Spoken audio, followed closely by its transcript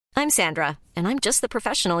I'm Sandra, and I'm just the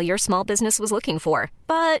professional your small business was looking for.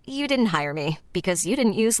 But you didn't hire me because you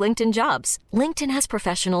didn't use LinkedIn Jobs. LinkedIn has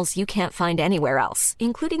professionals you can't find anywhere else,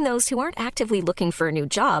 including those who aren't actively looking for a new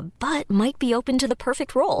job, but might be open to the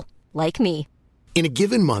perfect role, like me. In a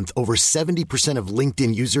given month, over 70% of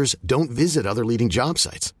LinkedIn users don't visit other leading job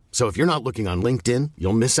sites. So if you're not looking on LinkedIn,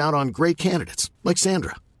 you'll miss out on great candidates like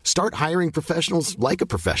Sandra. Start hiring professionals like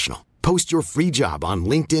a professional. Post your free job on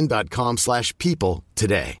linkedin.com/people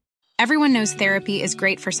today. Everyone knows therapy is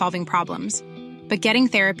great for solving problems, but getting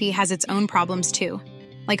therapy has its own problems too,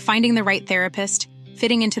 like finding the right therapist,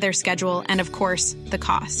 fitting into their schedule, and of course, the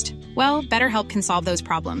cost. Well, BetterHelp can solve those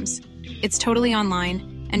problems. It's totally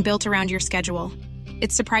online and built around your schedule.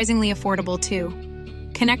 It's surprisingly affordable too.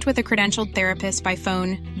 Connect with a credentialed therapist by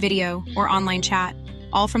phone, video, or online chat,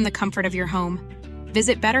 all from the comfort of your home.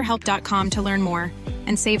 Visit BetterHelp.com to learn more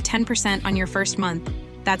and save 10% on your first month.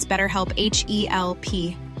 That's BetterHelp,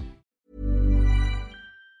 H-E-L-P.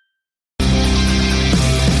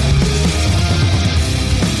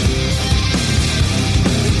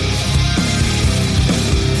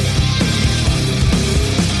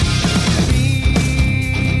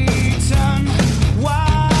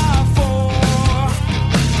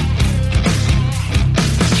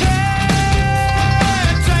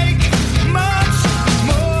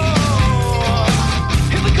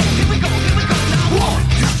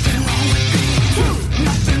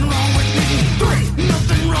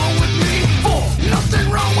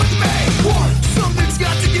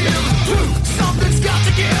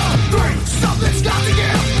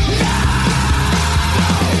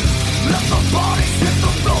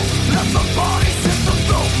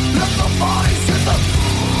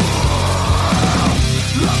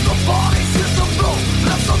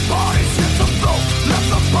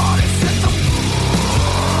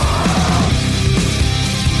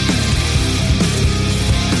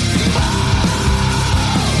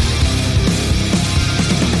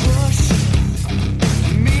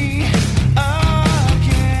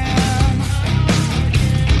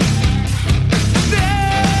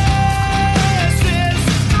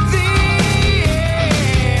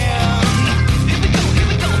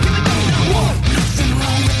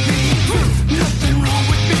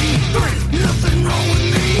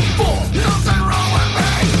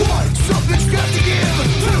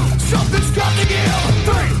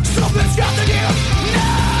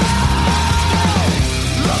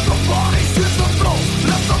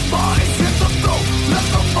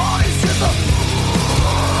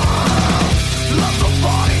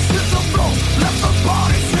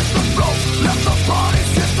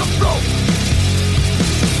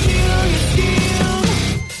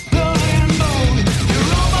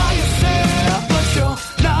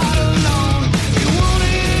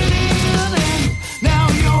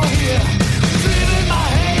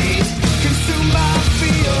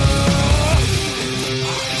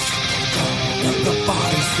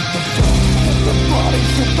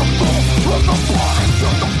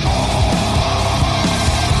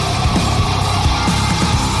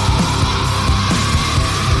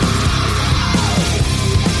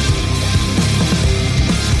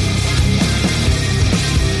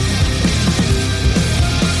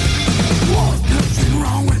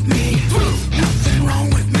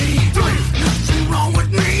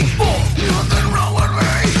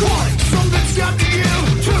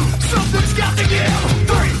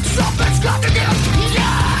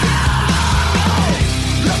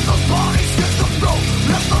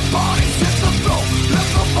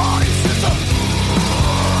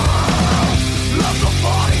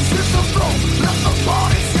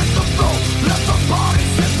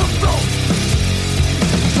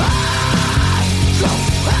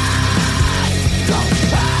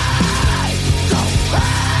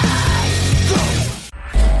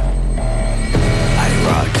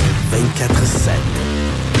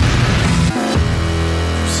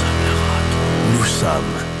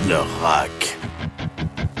 Le rock.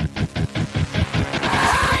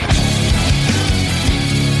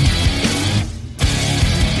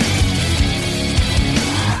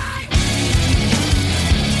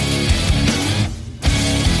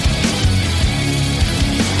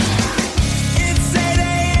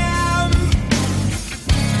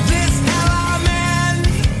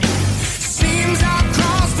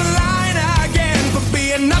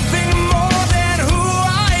 Nothing more than who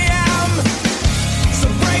I am. So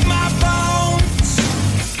break my bones.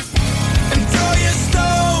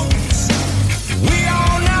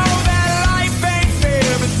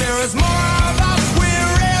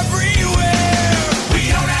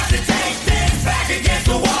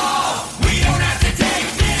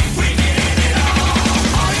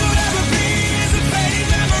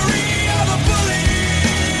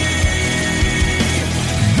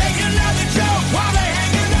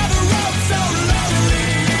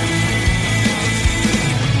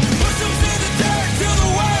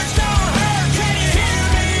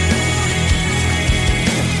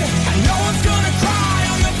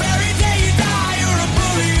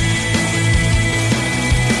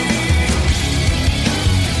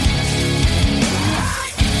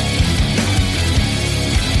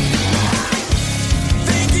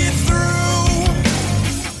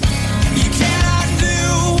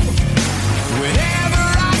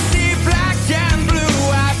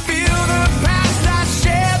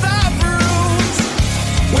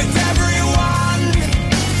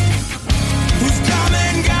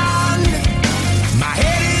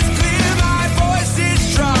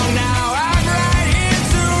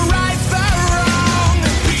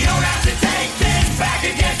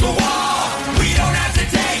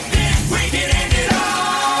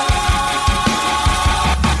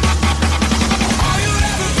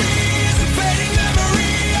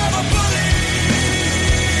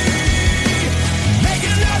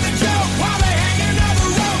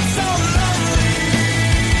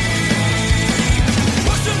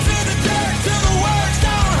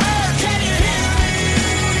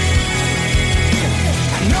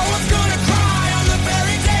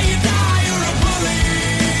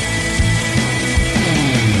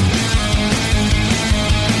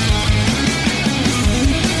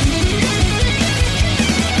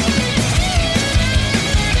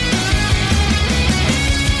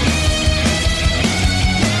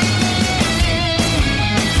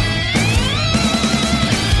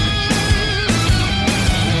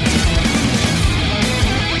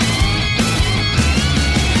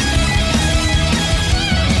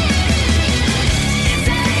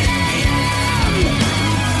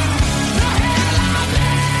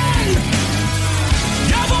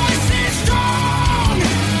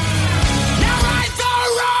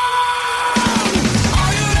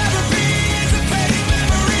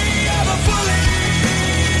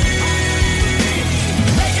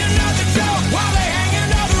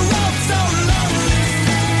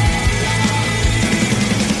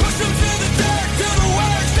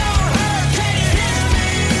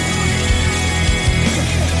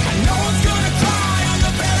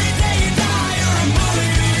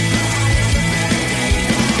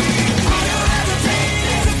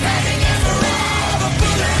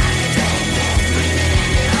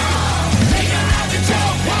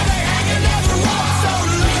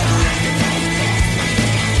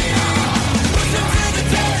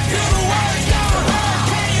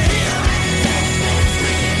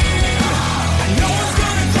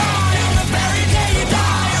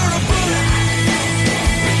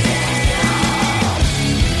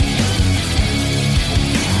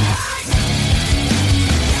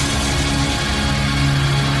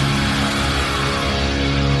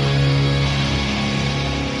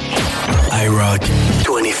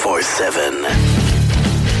 IROCK247.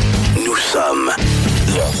 Nous sommes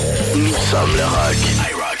le rock.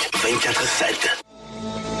 IROCK247.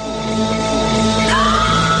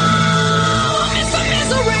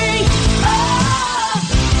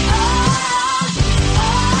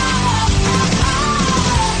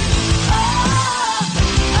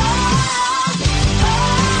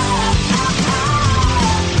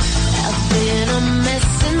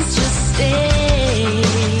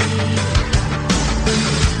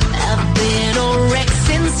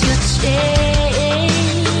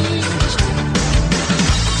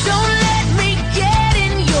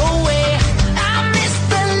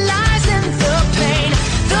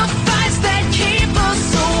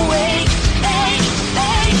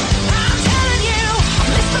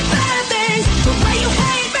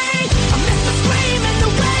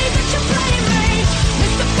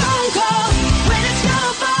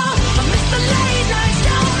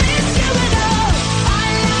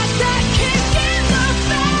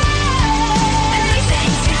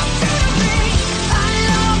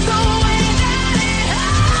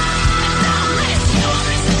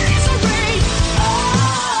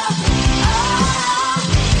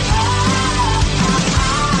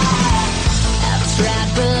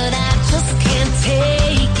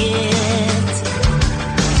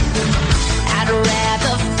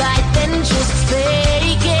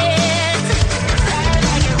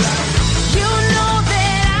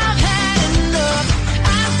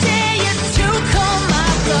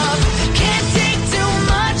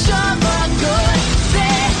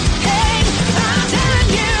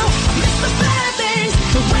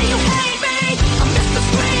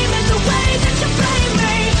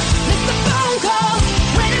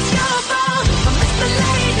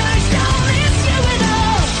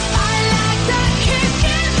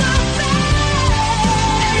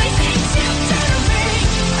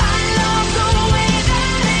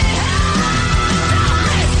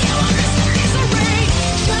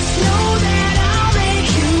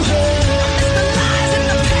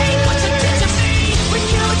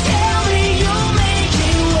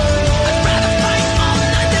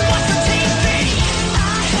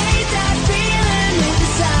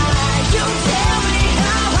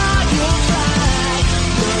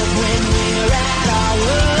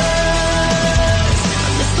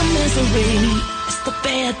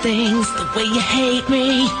 Things the way you hate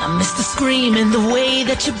me. I miss the screaming, the way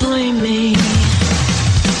that you blame me.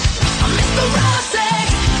 I miss the raw sex,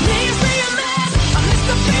 leaves me a mess. I miss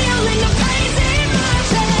the feeling of pain in my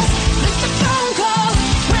chest. Miss the phone calls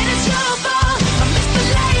when it's your fault. I miss the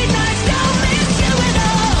late nights, don't miss you at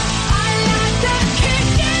all. I like that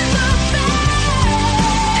kick in the face.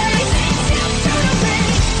 Everything's you do to me.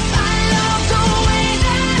 I love the way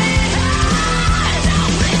that it hurts. I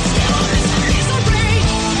don't miss you, I miss the misery.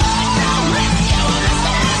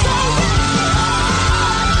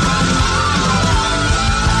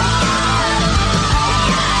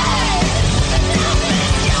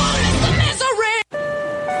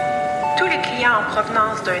 En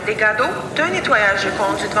provenance d'un dégât d'eau, d'un nettoyage de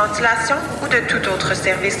conduits de ventilation ou de tout autre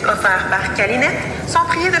service offert par Calinette sont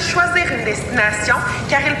priés de choisir une destination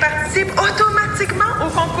car ils participent automatiquement au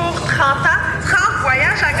concours 30 ans, 30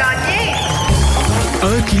 voyages à gagner.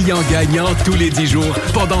 Un client gagnant tous les 10 jours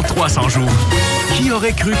pendant 300 jours. Qui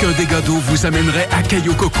aurait cru qu'un dégât d'eau vous amènerait à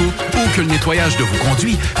Caillou Coco ou que le nettoyage de vos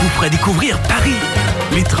conduits vous ferait découvrir Paris?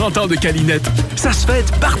 Les 30 ans de Calinette, ça se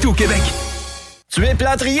fête partout au Québec. Tu es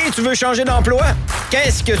plâtrier et tu veux changer d'emploi?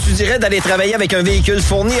 Qu'est-ce que tu dirais d'aller travailler avec un véhicule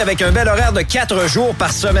fourni avec un bel horaire de 4 jours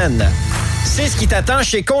par semaine? C'est ce qui t'attend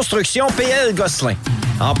chez Construction PL Gosselin.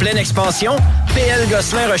 En pleine expansion, PL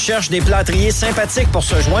Gosselin recherche des plâtriers sympathiques pour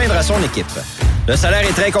se joindre à son équipe. Le salaire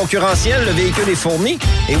est très concurrentiel, le véhicule est fourni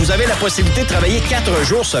et vous avez la possibilité de travailler 4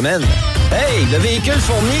 jours semaine. Hey, le véhicule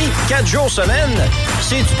fourni, 4 jours semaine,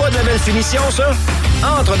 c'est-tu pas de la belle finition, ça?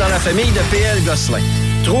 Entre dans la famille de PL Gosselin.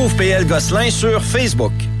 Trouve PL Gosselin sur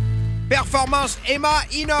Facebook. Performance Emma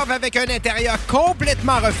innove avec un intérieur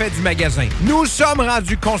complètement refait du magasin. Nous sommes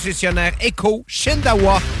rendus concessionnaires Eco,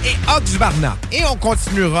 Shindawa et Husqvarna. Et on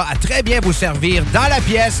continuera à très bien vous servir dans la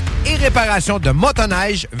pièce et réparation de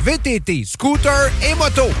motoneige, VTT, scooter et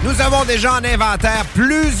moto. Nous avons déjà en inventaire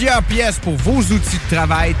plusieurs pièces pour vos outils de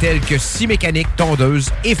travail tels que scie mécanique, tondeuse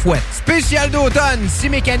et fouette. Spécial d'automne, scie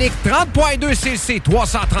mécanique 30.2 cc,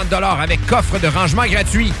 330 $ avec coffre de rangement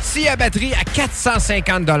gratuit. Scie à batterie à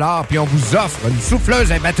 450 $, puis on vous offre une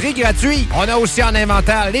souffleuse à batterie gratuite. On a aussi en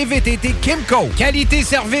inventaire les VTT Kimco. Qualité,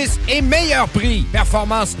 service et meilleur prix.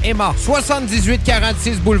 Performance Emma,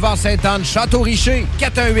 7846 boulevard Sainte-Anne, Château-Richer,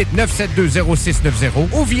 418-972-0690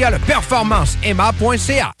 ou via le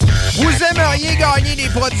performanceemma.ca. Vous aimeriez gagner des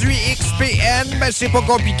produits XPN? Ben, c'est pas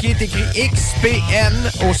compliqué. T'écris XPN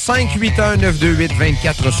au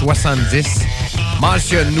 581-928-2470.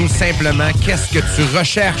 Mentionne-nous simplement qu'est-ce que tu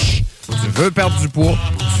recherches. Tu veux perdre du poids?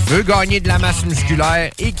 Tu veux gagner de la masse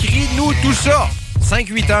musculaire? Écris-nous tout ça.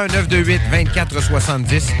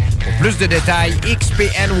 581-928-2470. Pour plus de détails,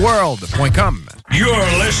 xpnworld.com. You're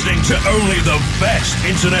listening to only the best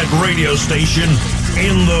internet radio station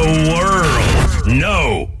in the world.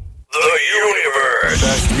 No, the universe.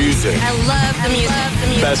 Best music. I love the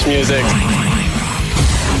music. Best music.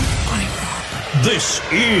 This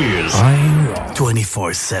is IROCK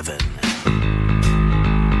 247.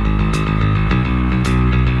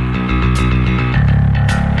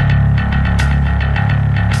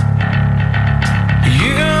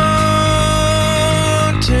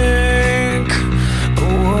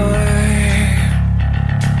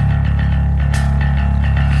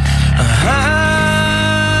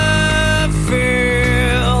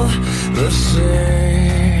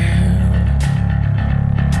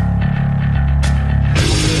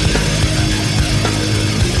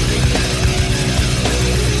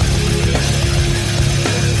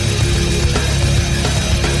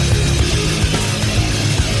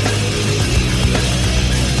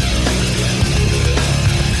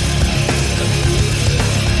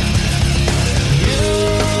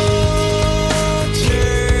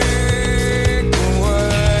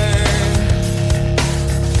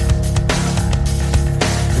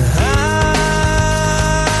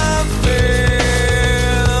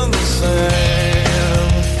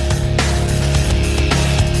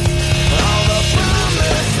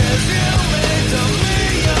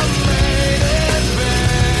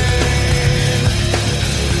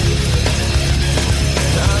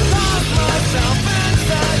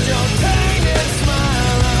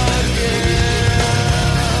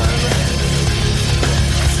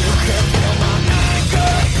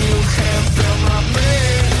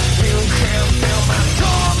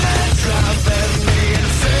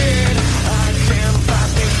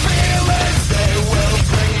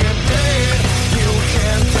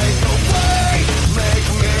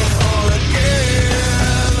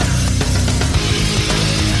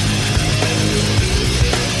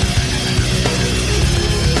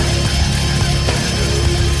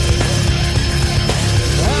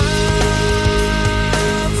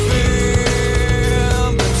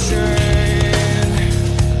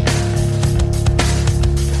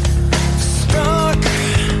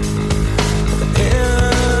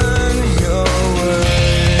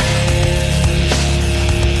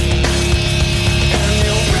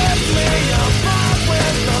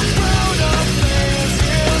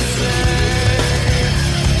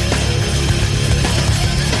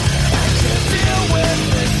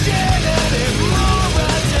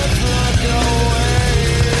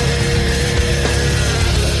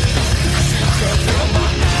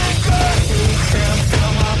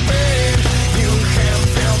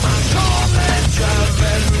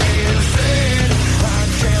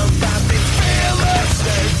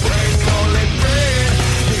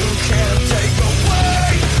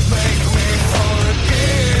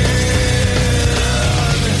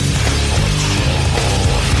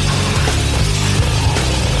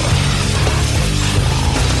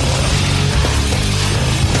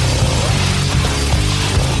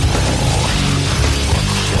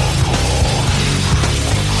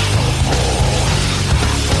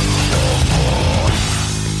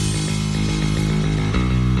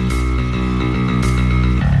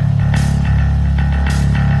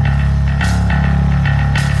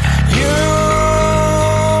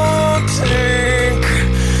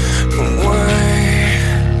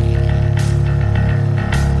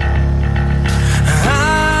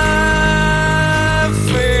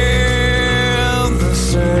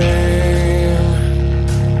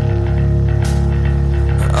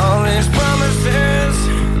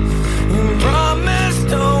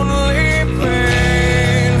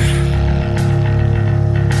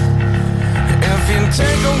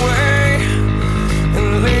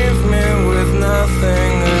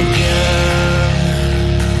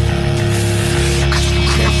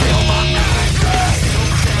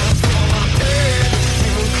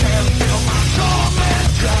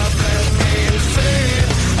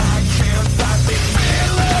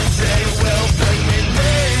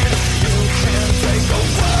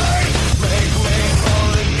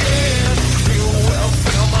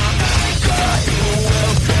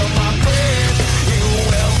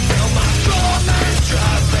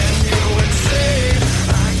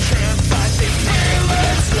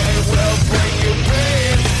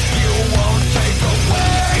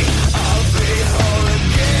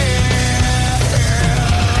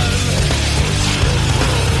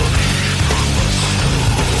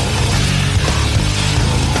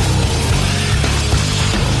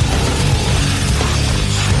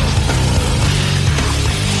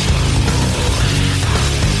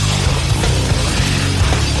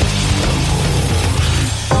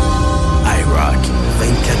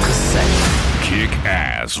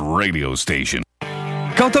 best radio station.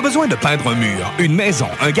 Quand tu as besoin de peindre un mur, une maison,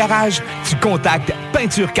 un garage, tu contactes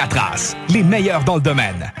Peinture 4As, les meilleurs dans le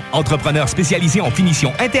domaine. Entrepreneurs spécialisés en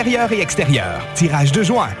finition intérieure et extérieure, tirage de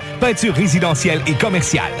joints, peinture résidentielle et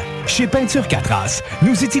commerciale. Chez Peinture 4As,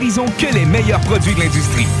 nous utilisons que les meilleurs produits de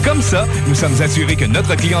l'industrie. Comme ça, nous sommes assurés que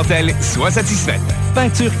notre clientèle soit satisfaite.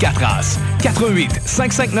 Peinture 4As, 88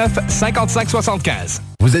 559 5575.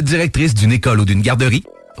 Vous êtes directrice d'une école ou d'une garderie?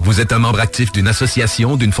 Vous êtes un membre actif d'une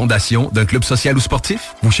association, d'une fondation, d'un club social ou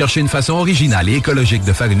sportif? Vous cherchez une façon originale et écologique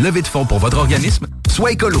de faire une levée de fonds pour votre organisme?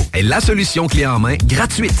 Soit Écolo est la solution clé en main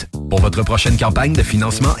gratuite pour votre prochaine campagne de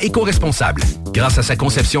financement éco-responsable. Grâce à sa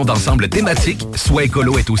conception d'ensemble thématique, Soit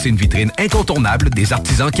Écolo est aussi une vitrine incontournable des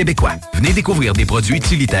artisans québécois. Venez découvrir des produits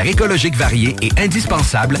utilitaires écologiques variés et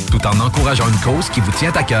indispensables tout en encourageant une cause qui vous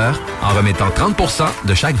tient à cœur en remettant 30%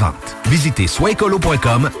 de chaque vente. Visitez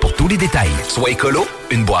soitécolo.com pour tous les détails. Soit Écolo,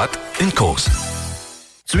 une boîte, une cause.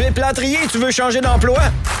 Tu es plâtrier et tu veux changer d'emploi?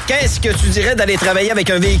 Qu'est-ce que tu dirais d'aller travailler avec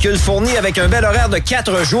un véhicule fourni avec un bel horaire de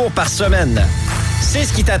 4 jours par semaine? C'est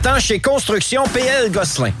ce qui t'attend chez Construction PL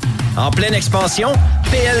Gosselin. En pleine expansion,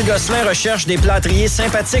 PL Gosselin recherche des plâtriers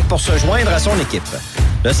sympathiques pour se joindre à son équipe.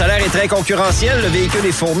 Le salaire est très concurrentiel, le véhicule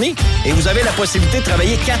est fourni et vous avez la possibilité de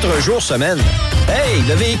travailler 4 jours semaine. Hey,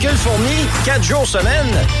 le véhicule fourni, 4 jours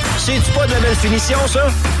semaine, c'est-tu pas de la belle finition, ça?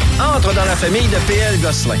 Entre dans la famille de PL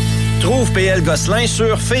Gosselin. Trouve PL Gosselin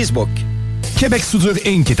sur Facebook. Québec Soudure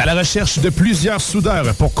Inc. est à la recherche de plusieurs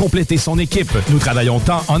soudeurs pour compléter son équipe. Nous travaillons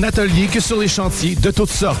tant en atelier que sur les chantiers de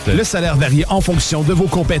toutes sortes. Le salaire varie en fonction de vos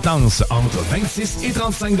compétences, entre 26 et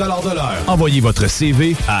 35 $ de l'heure. Envoyez votre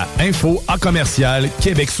CV à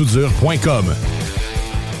info@québecsoudure.com.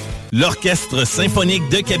 L'Orchestre symphonique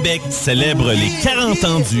de Québec célèbre les 40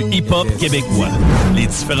 ans du hip-hop québécois. Les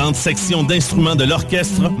différentes sections d'instruments de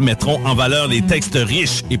l'orchestre mettront en valeur les textes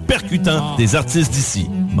riches et percutants des artistes d'ici.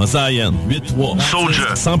 Mosaïen, 8-3,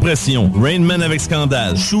 Soldier, Sans Pression, Rainman avec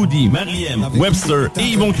Scandale, Shoudi, Mariem, Webster et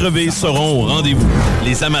Yvon Crevé seront au rendez-vous.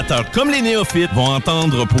 Les amateurs comme les néophytes vont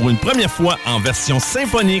entendre pour une première fois en version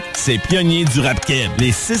symphonique ces pionniers du rap keb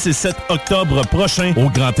les 6 et 7 octobre prochains au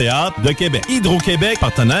Grand Théâtre de Québec. Hydro-Québec,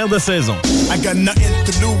 partenaire de saison.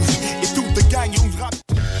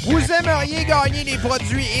 Vous aimeriez gagner des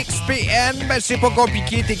produits XPN? Ben, c'est pas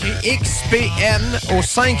compliqué. T'écris XPN au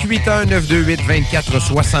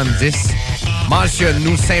 581-928-2470.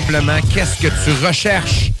 Mentionne-nous simplement qu'est-ce que tu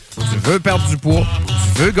recherches. Tu veux perdre du poids?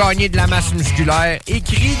 Tu veux gagner de la masse musculaire?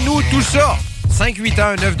 Écris-nous tout ça.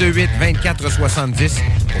 581-928-2470.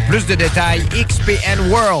 Pour plus de détails,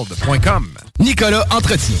 xpnworld.com. Nicolas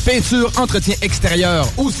Entretien. Peinture, entretien extérieur,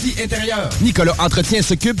 aussi intérieur. Nicolas Entretien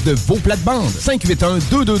s'occupe de vos plates-bandes.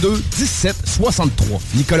 581-222-1763.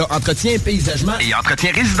 Nicolas Entretien, paysagement et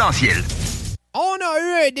entretien résidentiel. On a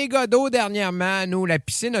eu un dégât d'eau dernièrement. Nous, la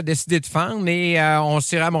piscine a décidé de fendre et on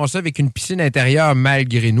s'est ramassé avec une piscine intérieure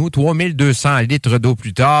malgré nous. 3200 litres d'eau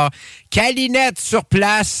plus tard. Calinette sur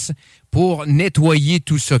place pour nettoyer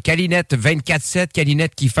tout ça. Calinette 24/7,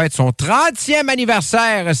 Calinette qui fête son 30e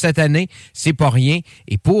anniversaire cette année. C'est pas rien.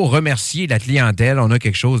 Et pour remercier la clientèle, on a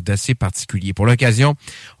quelque chose d'assez particulier. Pour l'occasion,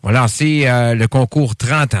 on va lancer le concours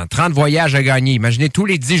 30 ans. 30 voyages à gagner. Imaginez tous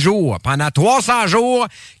les 10 jours. Pendant 300 jours,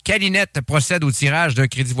 Calinette procède au tirage d'un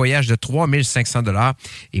crédit voyage de 3500 $.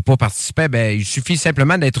 Et pour participer, il suffit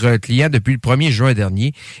simplement d'être client depuis le 1er juin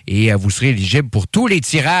dernier. Et vous serez éligible pour tous les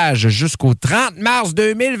tirages jusqu'au 30 mars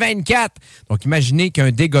 2024. Donc, imaginez qu'un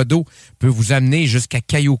dégât d'eau peut vous amener jusqu'à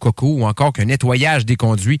Caillou Coco ou encore qu'un nettoyage des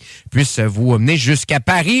conduits puisse vous amener jusqu'à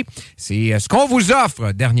Paris. C'est ce qu'on vous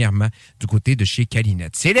offre dernièrement du côté de chez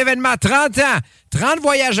Calinette. C'est l'événement 30 ans. 30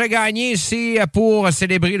 voyages à gagner. C'est pour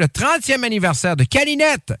célébrer le 30e anniversaire de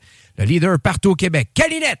Calinette, le leader partout au Québec.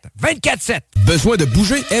 Calinette, 24/7. Besoin de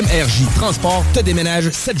bouger? MRJ Transport te déménage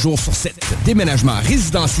 7 jours sur 7. Déménagement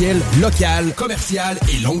résidentiel, local, commercial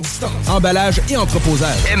et longue distance. Emballage et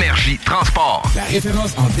entreposage. MRJ Transport. La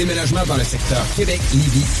référence en déménagement dans le secteur Québec,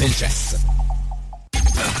 Lévis, Felchasse.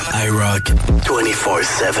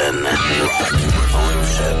 IROCK247.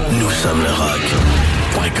 Nous sommes le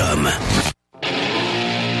rock.com.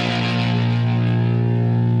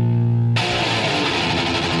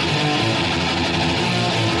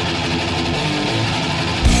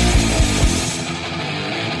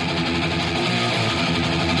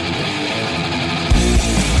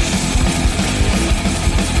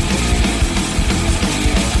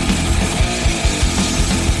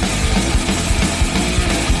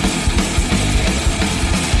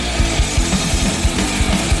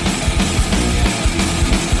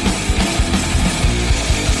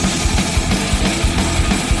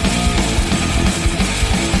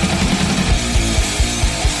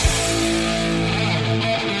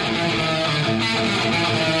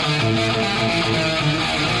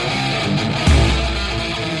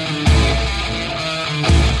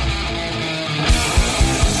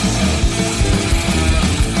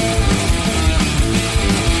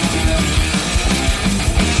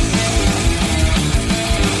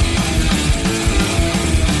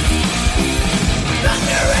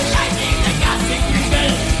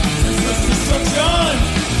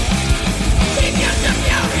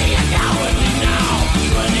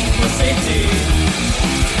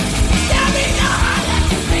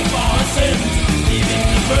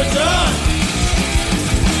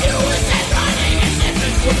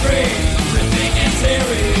 free, ripping and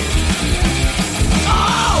tearing.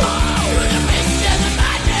 Oh, through the mist and the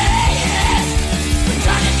madness, we're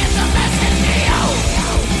trying to get the message to you.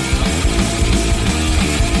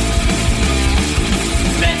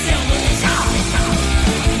 Mental militia.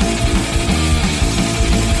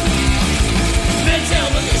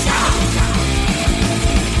 Mental militia.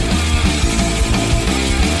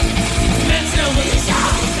 Mental militia.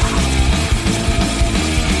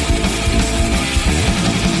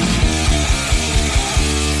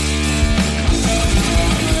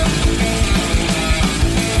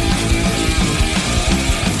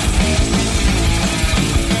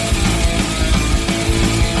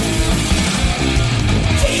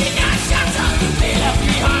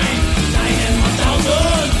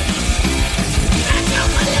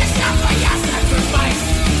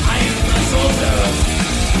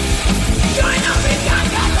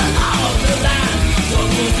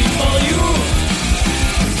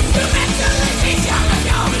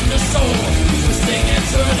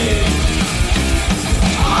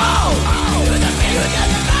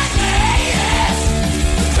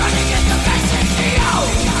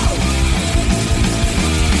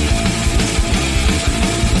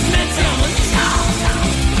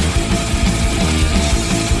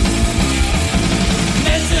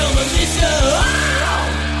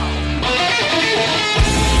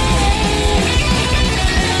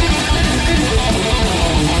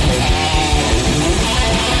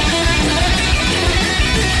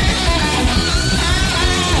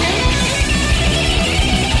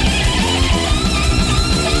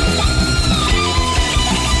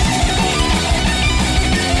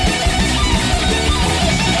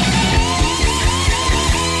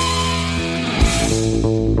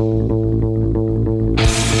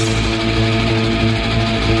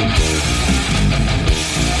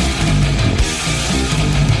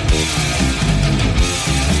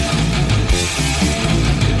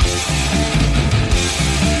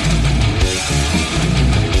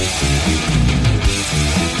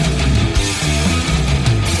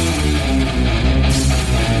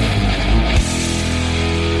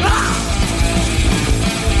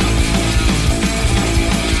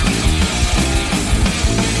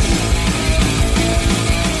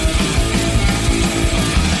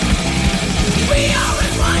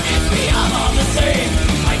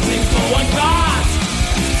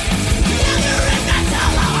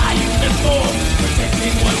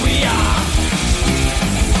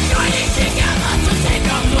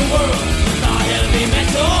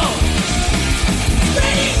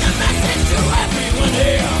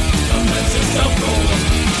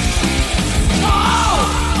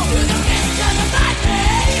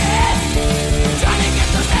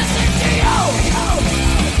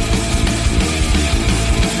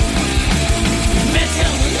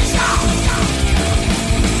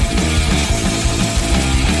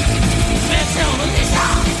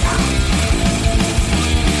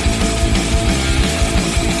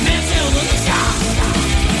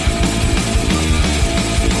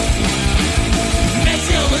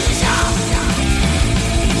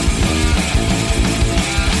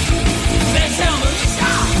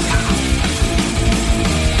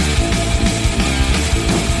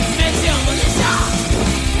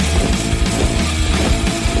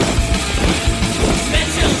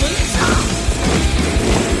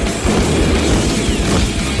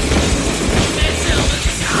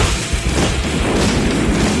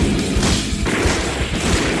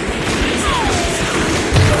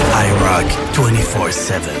 IROCK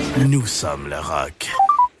 247. Nous sommes le rock.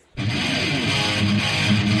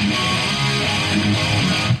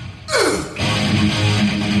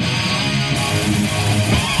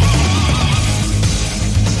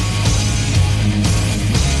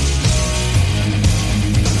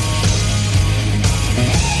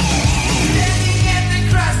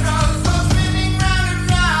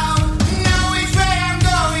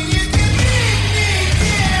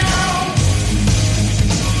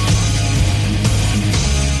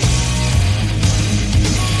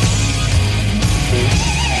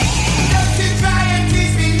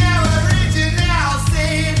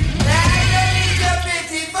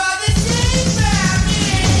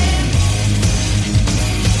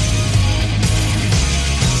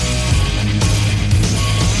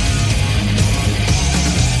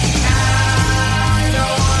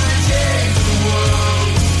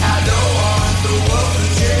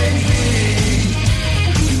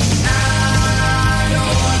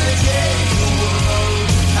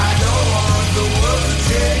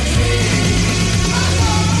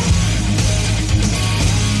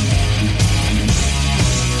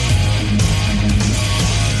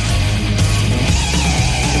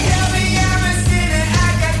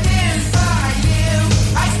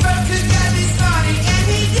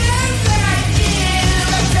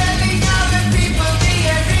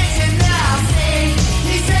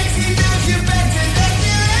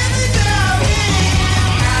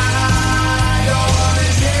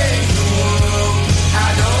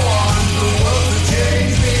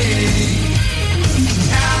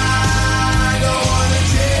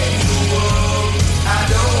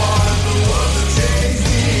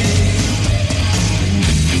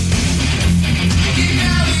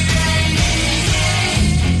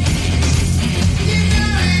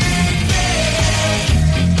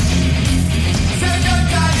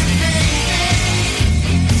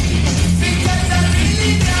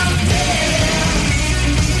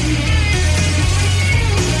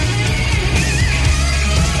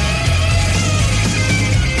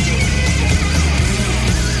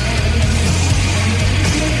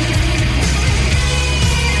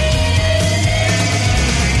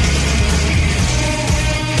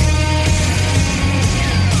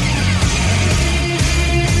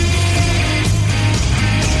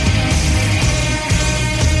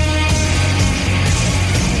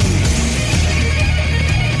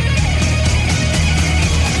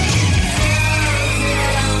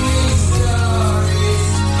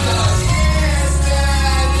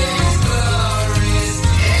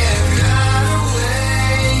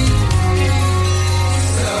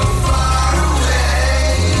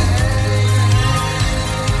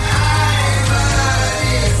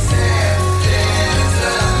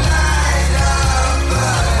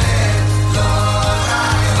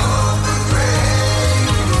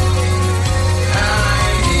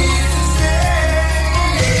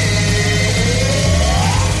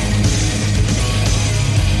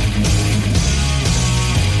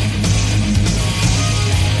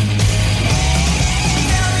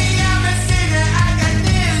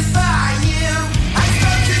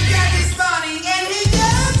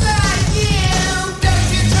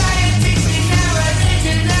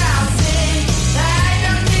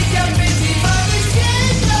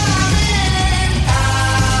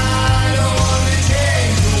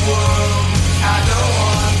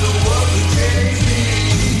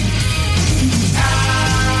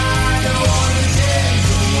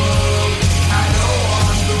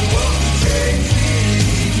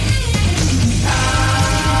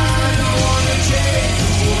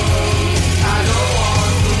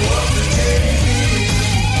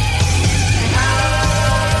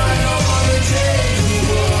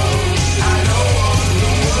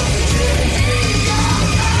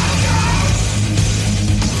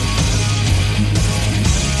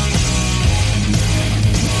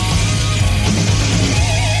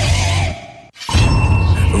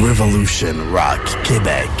 station rock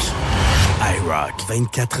Québec.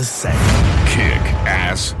 IROCK247.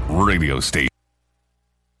 Kick-ass radio station.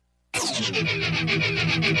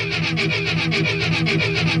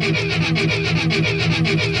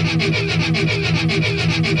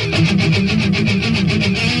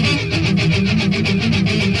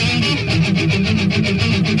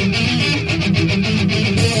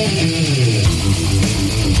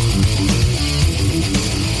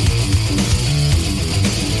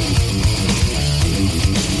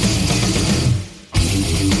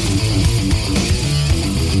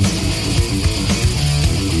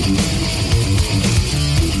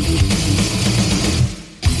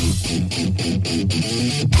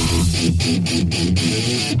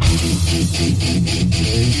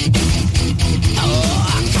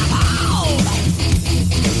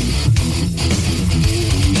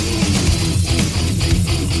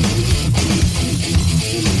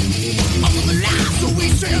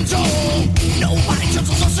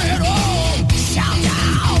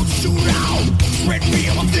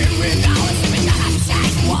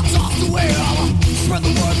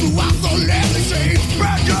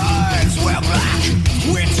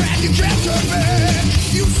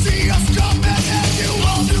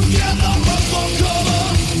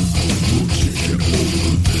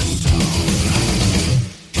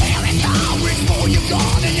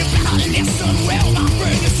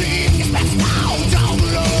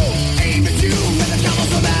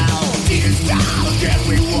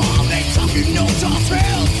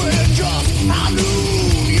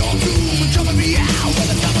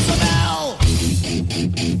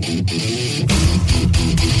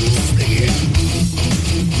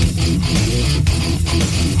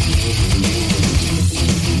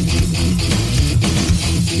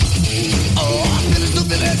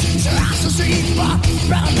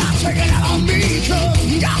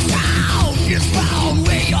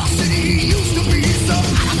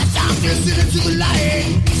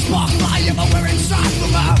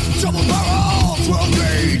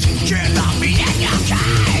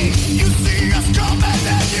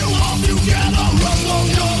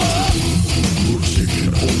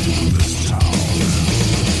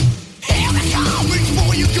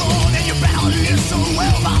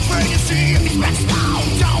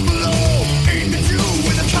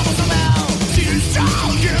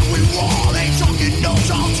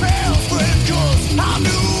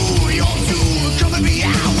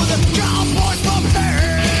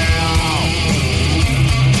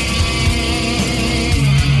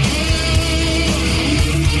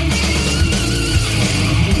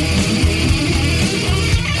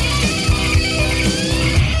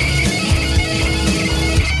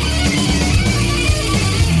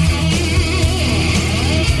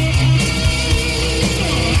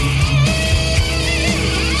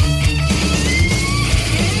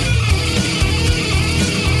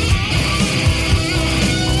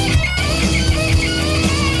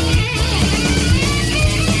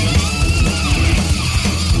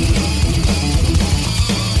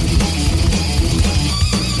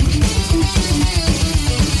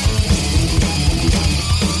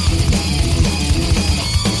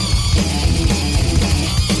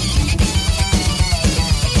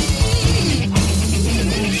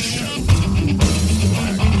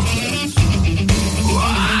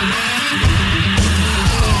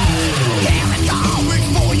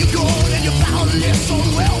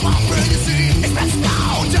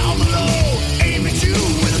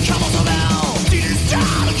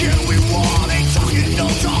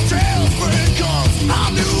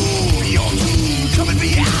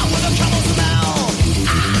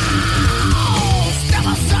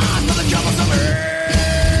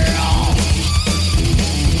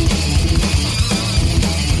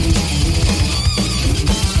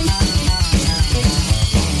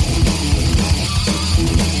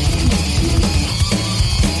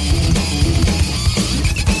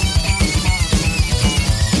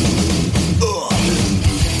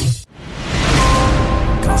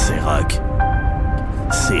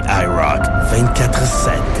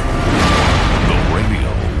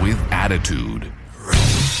 attitude.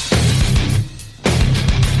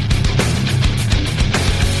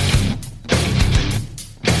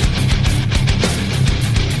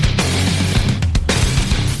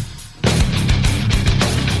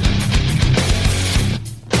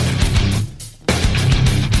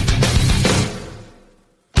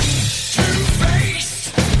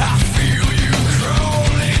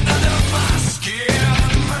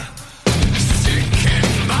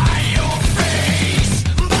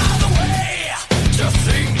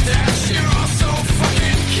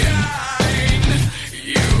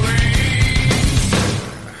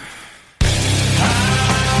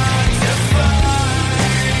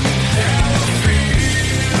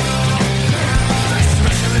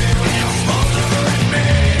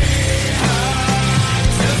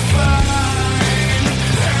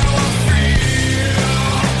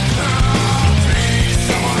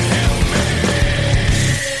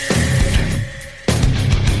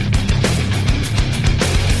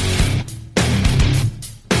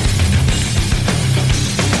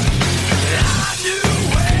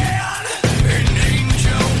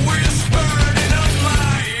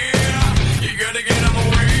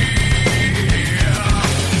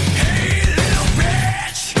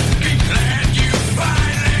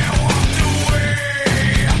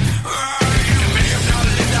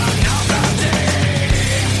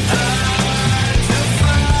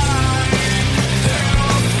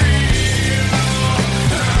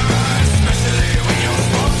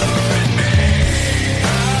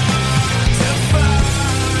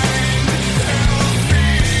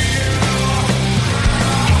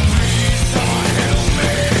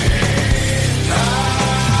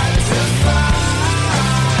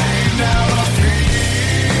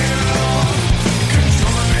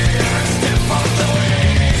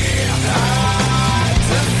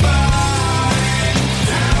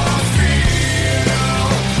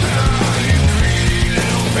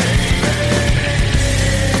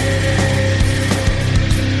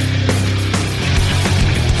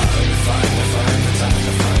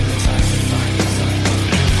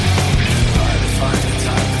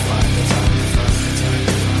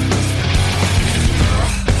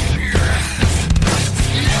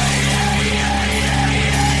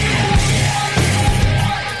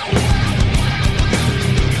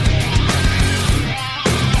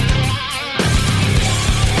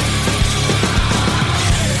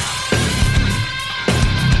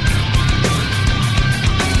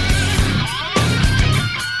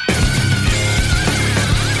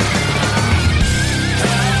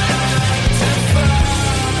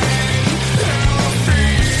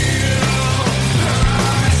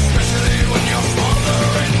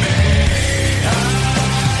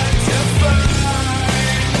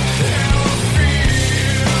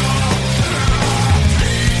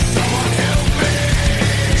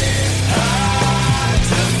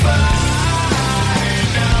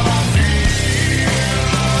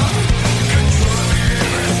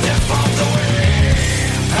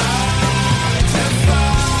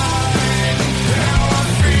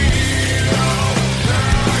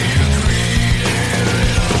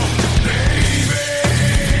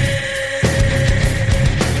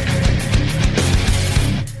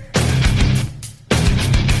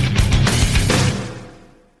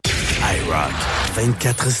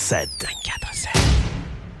 24/7.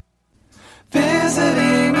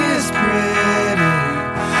 Visiting is pretty,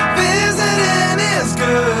 visiting is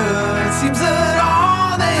good. Seems that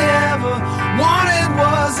all they ever wanted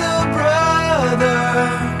was a brother.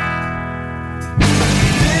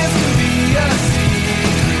 This could be a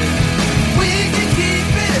secret, we can keep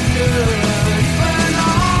it good. But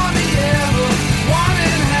all they ever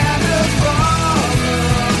wanted had a brother.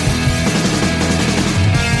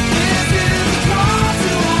 This is a call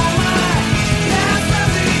to all my past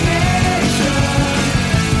resignation.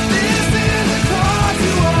 This is a call to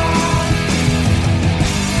all.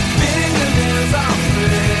 Fingernails are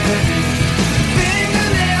pretty,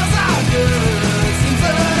 fingernails are good. Seems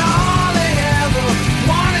that all they ever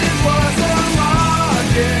wanted was a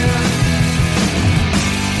market.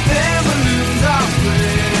 Their balloons are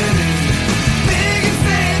pretty, big and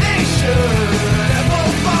say they should.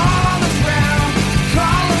 Apple falling round,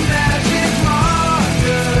 call a magic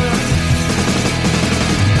marker.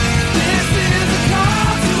 This is a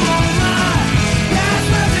call to all my past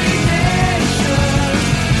resignation.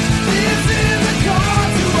 This is a call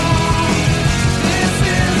to all. This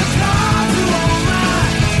is a call to all my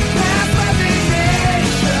past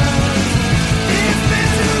resignation. It's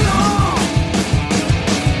been too long.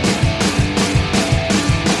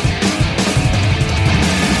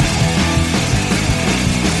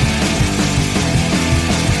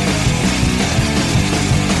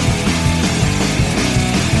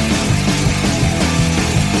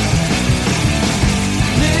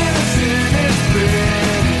 Medicine is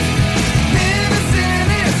pretty, medicine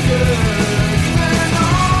is good. When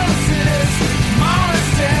all assists, all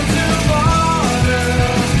stands to water.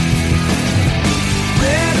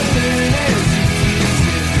 Ritalin is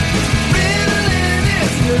easy, Ritalin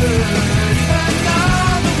is good.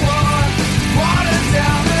 Another one, water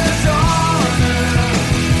down the donor.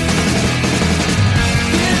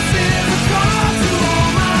 This is a call to all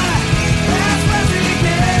my past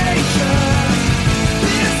resignation.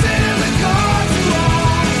 This is a call to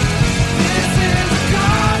all. This is a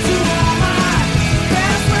call to all my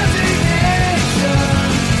past resignation.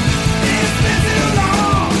 It's been too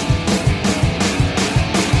long.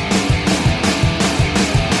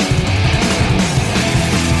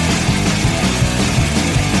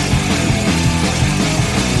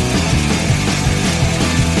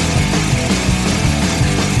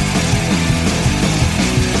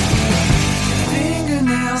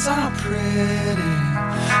 Fingernails are pretty,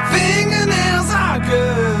 fingernails are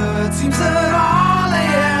good. Seems that all they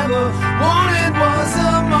ever wanted was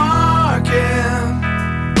a market.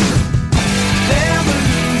 Their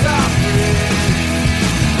balloons are pretty,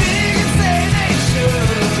 big and say they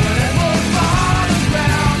should. And we'll fall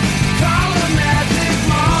around, call a magic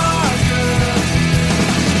marker.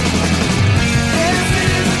 This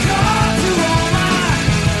is a call to all my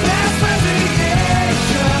past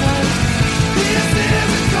resignation. This is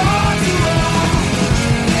a call to all.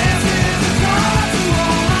 This is a call to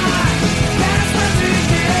all my past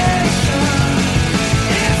resignation.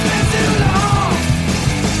 It's been too long.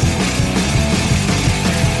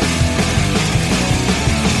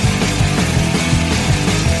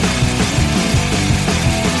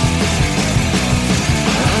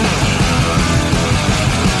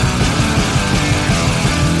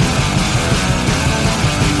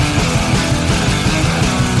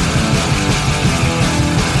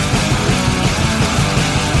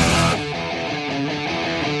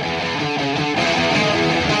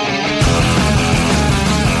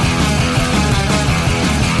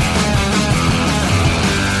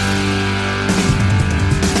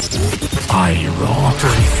 IROCK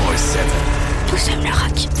 247. Nous sommes le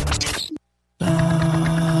rock.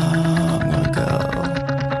 Long ago,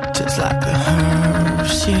 just like the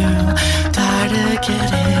hearse, you died to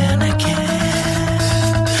get in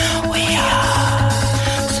again. We are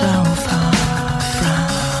so far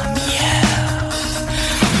from you.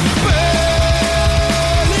 Burning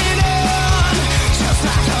on, just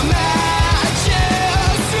like a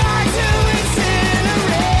matches, trying to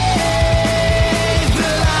incinerate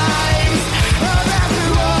the lives of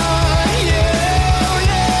everyone you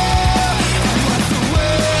know. And what's the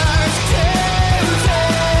worst to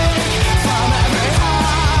take from every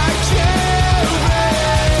heart you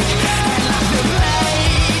break?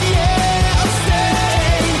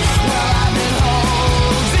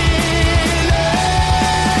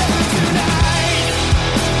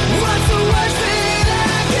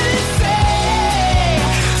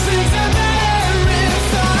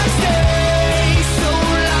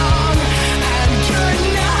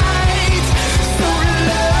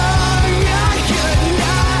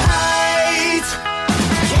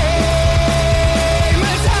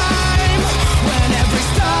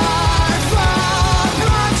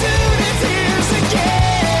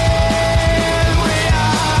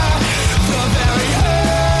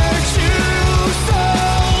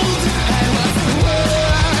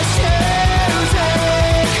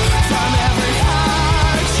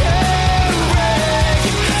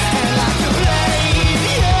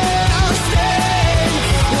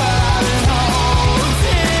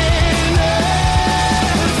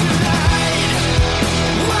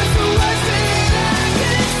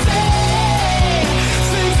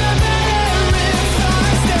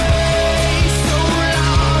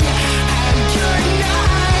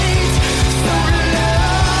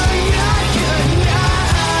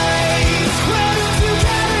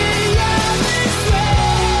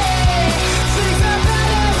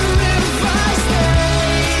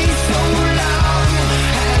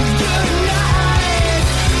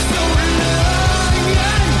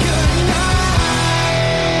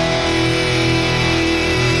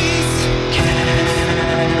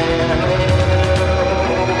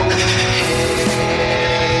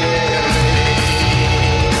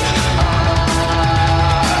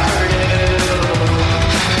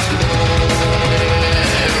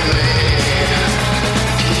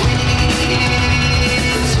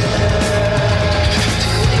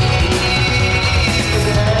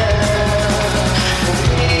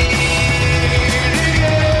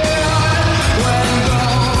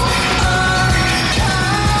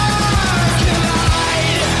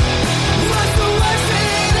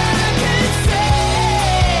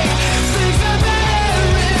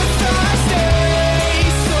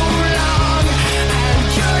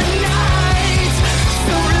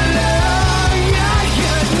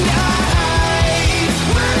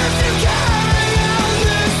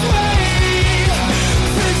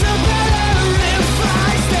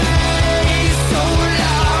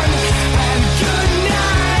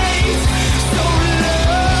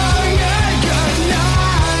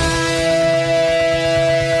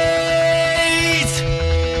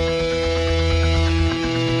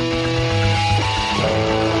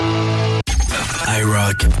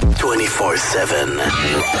 24/7.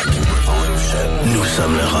 Nous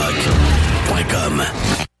sommes le rock.com.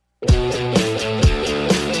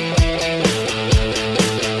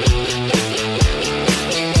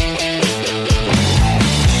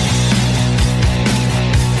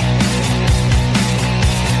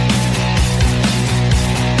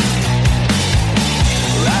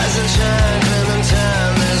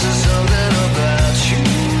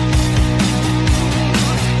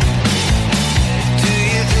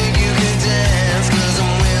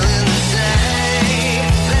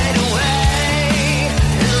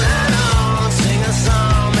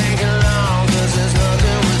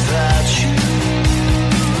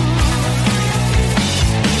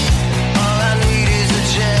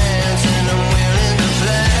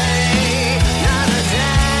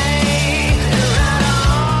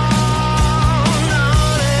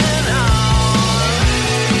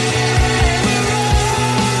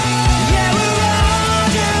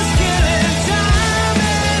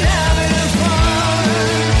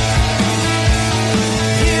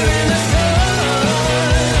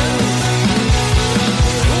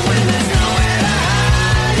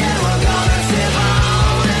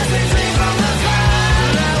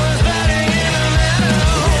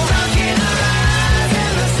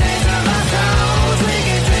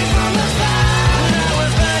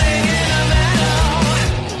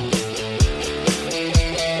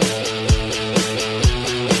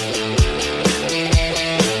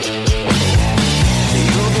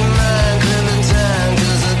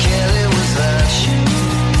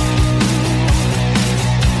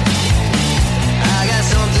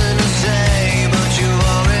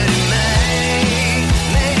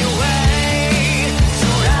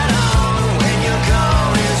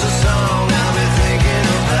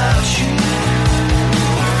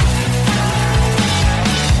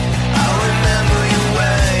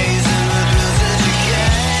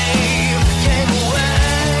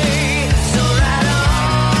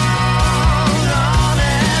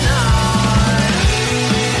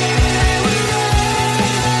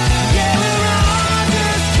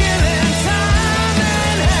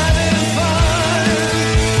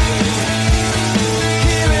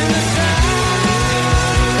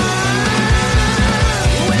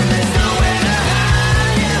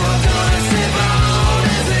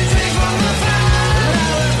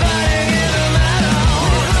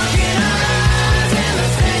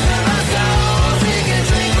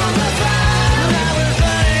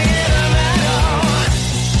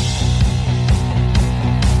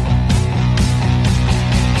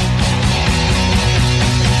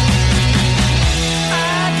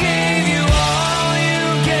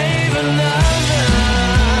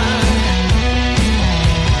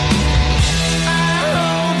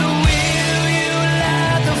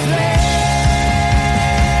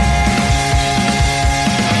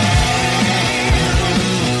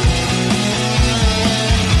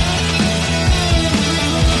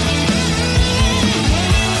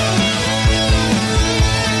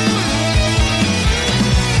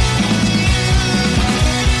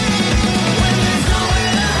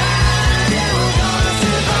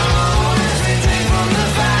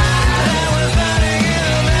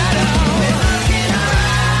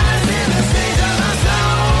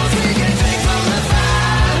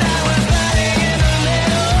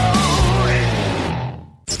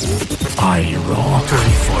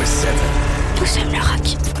 IROCK247. Nous sommes le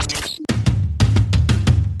rock.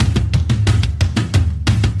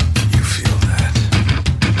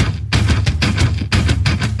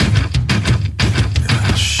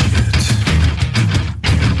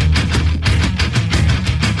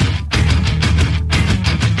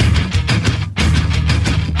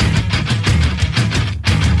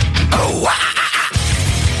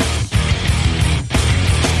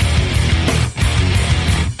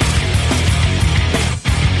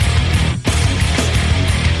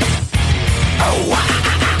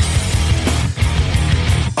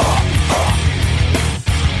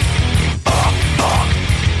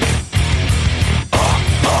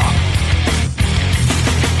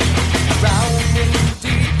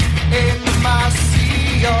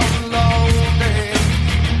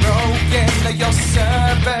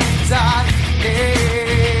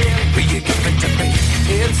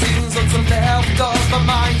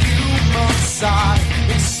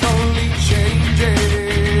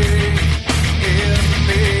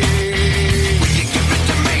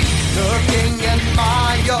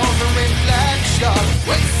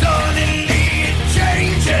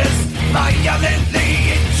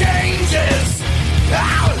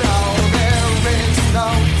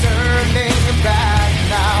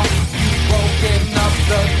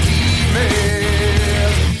 The demon,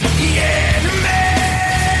 yeah,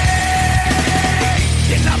 man.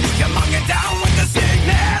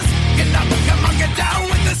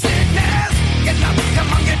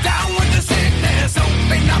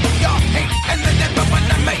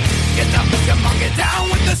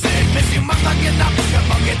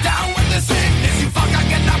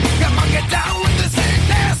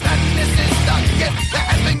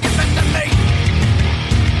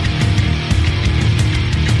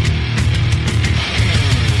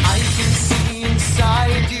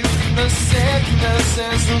 sickness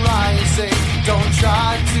is rising. Don't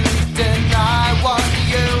try to deny what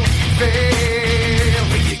you feel.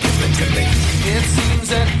 Will you give it to me? It seems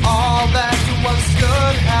that all that was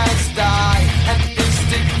good has died and is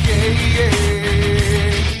decaying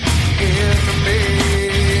in me.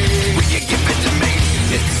 Will you give it to me?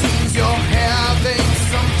 It seems you're having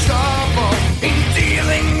some trouble in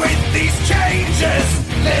dealing with these changes,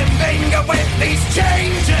 living with these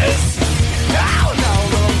changes. Now the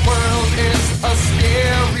world is a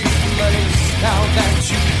scary place. Now that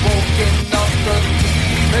you've woken up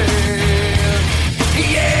believing the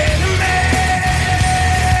enemy.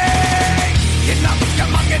 You know,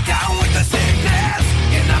 come on, get down with the sickness.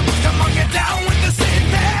 You know, come on, get down with the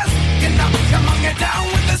sickness. You know, come on, get down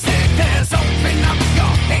with the sickness. Open up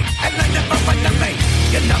your hate and let it run to me.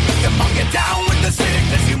 You know, come on, get down with the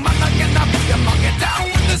sickness. You mother, get up, come on, get down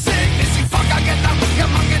with the sickness. You fucker, get up,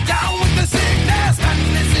 come on, get down with the sickness. And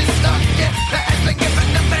this is the gift that has been given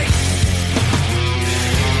to me.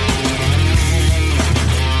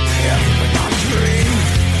 Everything I dream.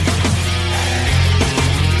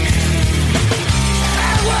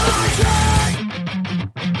 And what I say.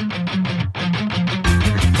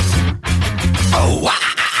 Oh,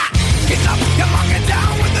 get up, come on, get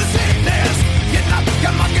down with the sickness. Get up,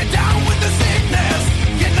 come on, get down with the sickness.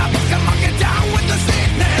 Get up, come on, get down with the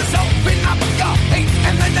sickness. Open up your hate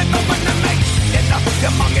and let it open to me. Get up,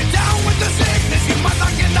 come on, get down with the sickness. You mother,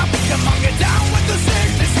 get up, come on, get down with the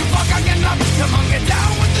sickness. You fucker, get up, come on, get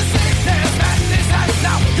down with the sickness. Madness has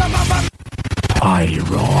now come over.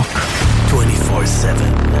 IROCK 24/7.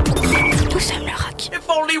 Nous sommes le rock. If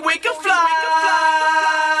only we could fly.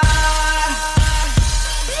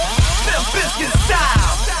 Bill Biscuit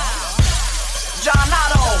style. John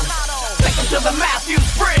Otto. Take him to the Matthews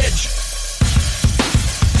Bridge.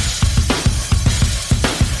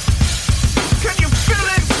 Can you feel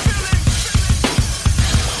it?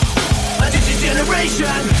 A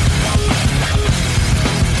generation.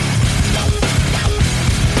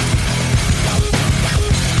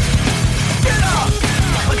 Get up!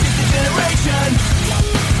 A generation.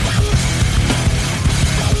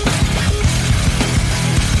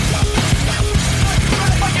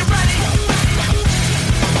 Are you ready?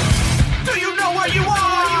 Do you know where you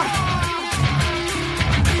are?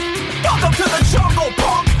 Welcome to the jungle,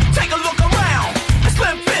 punk. Take a look around. It's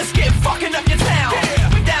Slim Biscuit fucking up your town.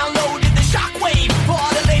 We downloaded the shockwave for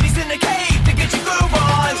all the ladies in the cave to get your groove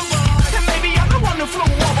on. And maybe I'm the one who flew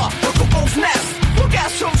over the cuckoo's nest. Well,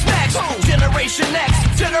 guess who's next? Generation X,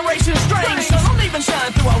 Generation Strange. So don't even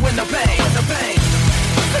shine through our window pane.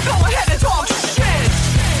 So go ahead and talk shit.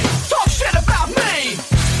 Talk shit about me.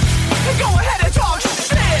 And go ahead and talk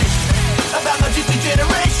shit about the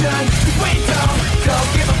generation. We don't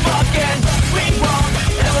give a fuck and we won't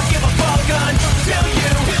ever give a fuck until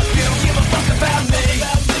you give a fuck about me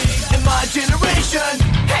and my generation.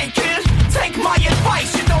 Hey kid, take my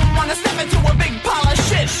advice. You don't wanna step into a big pile of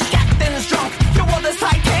shit. Captain's drunk, your world is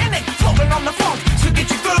Titanic, floating on the funk. So get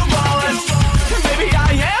your groove on. And maybe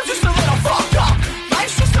I am just a little fucked up.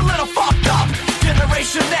 Life's just a little fucked up.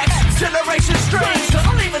 Generation X, Generation Strange. So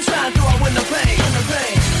don't even shine through our window pane.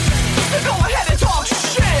 So go ahead and talk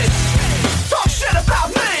shit. Talk shit about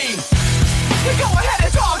me. You go ahead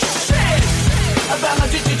and talk shit about my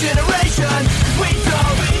generation. We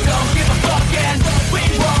don't give a fuck and we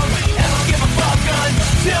won't ever give a fuck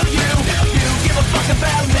until you give a fuck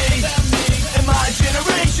about me and my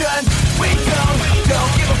generation. We don't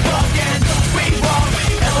give a fuck and we won't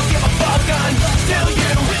ever give a fuck until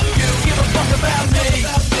you give a fuck about me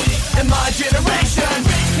and my generation.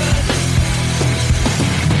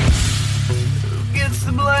 Who gets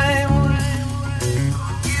the blame?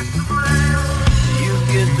 You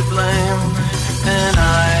get the blame, and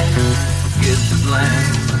I get the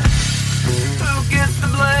blame. Who gets the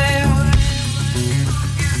blame?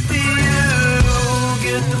 You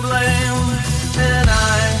get the blame, and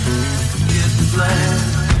I get the blame.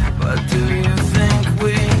 But do you think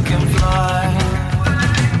we can fly?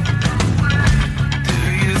 Do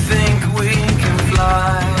you think we can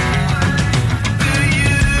fly? Do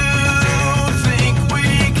you think we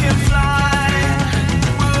can fly?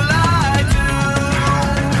 Well, I do.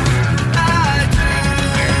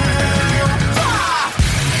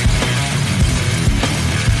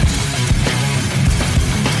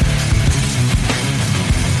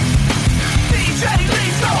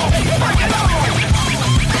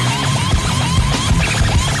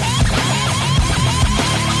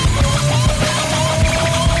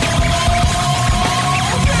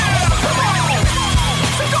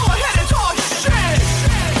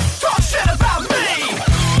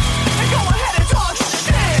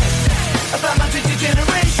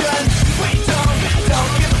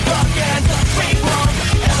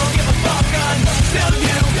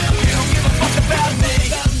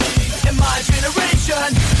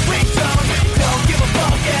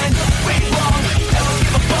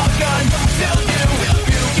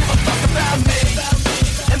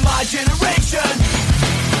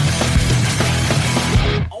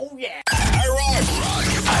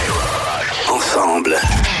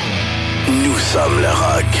 sommes le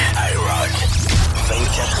rock. IROCK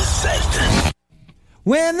 247.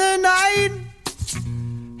 When the night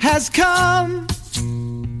has come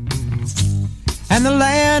and the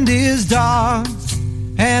land is dark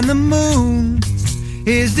and the moon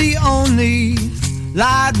is the only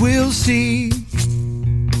light we'll see,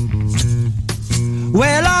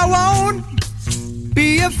 well, I won't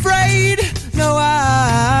be afraid. No,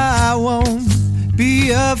 I won't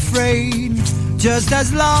be afraid. Just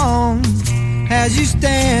as long as you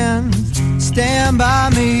stand by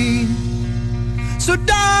me. So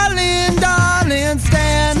darling, darling,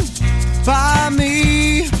 stand by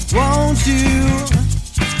me. Won't you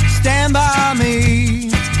stand by me?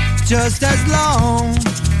 Just as long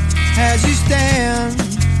as you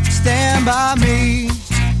stand by me.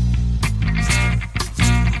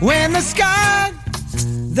 When the sky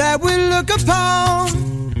that we look upon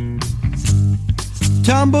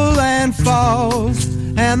tumble and falls,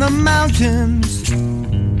 and the mountains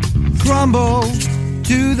crumble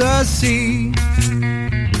to the sea,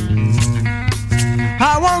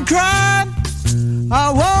 I won't cry,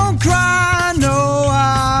 no,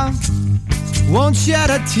 I won't shed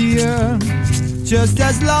a tear. Just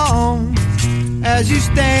as long as you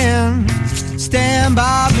stand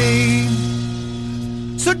by me.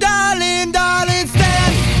 So darling, darling,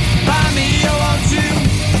 stand by me, oh won't you?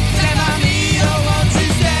 Stand by me, oh won't you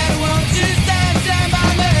stand by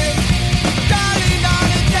me? Darling,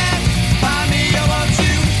 darling, stand by me, oh won't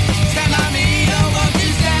you? Stand by me, oh won't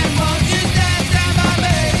you stand by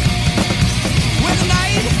me? When the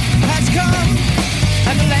night has come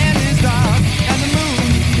and the land is dark and the moon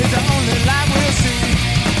is the only light we'll see,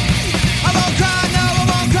 I won't cry, no,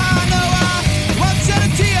 I won't shed a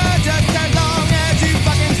tear. Just as long as you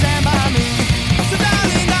fucking stand by me. So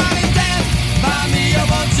darling, darling, stand by me, oh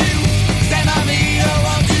won't you? Stand by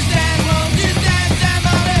me, oh won't you stand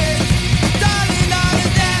by me? Darling,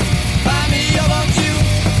 darling, stand by me, oh won't you?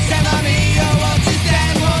 Stand by me, oh won't you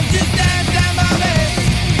stand by me?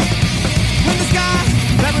 When the sky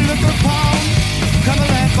that we look upon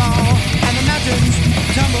crumble and fall, and the mountains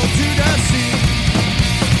tumble to the sea,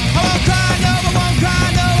 I won't cry, no,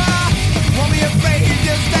 I won't be afraid.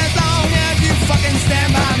 Just as long as you fucking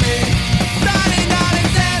stand by me. Darling, darling,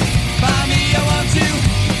 stand by me, oh won't you?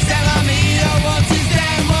 Stand by me, oh won't you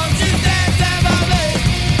stand by me?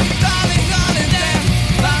 Darling, darling, stand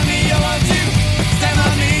by me, oh won't you? Stand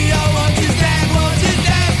by me, oh won't you stand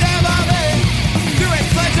by me? Do it,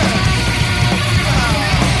 pleasure.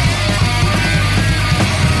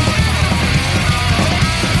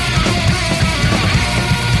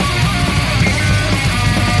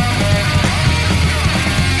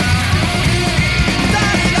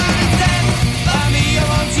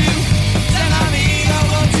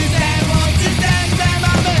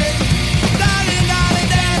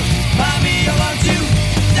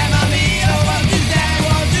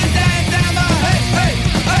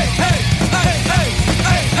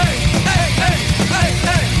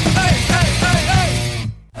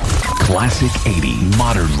 Classic 80,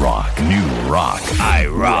 modern rock, new rock.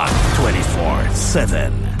 IROCK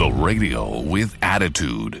 247. The radio with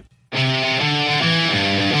attitude.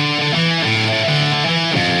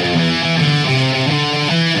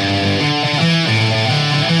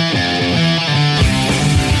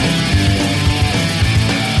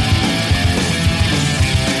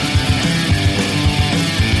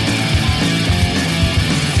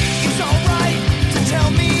 It's alright to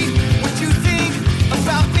tell me what you think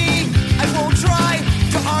about me. I won't try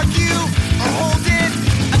to argue or hold it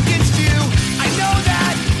against you. I know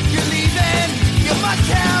that you're leaving. You must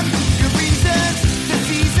have your reasons. The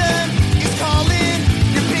season is calling.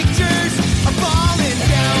 Your pictures are falling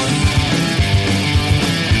down.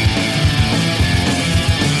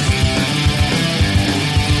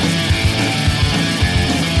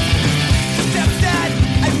 The steps that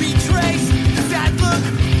I retrace, the sad look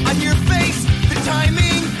on your face, the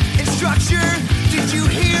timing and structure. Did you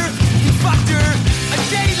hear? You fucked her. A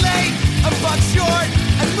day late, a buck short.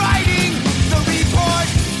 I'm writing the report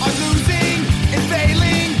on losing and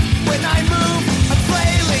failing.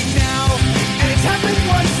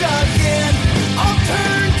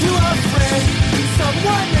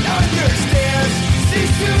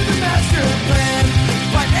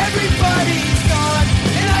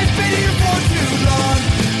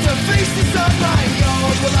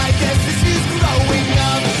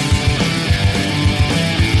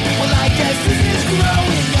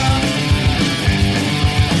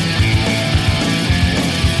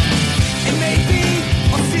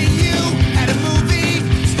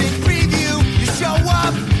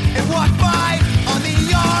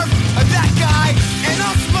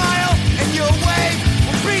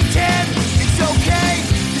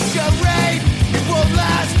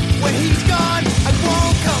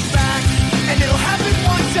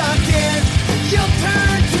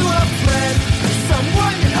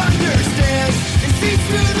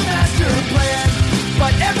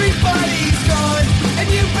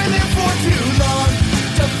 for too long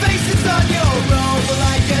to face this on your own. Well,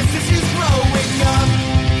 I guess this is growing up.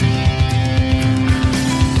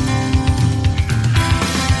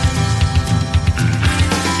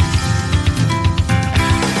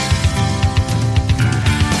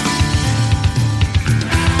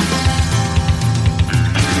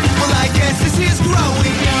 Well, I guess this is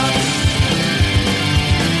growing up.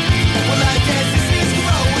 Well, I guess this is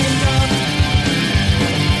growing up.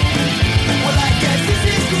 Well, I guess this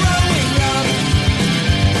is growing up.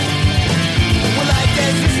 Well, I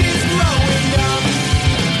guess this is growing up.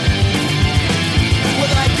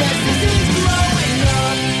 Well, I guess this is growing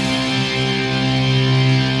up.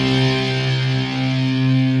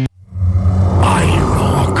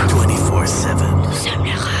 IROCK 247. Nous sommes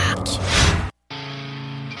le rock.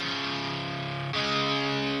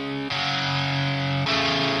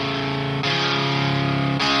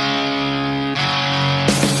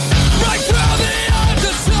 Right through the arms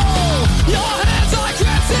of soul, your hands I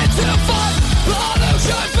can't seem to find.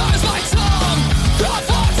 Pollution burns my tongue. The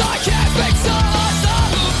thoughts I can't fix are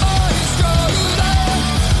the struggled on.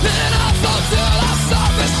 And I float to the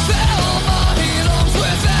surface, fill my lungs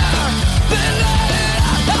with air. Then let it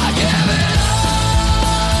out, I give it all.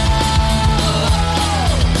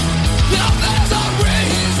 Now there's a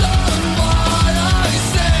reason why I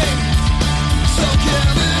sing. So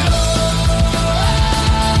give it all.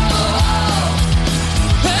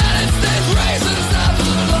 And it's these reasons that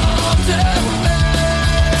belong to me.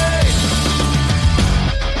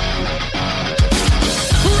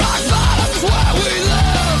 Rock bottom's where we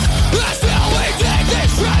live. And still we dig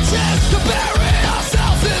these trenches to bury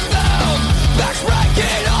ourselves in them. Backs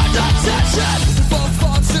breaking under tension. For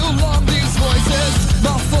far too long these voices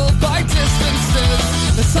muffled by distances.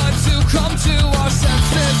 It's time to come to our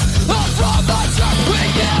senses. Up from the dirt we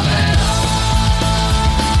give it all.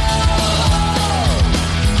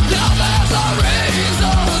 Now there's a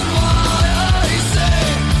reason why I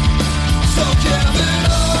sing. So give it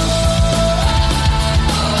all.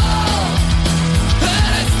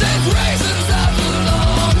 And it's these reasons that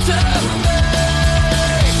belong to me.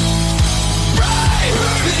 Right,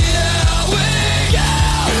 the air we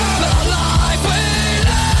give, the life we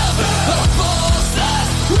live, the forces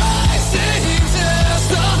rising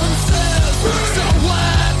distances. So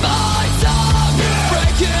when my tongue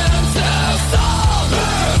breaks into song,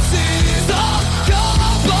 it sees a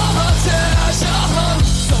competition.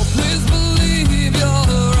 So please believe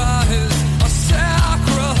your eyes. A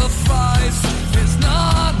sacrifice is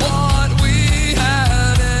not what we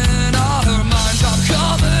had in our minds. I'm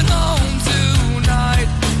coming home tonight.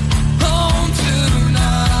 Home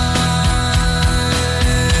tonight.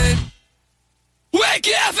 We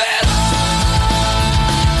give it all.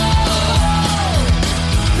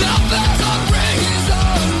 Now there's a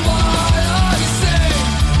reason why I sing.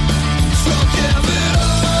 So give it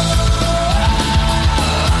all.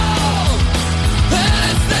 And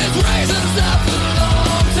it's these reasons that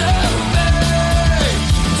belong to me.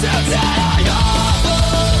 Today I offer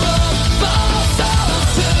up myself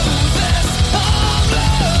to this. I'm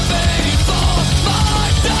living for my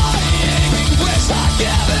dying wish. I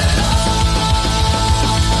give it all.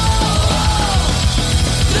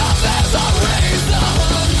 Now there's a reason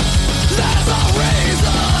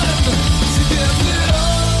to give it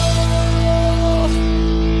all.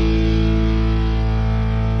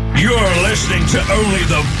 You're listening to only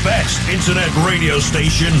the best internet radio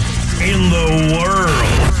station in the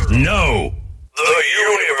world. No, the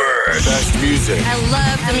universe. Best music. I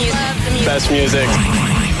love the music. Best music.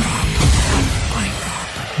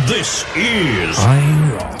 This is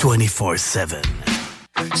IROCK 247.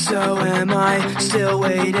 So am I still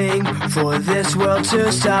waiting for this world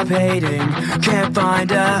to stop hating? Can't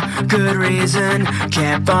find a good reason,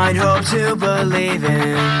 can't find hope to believe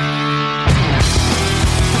in.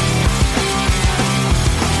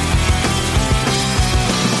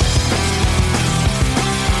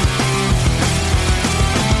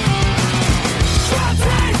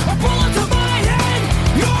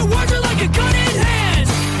 Your words are like a gun in hand.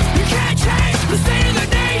 You can't change the state of the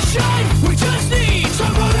nation. We just need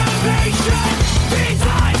some motivation.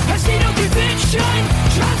 Meantime, I see no conviction.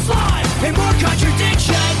 Just lie and more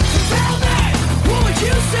contradiction. Tell me, what would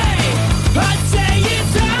you say? I'd say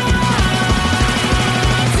it's time.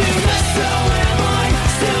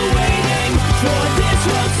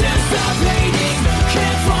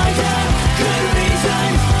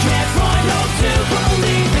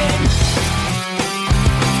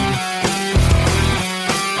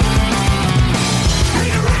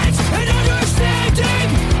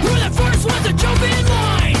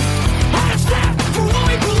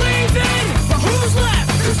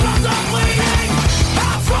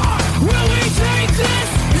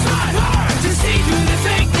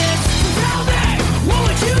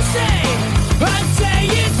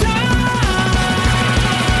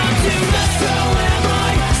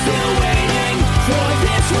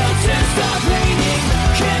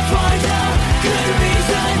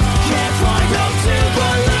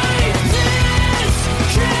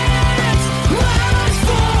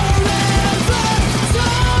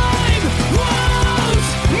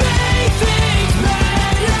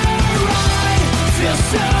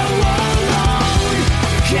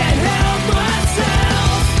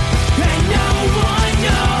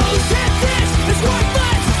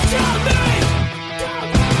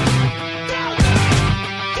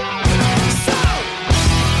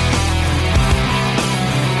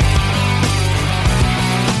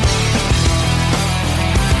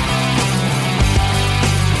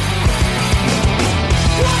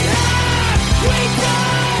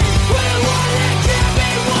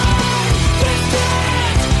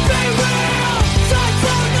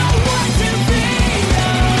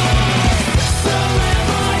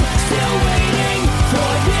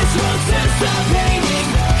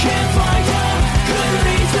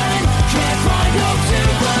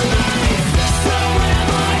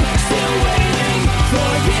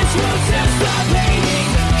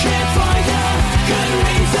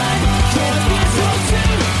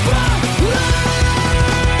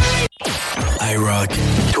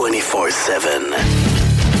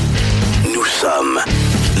 Nous sommes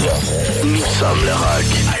le rock.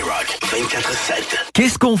 IROCK 247.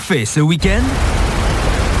 Qu'est-ce qu'on fait ce week-end?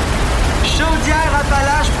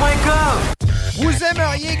 Chaudièreappalaches.com. Vous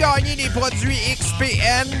aimeriez gagner des produits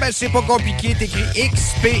XPN? Ben, c'est pas compliqué. T'écris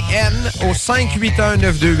XPN au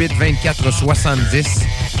 581-928-2470.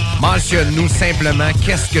 Mentionne-nous simplement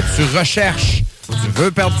qu'est-ce que tu recherches. Tu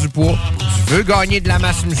veux perdre du poids? Tu veux gagner de la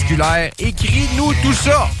masse musculaire? Écris-nous tout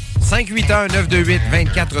ça.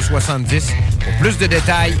 581-928-2470. Pour plus de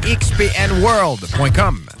détails,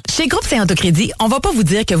 xpnworld.com. Chez Groupe Saint-Autocrédit, on va pas vous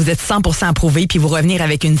dire que vous êtes 100% approuvé puis vous revenir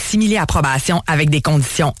avec une simili-approbation avec des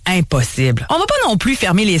conditions impossibles. On va pas non plus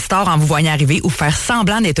fermer les stores en vous voyant arriver ou faire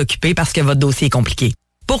semblant d'être occupé parce que votre dossier est compliqué.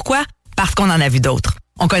 Pourquoi? Parce qu'on en a vu d'autres.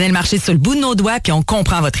 On connaît le marché sur le bout de nos doigts puis on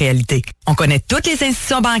comprend votre réalité. On connaît toutes les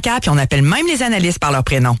institutions bancaires puis on appelle même les analystes par leur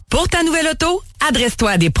prénom. Pour ta nouvelle auto,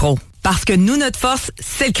 adresse-toi à des pros. Parce que nous, notre force,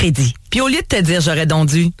 c'est le crédit. Puis au lieu de te dire « j'aurais donc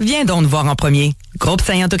dû », viens donc nous voir en premier.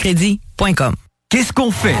 GroupeSaintAutoCrédit.com. Qu'est-ce qu'on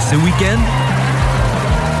fait ce week-end?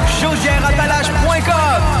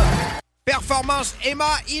 Chaudièreappalaches.com. Performance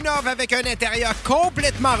Emma innove avec un intérieur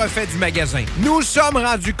complètement refait du magasin. Nous sommes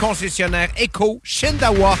rendus concessionnaires Eco,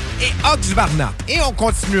 Shindawa et Oxvarna. Et on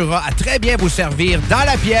continuera à très bien vous servir dans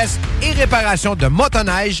la pièce et réparation de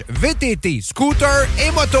motoneige, VTT, scooter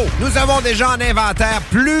et moto. Nous avons déjà en inventaire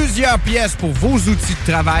plusieurs pièces pour vos outils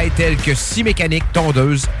de travail tels que scie mécanique,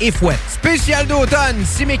 tondeuse et fouette. Spécial d'automne,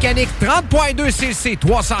 scie mécanique 30.2 cc,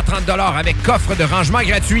 330 $ avec coffre de rangement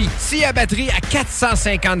gratuit. Scie à batterie à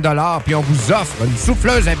 450 $, puis on vous offre une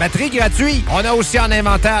souffleuse à batterie gratuite. On a aussi en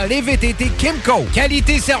inventaire les VTT Kimco.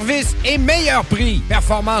 Qualité, service et meilleur prix.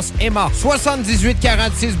 Performance Emma,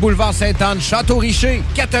 7846 boulevard Sainte-Anne, Château-Richer,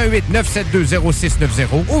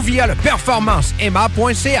 418-972-0690 ou via le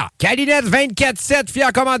performanceemma.ca. Calinette 247,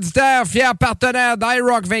 fier commanditaire, fier partenaire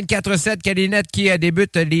d'IROCK247. Calinette qui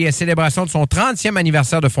débute les célébrations de son 30e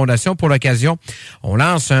anniversaire de fondation. Pour l'occasion, on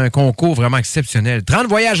lance un concours vraiment exceptionnel. 30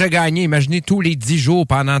 voyages à gagner. Imaginez tous les 10 jours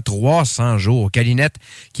pendant 300 jours. Calinette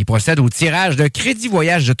qui procède au tirage de crédit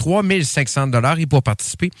voyage de 3 500 $. Et pour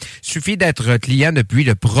participer, il suffit d'être client depuis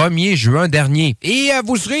le 1er juin dernier. Et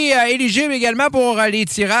vous serez éligible également pour les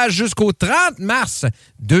tirages jusqu'au 30 mars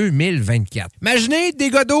 2024. Imaginez des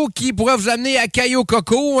gars d'eau qui pourraient vous amener à Cayo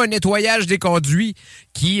Coco, un nettoyage des conduits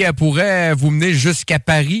qui pourrait vous mener jusqu'à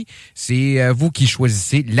Paris. C'est vous qui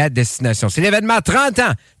choisissez la destination. C'est l'événement 30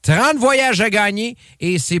 ans, 30 voyages à gagner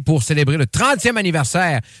et c'est pour célébrer le 30e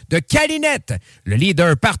anniversaire de Calinette, le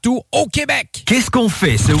leader partout au Québec. Qu'est-ce qu'on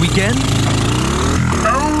fait ce week-end?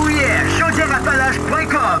 Oh yeah!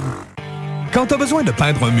 Chaudièreappalaches.com. Quand tu as besoin de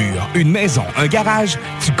peindre un mur, une maison, un garage,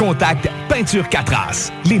 tu contactes Peinture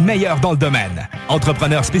 4as, les meilleurs dans le domaine.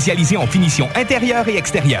 Entrepreneurs spécialisés en finition intérieure et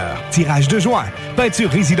extérieure, tirage de joints,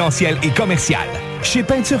 peinture résidentielle et commerciale. Chez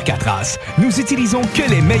Peinture 4as, nous utilisons que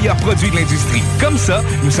les meilleurs produits de l'industrie. Comme ça,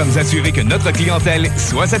 nous sommes assurés que notre clientèle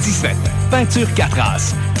soit satisfaite. Peinture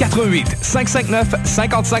 4as,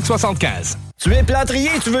 88-559-5575. Tu es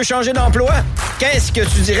plâtrier et tu veux changer d'emploi? Qu'est-ce que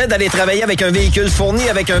tu dirais d'aller travailler avec un véhicule fourni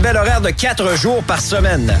avec un bel horaire de 4 jours par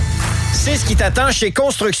semaine? C'est ce qui t'attend chez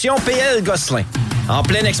Construction PL Gosselin. En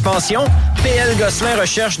pleine expansion, PL Gosselin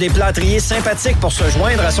recherche des plâtriers sympathiques pour se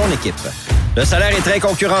joindre à son équipe. Le salaire est très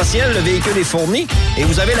concurrentiel, le véhicule est fourni et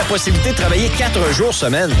vous avez la possibilité de travailler 4 jours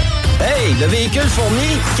semaine. Hey, le véhicule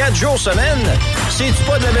fourni, 4 jours semaine, c'est-tu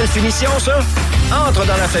pas de la belle finition, ça? Entre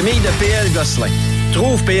dans la famille de PL Gosselin.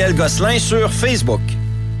 Trouve PL Gosselin sur Facebook.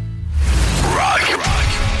 Rock.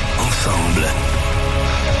 Ensemble.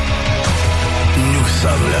 Nous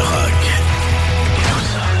sommes le rock.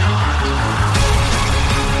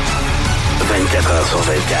 24 heures sur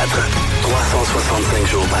 24. 365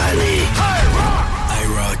 jours par année.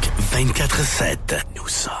 IROCK 247. Nous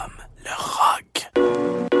sommes le rock.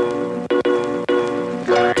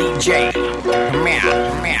 DJ.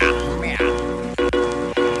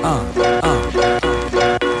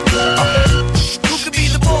 Who could be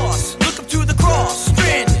the boss? Look up to the cross.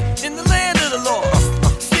 Stranded in the land of the lost.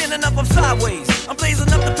 Standing up, I'm sideways. I'm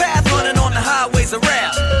blazing up the path, running on the highways of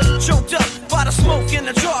rap. Choked up by the smoke and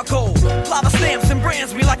the charcoal. Lava stamps and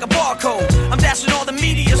brands me like a barcode. I'm dashing all the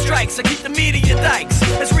media strikes. I keep the media dikes.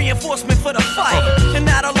 It's reinforcement for the fight. And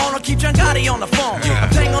not alone, I'll keep John Gotti on the phone. I'm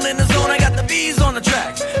tangled in the zone, I got the bees on the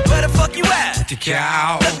track. Where the fuck you at? The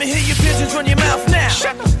cow. Let me hear your pigeons run your mouth now.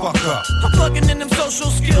 Shut the fuck up. I'm plugging in them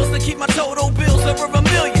social skills to keep my total bills over $1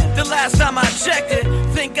 million. The last time I checked it,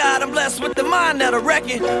 thank God I'm blessed with the mind sign of the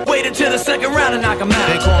record. Wait until the second round and knock him out.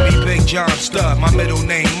 They call me Big John Stud, my middle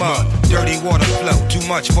name Mud. Dirty water flow, too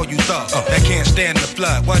much for you thugs that can't stand the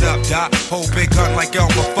flood. What up, Doc? Hold big gun like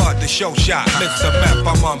Elmer Fudd, the show shot. Mr. Meth,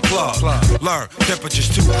 I'm unplugged. Learn,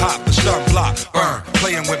 temperature's too hot, the sunblock. Burn,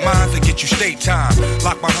 playing with minds to get you state time.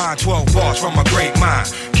 Lock behind 12 bars from a great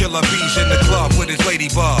mind. Killer bees in the club with his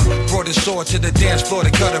ladybug. Brought his sword to the dance floor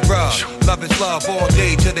to cut a rug. Love is love all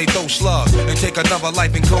day till they throw slugs. And take another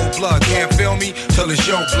life in cold blood. Can't feel me till it's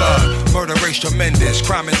your blood. Murder rate's tremendous,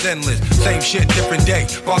 crime is endless. Same shit, different day.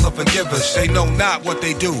 Father forgive us, they know not what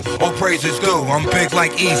they do. All praise is due. I'm big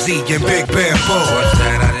like Easy and Big Bamboo. What's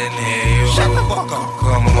that? I didn't hear you. Shut the fuck up.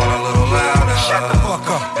 Come on a little louder. Shut the fuck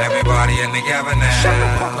up. Everybody in together now. Shut the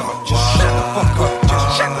fuck up. Just shut the fuck up.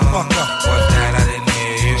 Just shut the fuck up. What's that? I didn't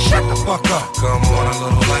hear you. Shut the fuck up. Come on a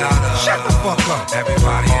little louder. Shut the fuck up.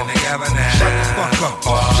 Everybody in together now. Shut the fuck up.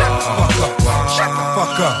 Shut the fuck up. Shut the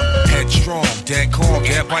fuck up. Headstrong, dead calm,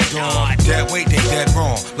 dead by dawn. Dead weight, they dead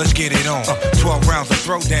wrong. Let's get it on. 12 rounds of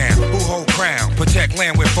throwdown. Who hold crown? Protect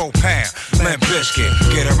land with 4 pounds. Limp Biscuit,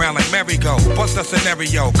 get around like merry-go. Bust a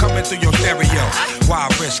scenario, coming through your stereo. Why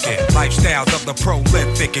risk it? Lifestyles of the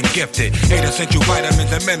prolific and gifted. 8 essential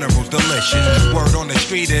vitamins and minerals, delicious. Word on the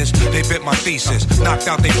street is, they bit my thesis. Knocked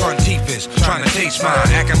out they front teeth is, trying to taste mine.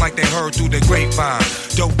 Acting like they heard through the grapevine.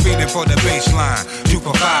 Dope feeding for the baseline. 2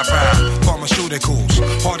 for 5 round. Pharmaceuticals,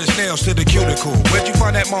 hard as nails to the cuticle. Where'd you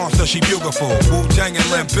find that monster? She beautiful. Wu-Tang and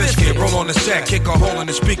Limp Bizkit. Roll on the set, kick a hole in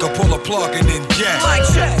the speaker, pull a plug and then jack. Like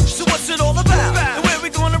check, so what's it all about? And where we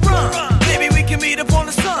gonna run? Maybe we can meet up on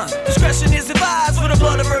the sun. Discretion is advised for the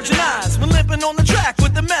blood of virgin eyes. We're limping on the track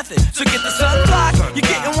with the method. So get the sun block, you're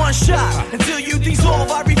getting one shot. Until you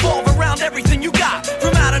dissolve, I revolve around everything you got.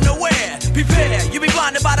 From out of nowhere, prepare, you'll be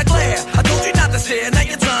blinded by the glare. I told you not to stare, now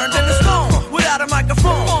you're turned into stone. Without a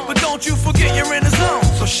microphone, but don't you forget you're in the zone.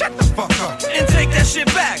 So shut the fuck up and take that shit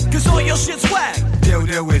back, cause all your shit's whack.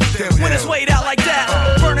 When it's weighed out like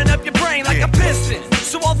that, burning up your brain like a piston.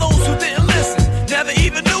 So all those who didn't listen never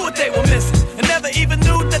even knew what they were missing, and never even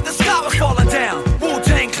knew that the sky was falling down.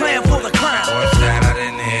 Wu-Tang Clan for the crown. What's that? I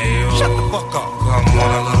didn't hear you. Shut the fuck up. Come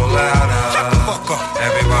on a little louder. Shut the fuck up.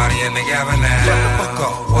 Everybody in together now. Shut the fuck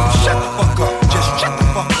up. Shut the fuck up. Just shut the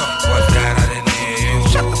fuck up. What's that? I didn't hear you.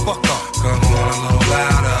 Shut the fuck up. Come on a little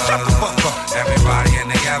louder. Shut the fuck up. Everybody in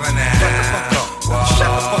together now. Shut the fuck up. Shut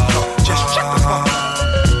the fuck up. Just shut the fuck up.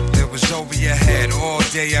 It was over your head all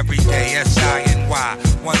day, every day. S-I-N-Y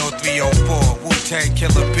 10304. Wu-Tang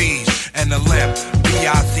Killer Bees and the Limp.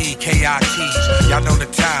 B-I-Z-K-I-T's. Y'all know the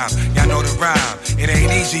time. Y'all know the rhyme. It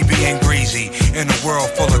ain't easy being greasy in a world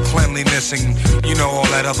full of cleanliness and you know all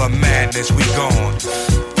that other madness. We gone.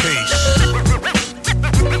 Peace.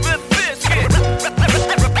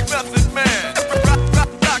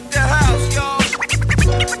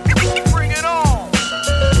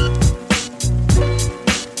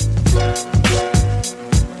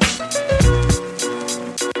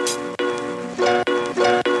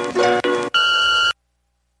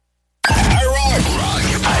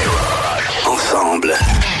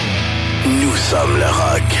 Nous sommes le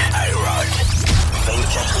rock. IROCK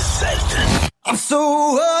 247. I'm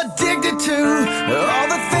so addicted to all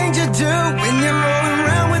the things you do when you're rolling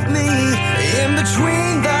around with me. In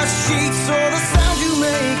between the sheets, all the sounds you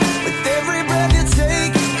make with every breath you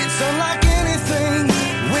take. It's unlike anything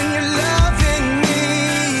when you're loving me.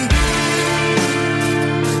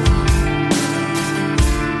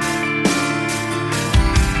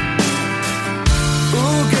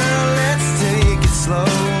 Ooh, girl, let's take it slow.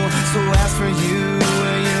 So as for you,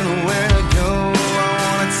 you know where to go. I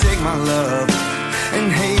wanna take my love and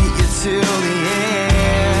hate you till the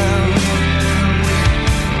end.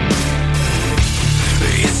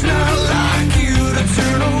 It's not like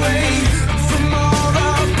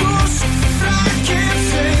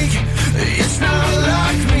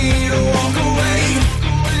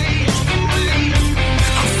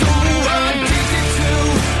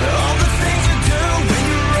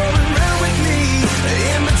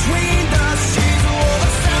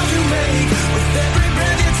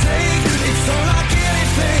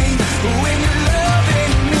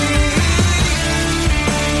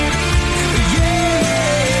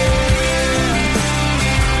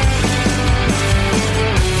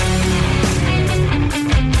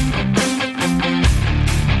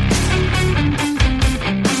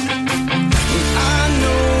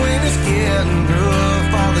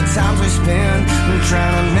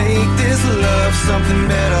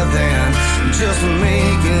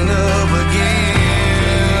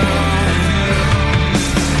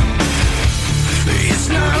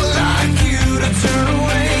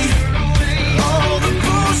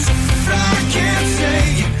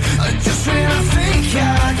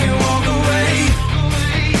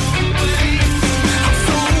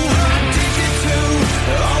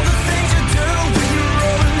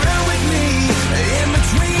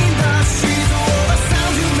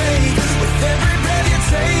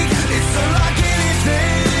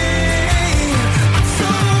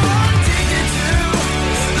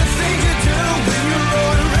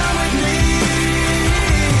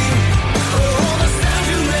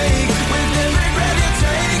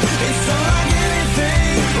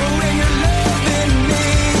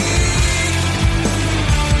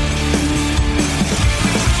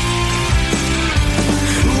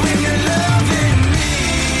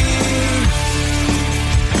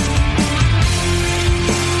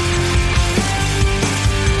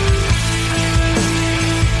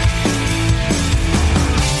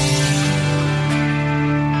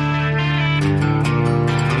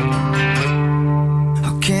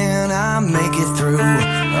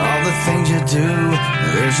all the things you do,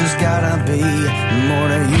 there's just gotta be more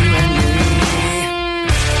to you and me.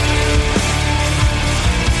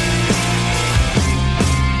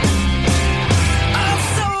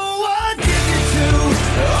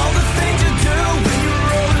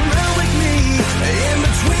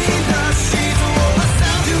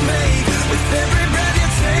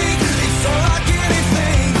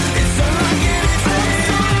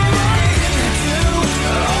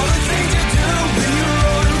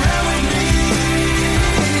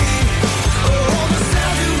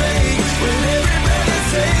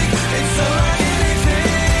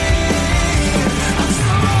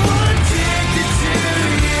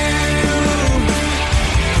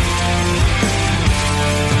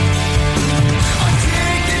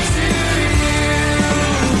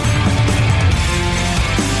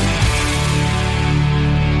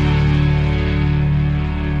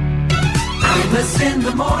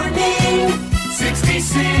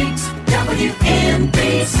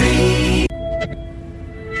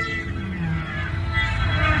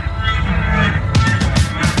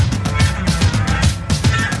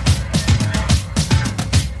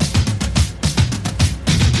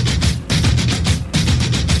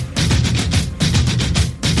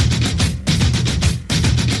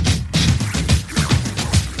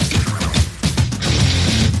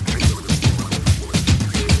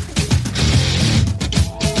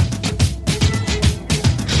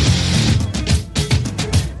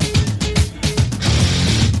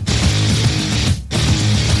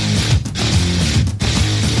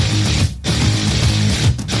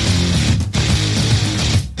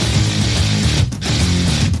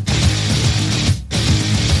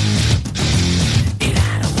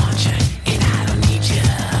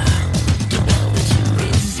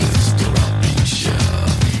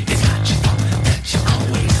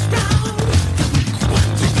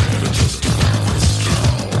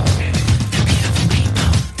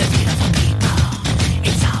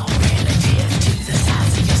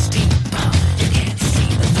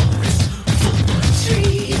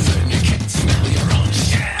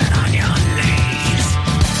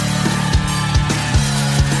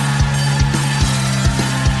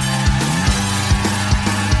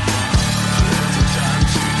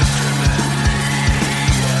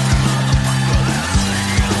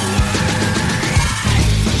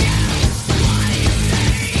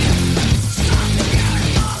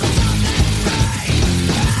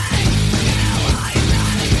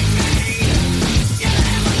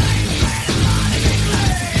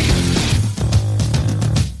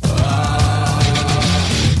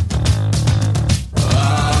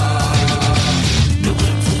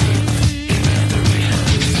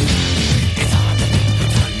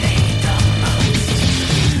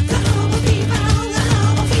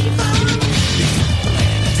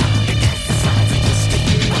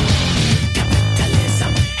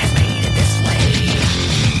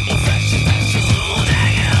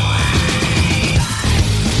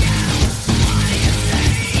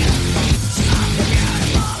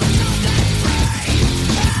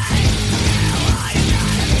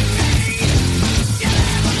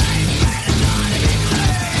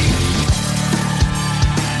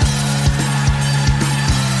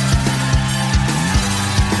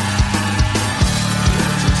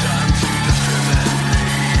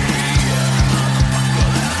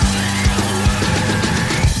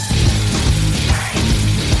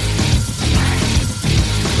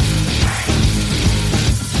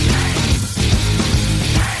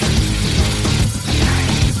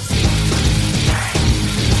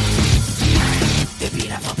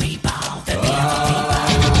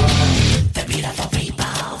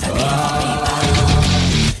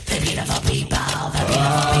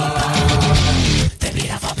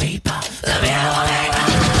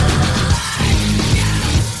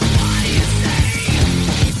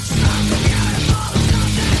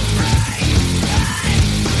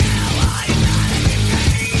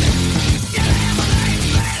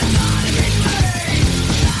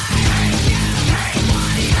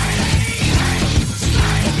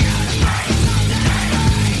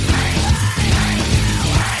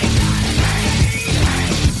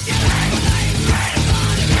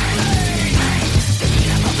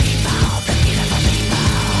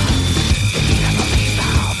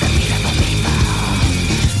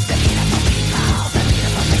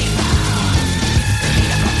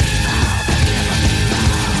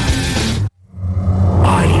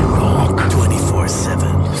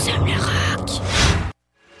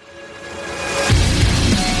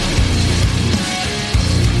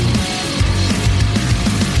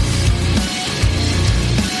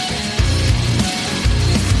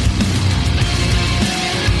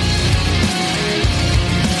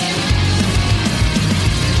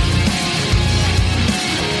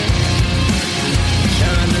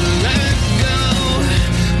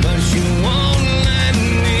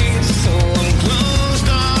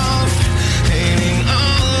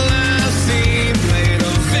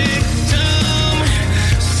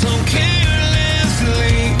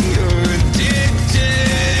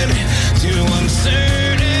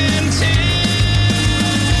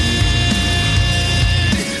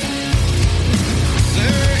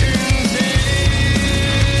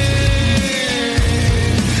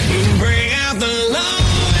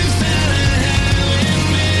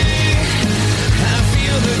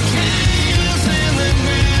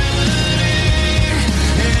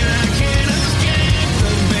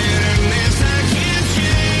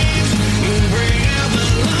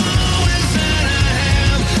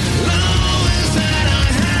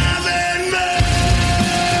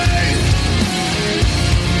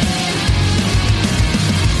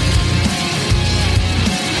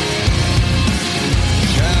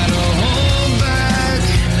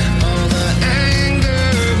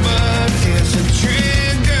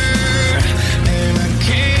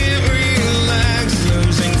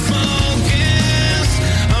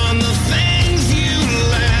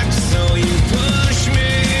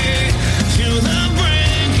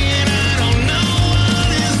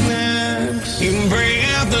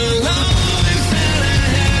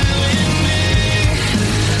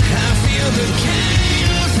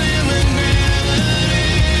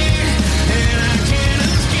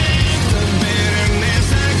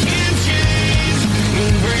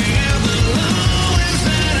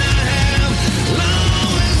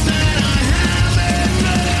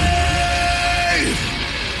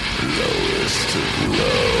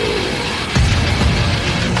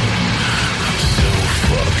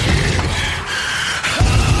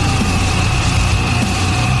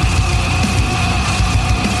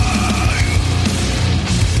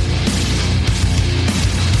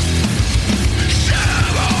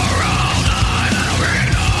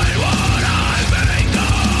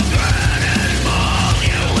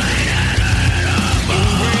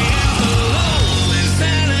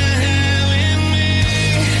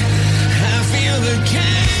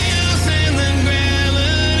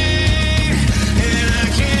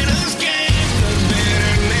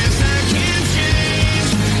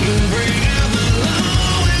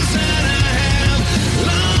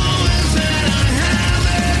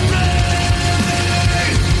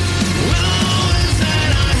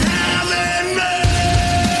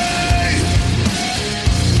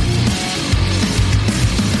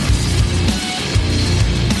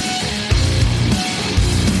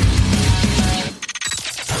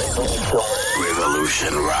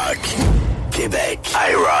 Québec.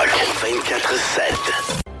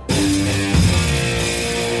 IROCK247.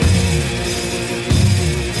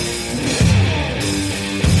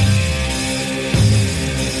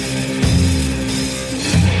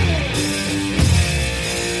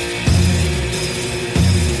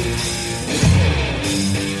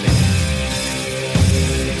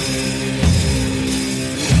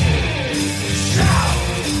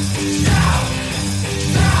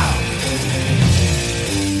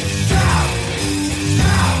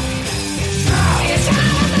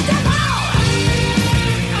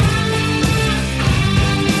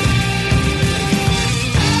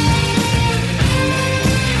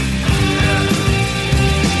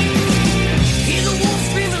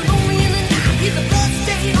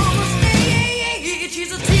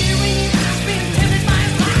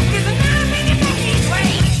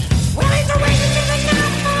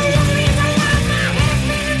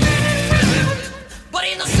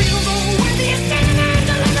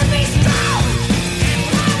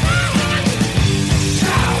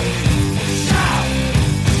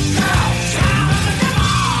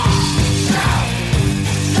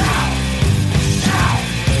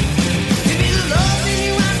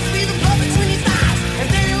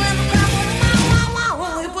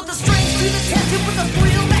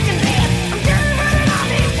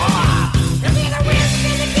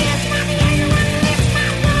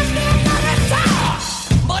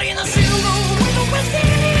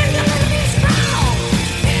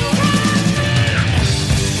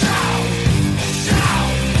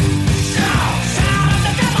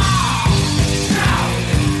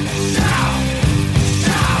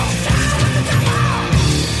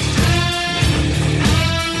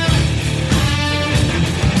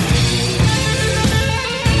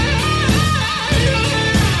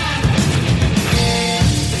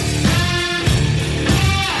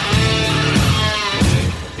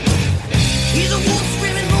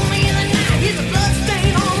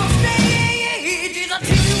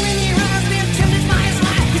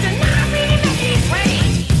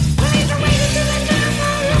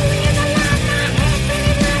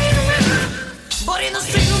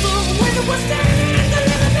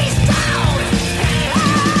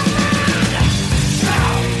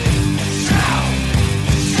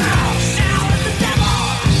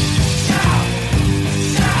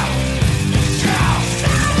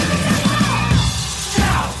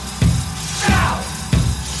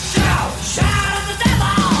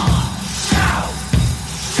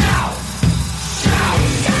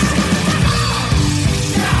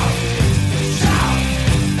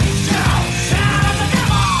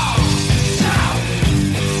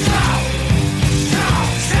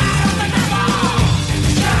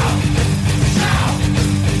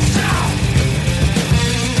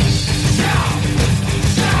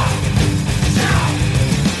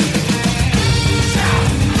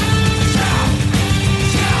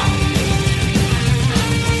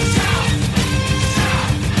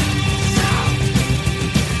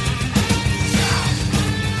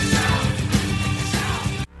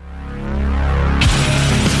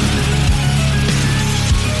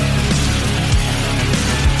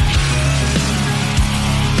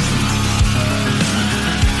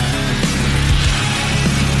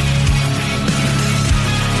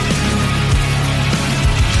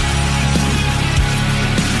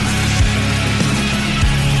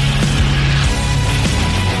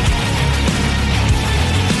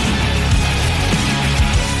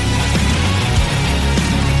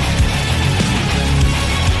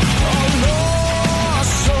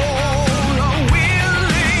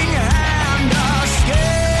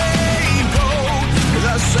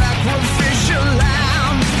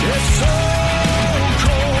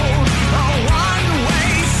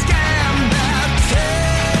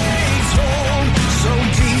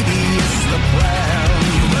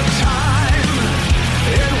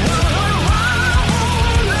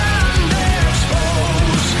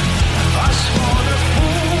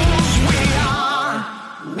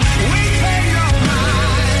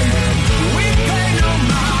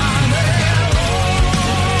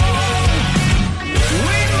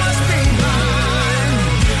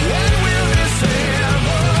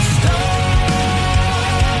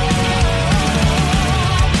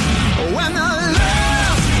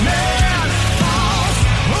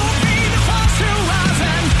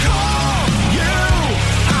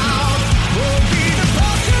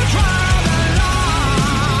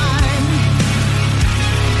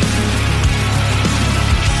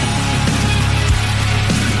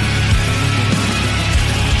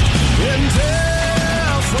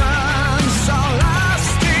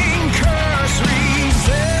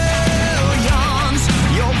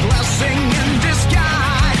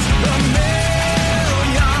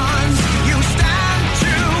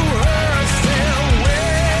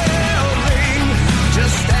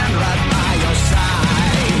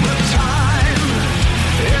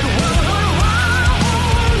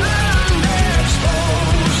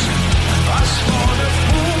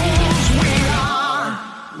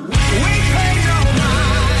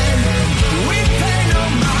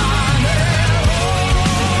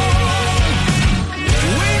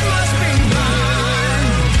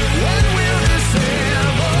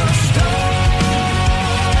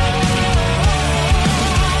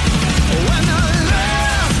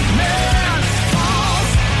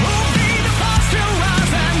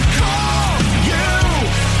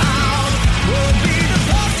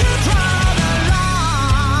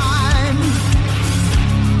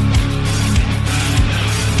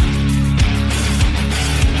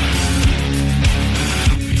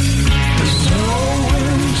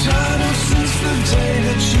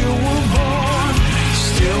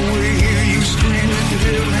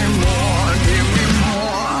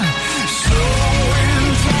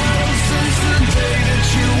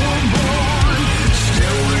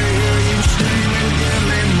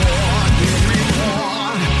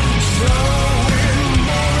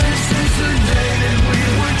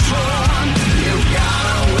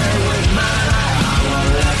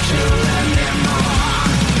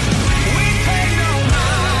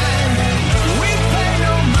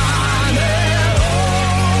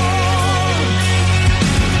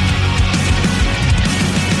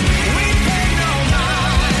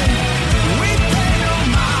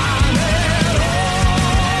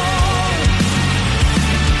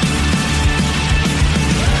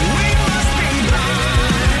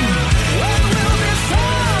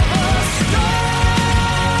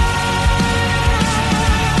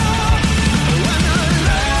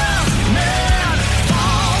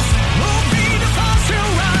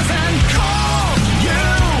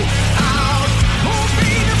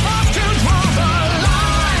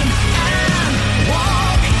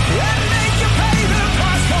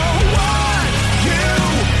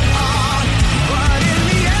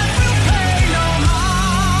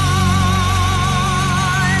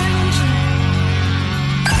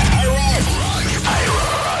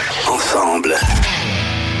 ensemble.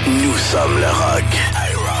 Nous sommes le rock.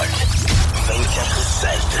 IROCK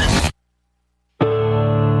 247.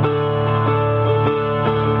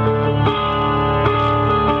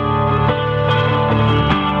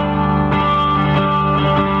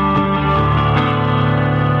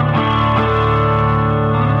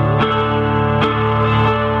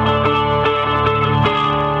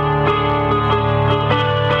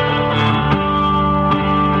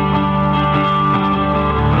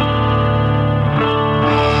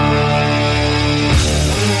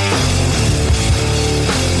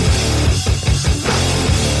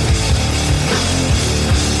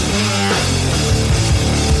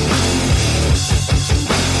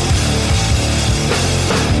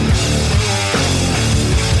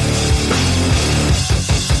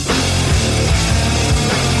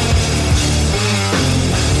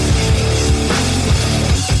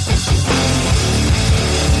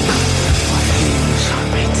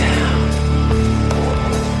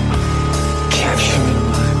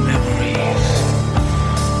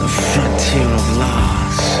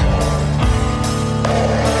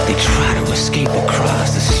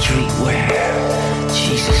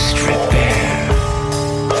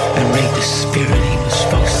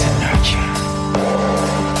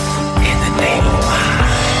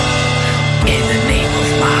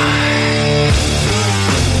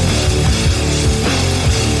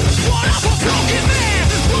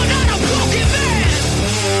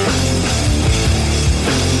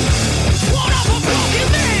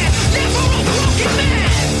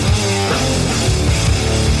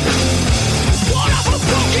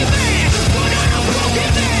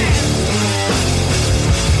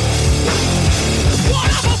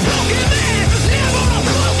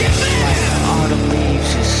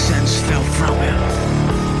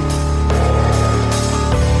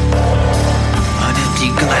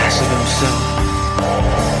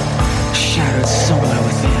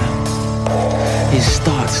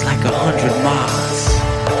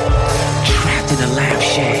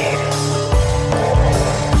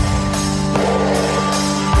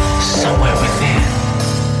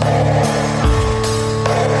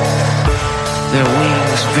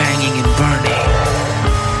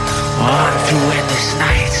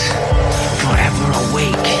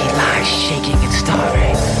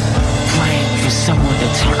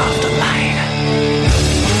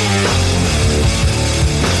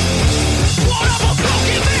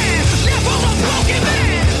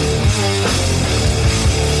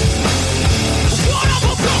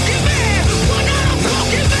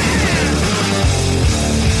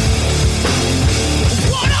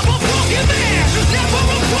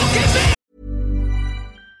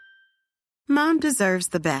 Mom deserves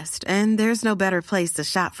the best, and there's no better place to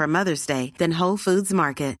shop for Mother's Day than Whole Foods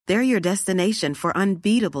Market. They're your destination for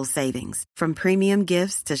unbeatable savings, from premium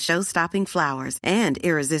gifts to show-stopping flowers and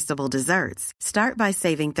irresistible desserts. Start by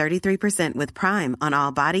saving 33% with Prime on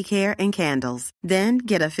all body care and candles. Then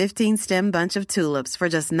get a 15-stem bunch of tulips for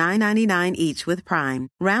just $9.99 each with Prime.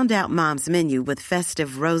 Round out Mom's menu with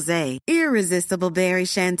festive rosé, irresistible berry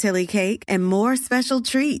chantilly cake, and more special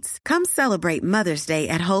treats. Come celebrate Mother's Day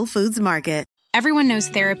at Whole Foods Market. Everyone knows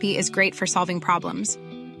therapy is great for solving problems,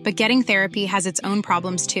 but getting therapy has its own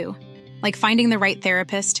problems too, like finding the right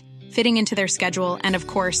therapist, fitting into their schedule, and of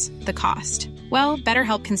course, the cost. Well,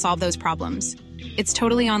 BetterHelp can solve those problems. It's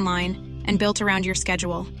totally online and built around your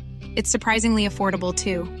schedule. It's surprisingly affordable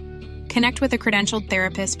too. Connect with a credentialed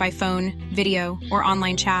therapist by phone, video, or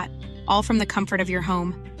online chat, all from the comfort of your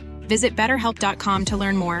home. Visit BetterHelp.com to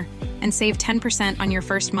learn more and save 10% on your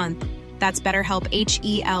first month. That's BetterHelp,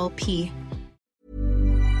 H-E-L-P.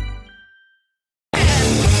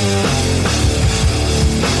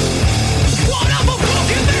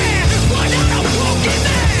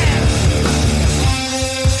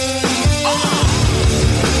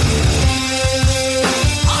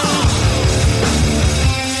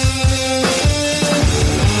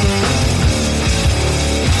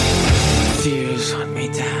 Tears hunt me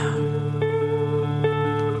down,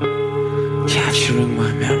 capturing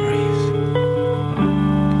my memories.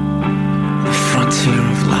 The frontier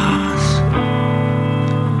of loss.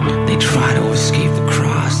 They try to escape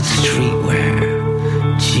across the street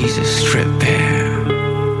where Jesus stripped bare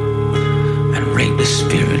and raped the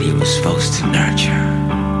spirit he was supposed to nurture.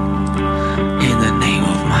 In the name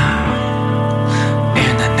of mine,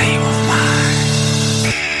 in the name of mine.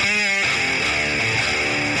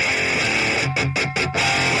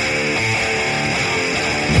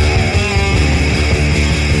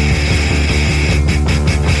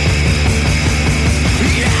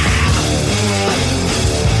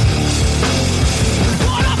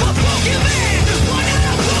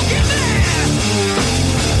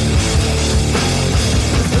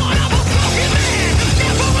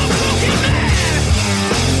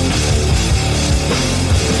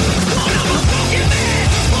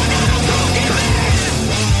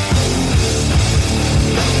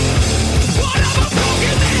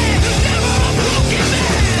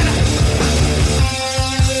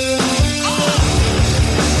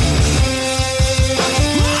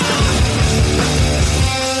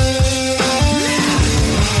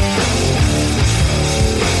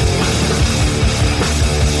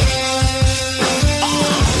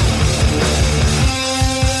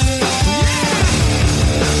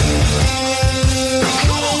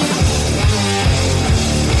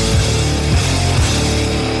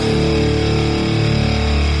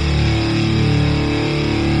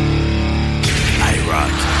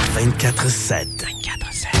 24/7.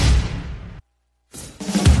 24/7.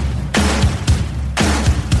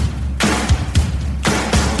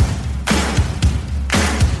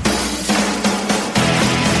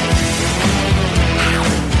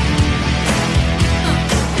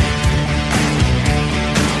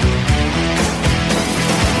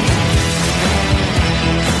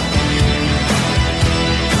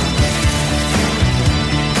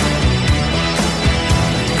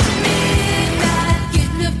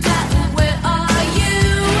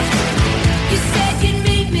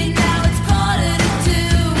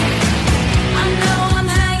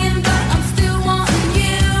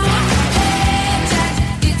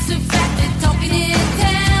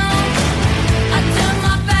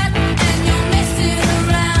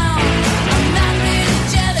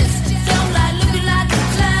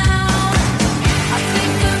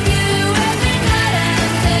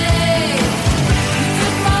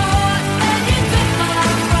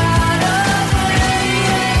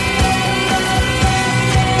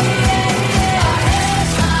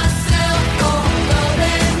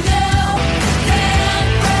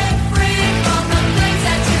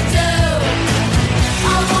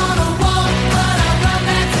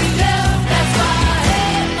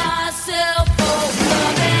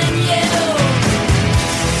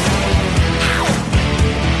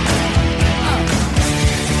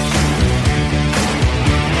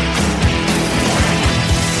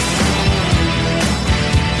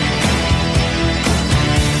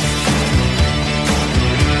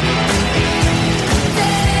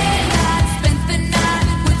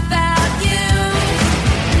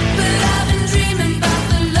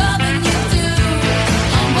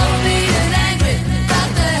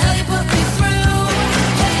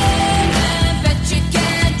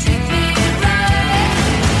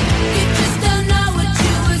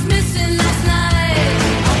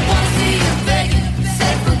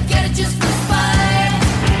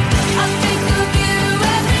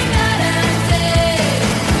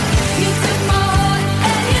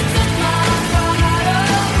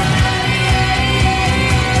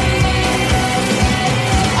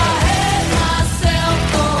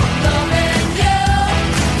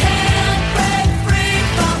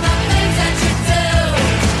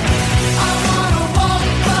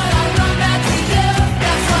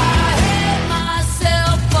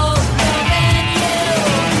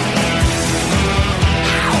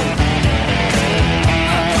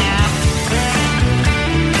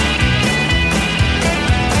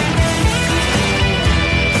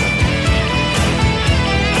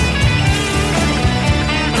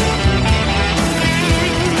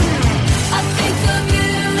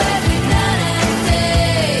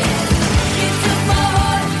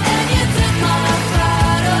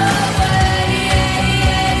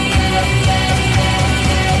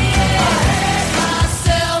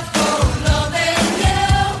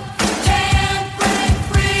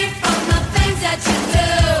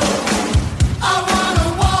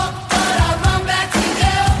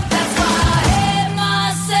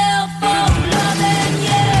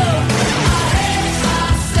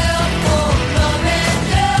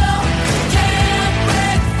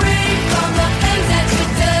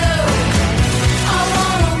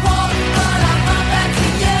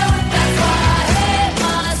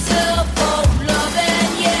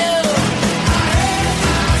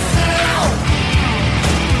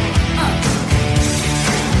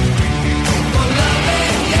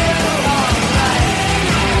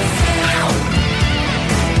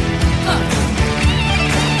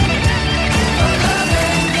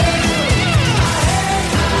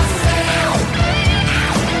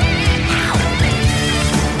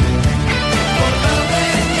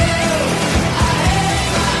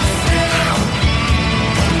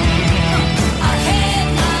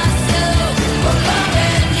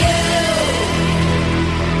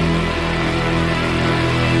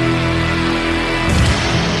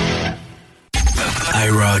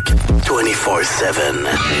 IROCK 247.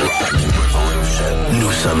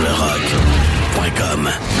 Nous sommes le rock.com.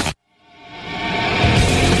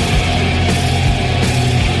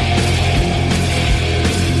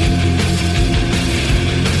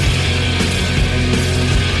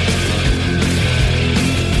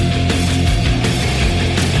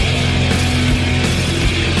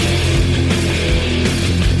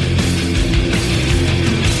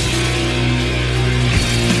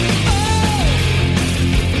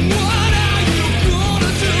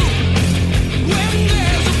 When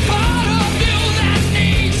there's a part of you that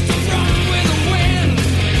needs to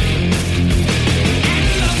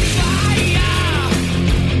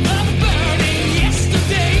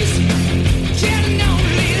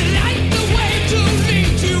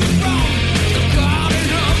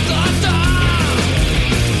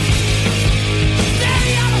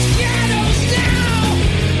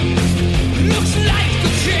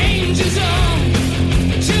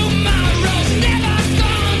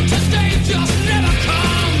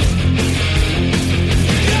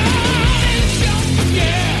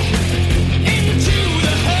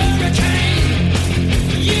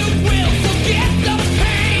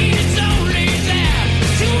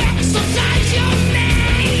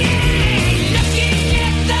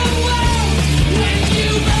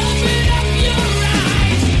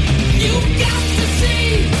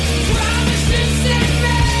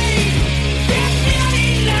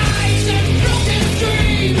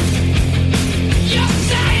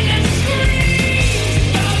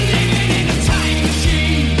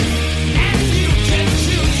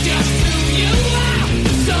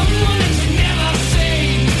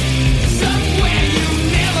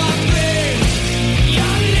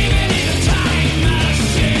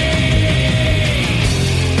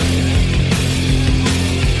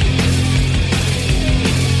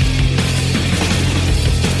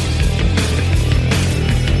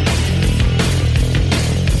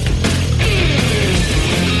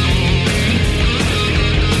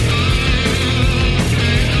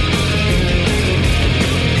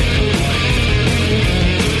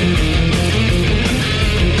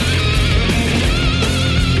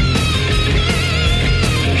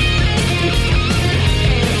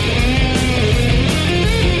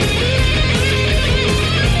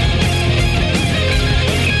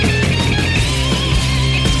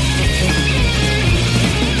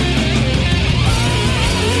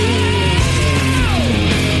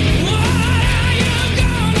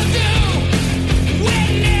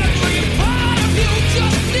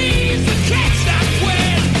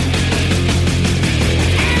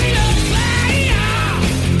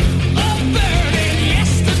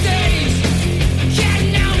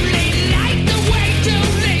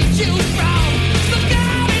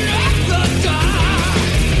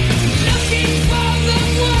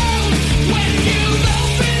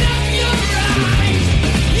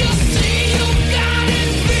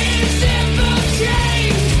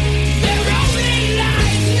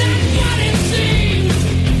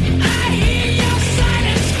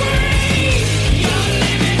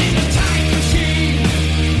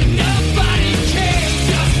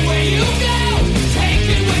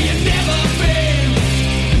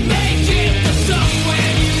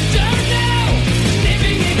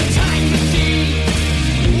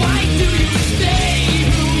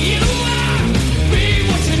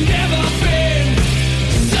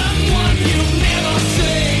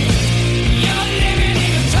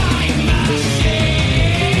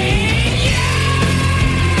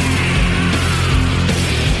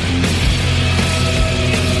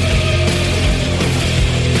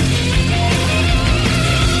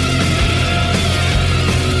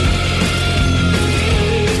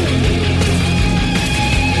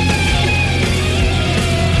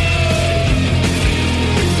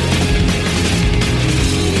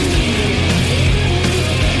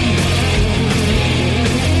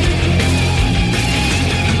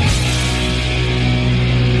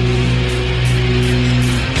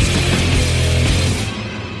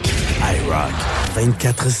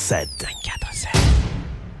 24/7.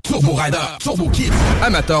 Turbo Rider, Turbo Kids,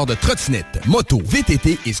 amateurs de trottinettes, motos,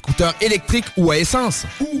 VTT et scooters électriques ou à essence.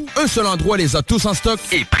 Ou un seul endroit les a tous en stock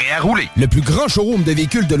et prêts à rouler. Le plus grand showroom de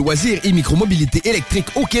véhicules de loisirs et micromobilité électrique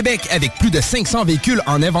au Québec avec plus de 500 véhicules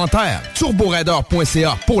en inventaire.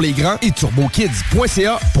 TurboRider.ca pour les grands et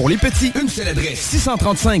TurboKids.ca pour les petits. Une seule adresse,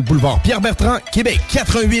 635 boulevard Pierre-Bertrand, Québec.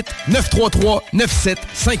 88 933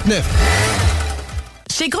 9759.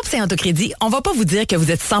 Chez Groupe Saint-Autocrédit, on va pas vous dire que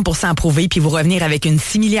vous êtes 100% approuvé puis vous revenir avec une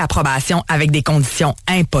simili-approbation avec des conditions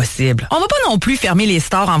impossibles. On va pas non plus fermer les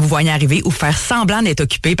stores en vous voyant arriver ou faire semblant d'être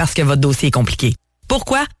occupé parce que votre dossier est compliqué.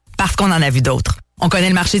 Pourquoi? Parce qu'on en a vu d'autres. On connaît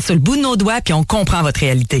le marché sur le bout de nos doigts puis on comprend votre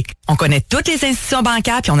réalité. On connaît toutes les institutions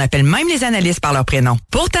bancaires puis on appelle même les analystes par leur prénom.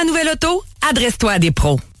 Pour ta nouvelle auto, adresse-toi à des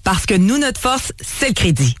pros. Parce que nous, notre force, c'est le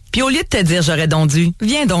crédit. Puis au lieu de te dire j'aurais donc dû,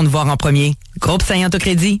 viens donc nous voir en premier.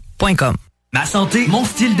 GroupeSaintAutoCrédit.com. Ma santé, mon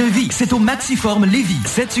style de vie, c'est au Maxiform Lévis.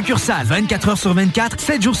 7 succursales, 24 heures sur 24,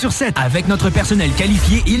 7 jours sur 7. Avec notre personnel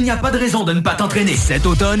qualifié, il n'y a pas de raison de ne pas t'entraîner. Cet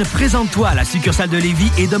automne, présente-toi à la succursale de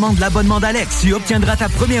Lévis et demande l'abonnement d'Alex. Tu obtiendras ta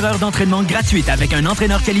première heure d'entraînement gratuite avec un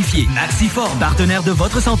entraîneur qualifié. Maxiform, partenaire de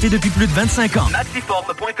votre santé depuis plus de 25 ans.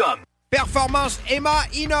 Maxiform.com. Performance Emma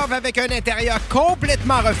innove avec un intérieur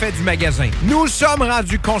complètement refait du magasin. Nous sommes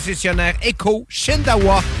rendus concessionnaires Eco,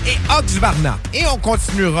 Shindawa et Oxvarna. Et on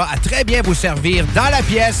continuera à très bien vous servir dans la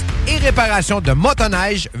pièce et réparation de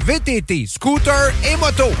motoneige, VTT, scooter et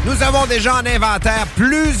moto. Nous avons déjà en inventaire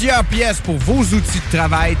plusieurs pièces pour vos outils de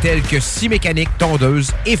travail tels que scie mécanique,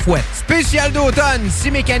 tondeuse et fouette. Spécial d'automne,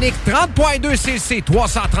 scie mécanique 30.2 cc,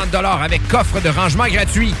 330 $ avec coffre de rangement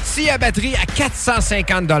gratuit. Scie à batterie à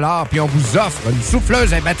 450 $, puis on vous offre une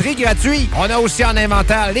souffleuse à batterie gratuite. On a aussi en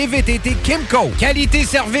inventaire les VTT Kimco. Qualité,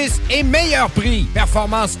 service et meilleur prix.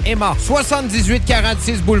 Performance EMA.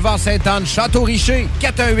 7846 Boulevard Sainte-Anne, Château-Richer.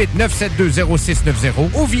 418-972-0690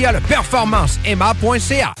 ou via le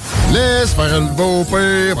performanceema.ca. Laisse faire le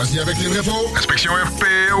beau-père. Vas-y avec les vrais faux. Inspection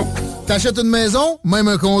FPO. T'achètes une maison, même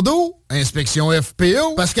un condo, inspection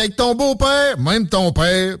FPO. Parce qu'avec ton beau-père, même ton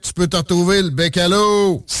père, tu peux te retrouver le bec à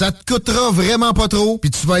l'eau. Ça te coûtera vraiment pas trop,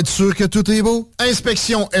 puis tu vas être sûr que tout est beau.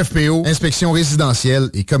 Inspection FPO, inspection résidentielle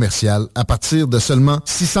et commerciale à partir de seulement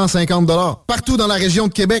 650 $. Partout dans la région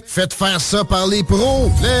de Québec, faites faire ça par les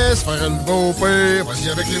pros. Laisse faire le beau-père. Vas-y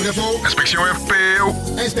avec les vrais faux. Inspection FPO.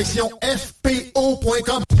 Inspection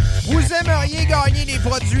FPO.com. Vous aimeriez gagner les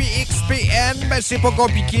produits XPN? Ben, c'est pas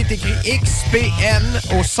compliqué. T'écris XPN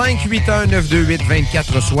au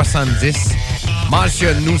 581-928-2470.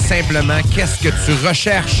 Mentionne-nous simplement qu'est-ce que tu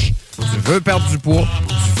recherches. Tu veux perdre du poids?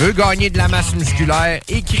 Tu veux gagner de la masse musculaire?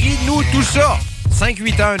 Écris-nous tout ça.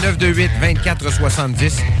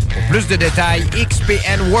 581-928-2470. Pour plus de détails,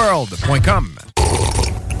 xpnworld.com.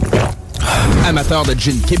 Amateurs de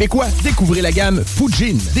gin québécois, découvrez la gamme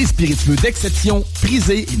Fujin, des spiritueux d'exception,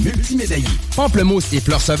 prisés et multimédaillés. Pamplemousse et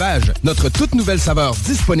fleurs sauvages, notre toute nouvelle saveur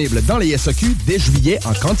disponible dans les SAQ dès juillet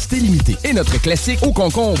en quantité limitée. Et notre classique au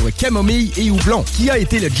concombre, camomille et houblon, qui a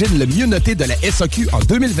été le gin le mieux noté de la SAQ en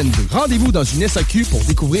 2022. Rendez-vous dans une SAQ pour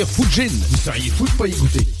découvrir Fujin. Vous seriez fou de pas y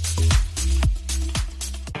goûter.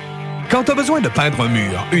 Quand tu as besoin de peindre un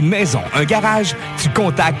mur, une maison, un garage, tu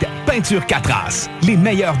contactes Peinture 4as, les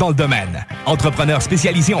meilleurs dans le domaine. Entrepreneurs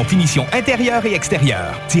spécialisés en finition intérieure et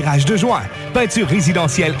extérieure, tirage de joints, peinture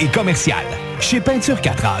résidentielle et commerciale. Chez Peinture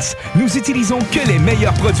 4as, nous utilisons que les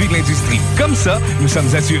meilleurs produits de l'industrie. Comme ça, nous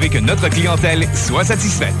sommes assurés que notre clientèle soit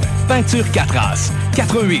satisfaite. Peinture 4as,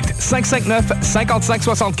 88 559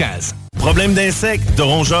 5575. Problème d'insectes, de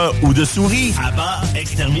rongeurs ou de souris? Abba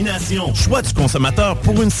Extermination. Choix du consommateur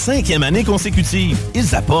pour une 5e année consécutive.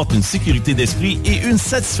 Ils apportent une sécurité d'esprit et une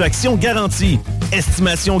satisfaction garantie.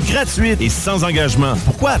 Estimation gratuite et sans engagement.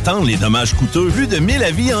 Pourquoi attendre les dommages coûteux vu de 1000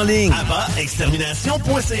 avis en ligne?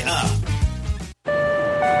 AbbaExtermination.ca.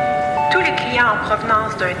 Tous les clients en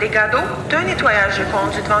provenance d'un dégât d'eau, d'un nettoyage de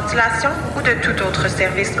conduits de ventilation ou de tout autre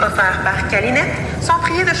service offert par Calinette sont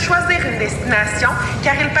priés de choisir une destination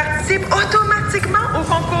car ils participent automatiquement au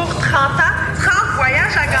concours 30 ans, 30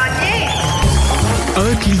 voyages à gagner.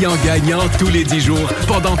 Un client gagnant tous les 10 jours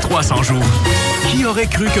pendant 300 jours. Qui aurait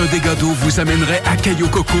cru qu'un dégât d'eau vous amènerait à Cayo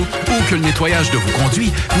Coco ou que le nettoyage de vos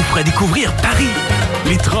conduits vous ferait découvrir Paris?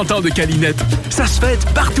 Les 30 ans de Calinette, ça se fête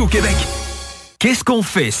partout au Québec. Qu'est-ce qu'on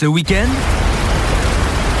fait ce week-end?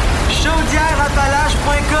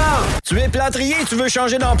 Chaudièreappalaches.com. Tu es plâtrier et tu veux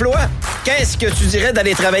changer d'emploi? Qu'est-ce que tu dirais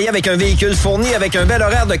d'aller travailler avec un véhicule fourni avec un bel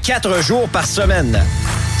horaire de 4 jours par semaine?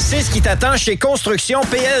 C'est ce qui t'attend chez Construction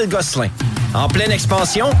PL Gosselin. En pleine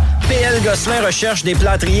expansion, PL Gosselin recherche des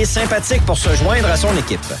plâtriers sympathiques pour se joindre à son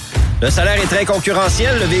équipe. Le salaire est très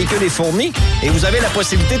concurrentiel, le véhicule est fourni et vous avez la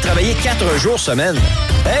possibilité de travailler 4 jours semaine.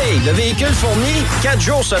 Hey, le véhicule fourni, 4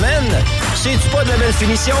 jours semaine, c'est-tu pas de la belle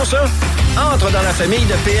finition, ça? Entre dans la famille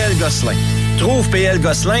de PL Gosselin. Trouve PL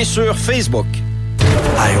Gosselin sur Facebook.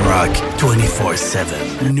 IROCK247,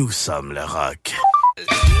 nous sommes le rock.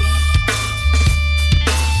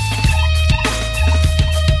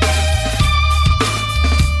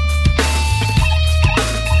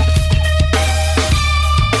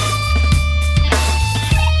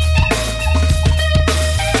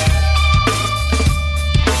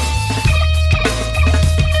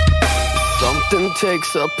 Something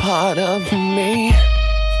takes a part of me.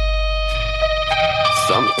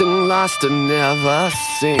 Something lost and never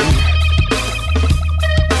seen.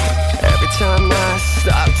 Every time I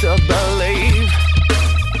start to believe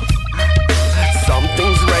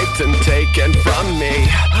something's raped and taken from me,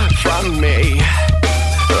 from me.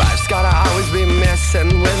 Life's gotta always be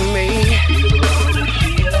messing with me.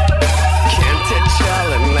 Can't it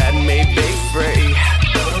chill and let me be free?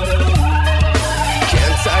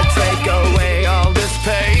 Can't I take away all this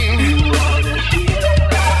pain?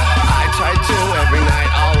 I try to every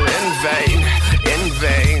night, all in vain, in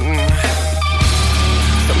vain.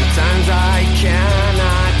 Sometimes I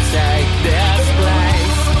cannot take this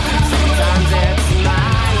place. Sometimes it's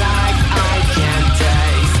my life I can't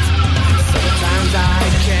taste. Sometimes I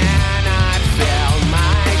cannot feel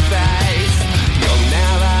my face.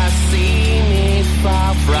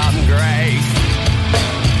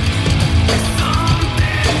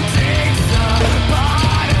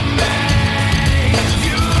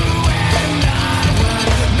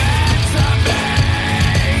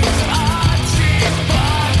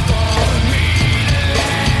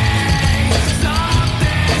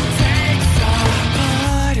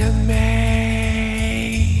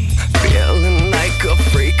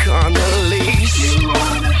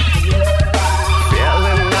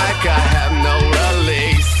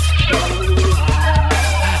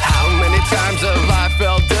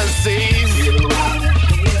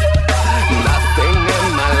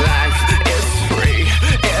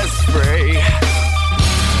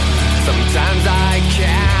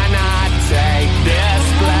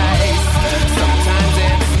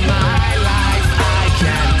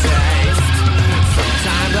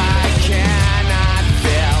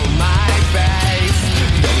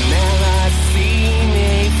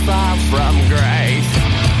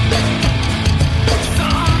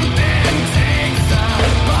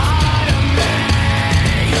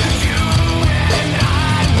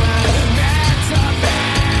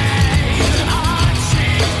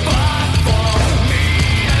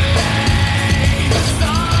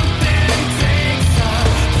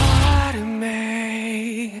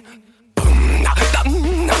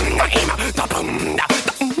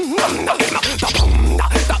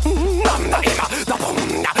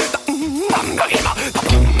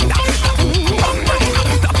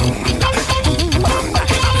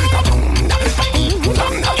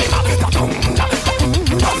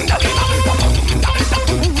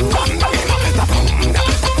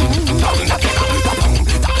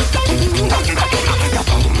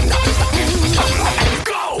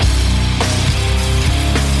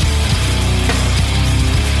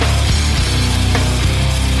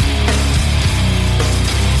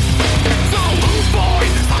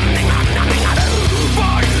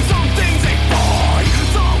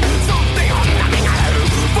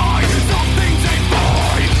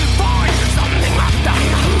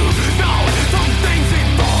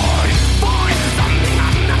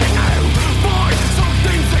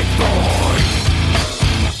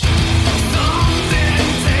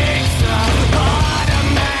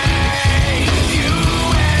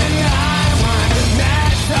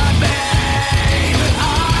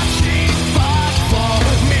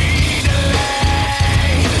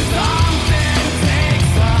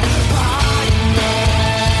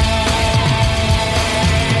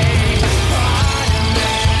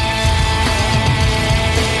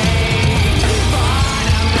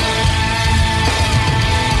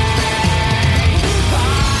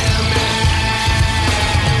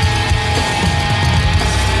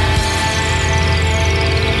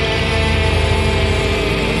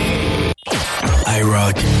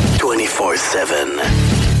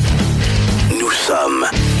 Nous sommes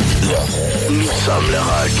le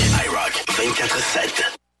rock. IROCK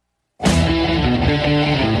 247.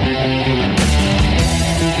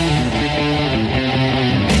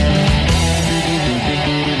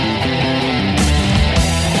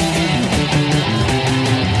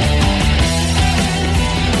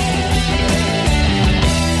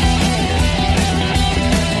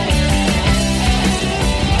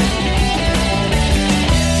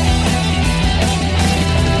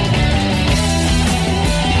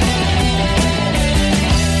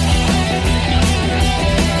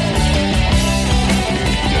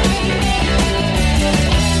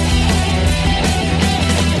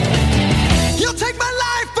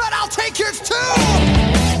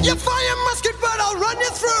 You fire musket, but I'll run you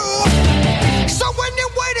through. So when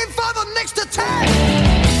you're waiting for the next attack,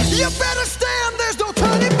 you better stand, there's no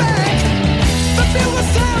turning back. The fuel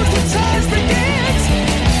sounds, the charge begins.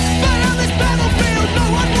 But on this battlefield, no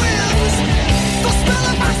one wins. The smell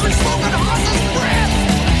of ice, smoke, and horse's breath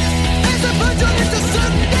as a virgin into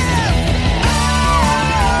sudden death.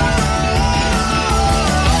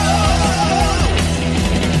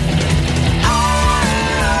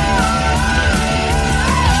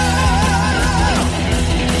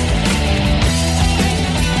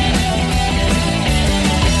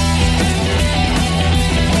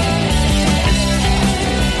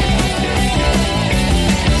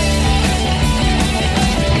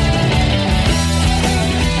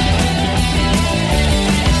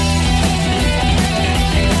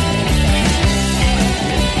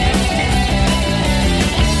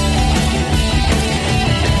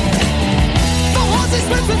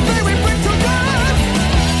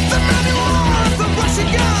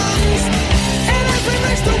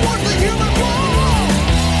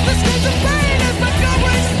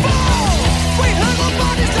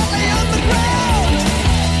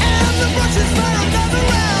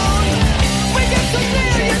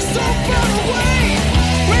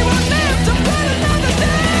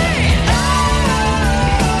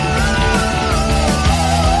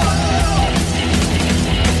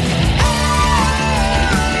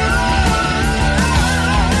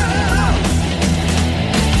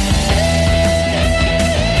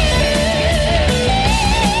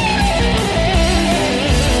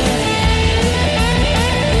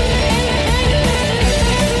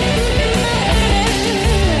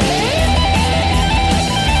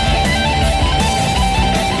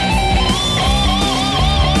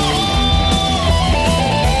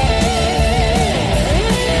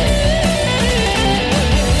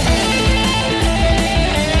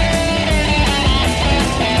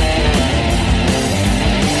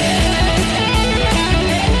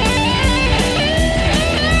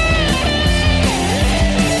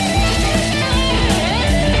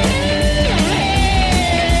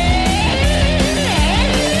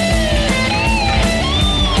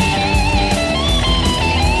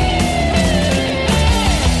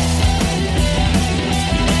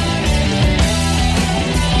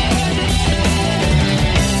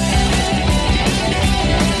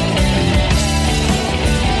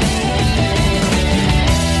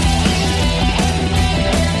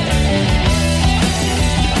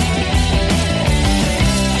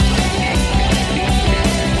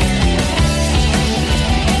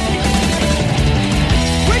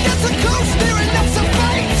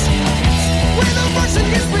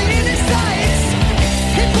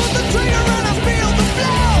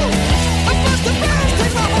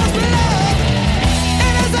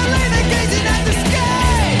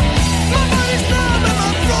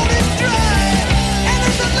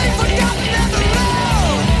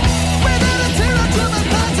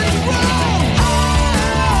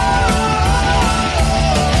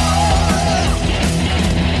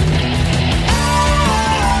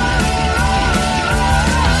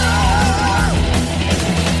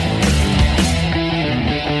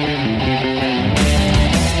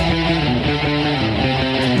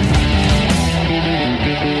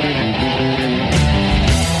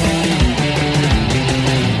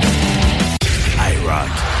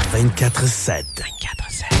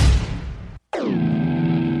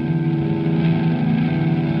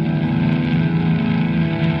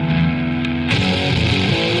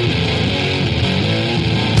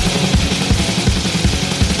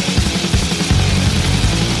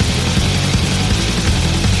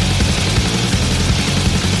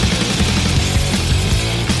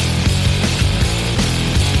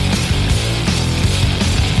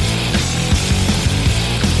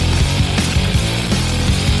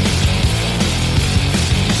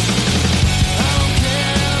 Okay.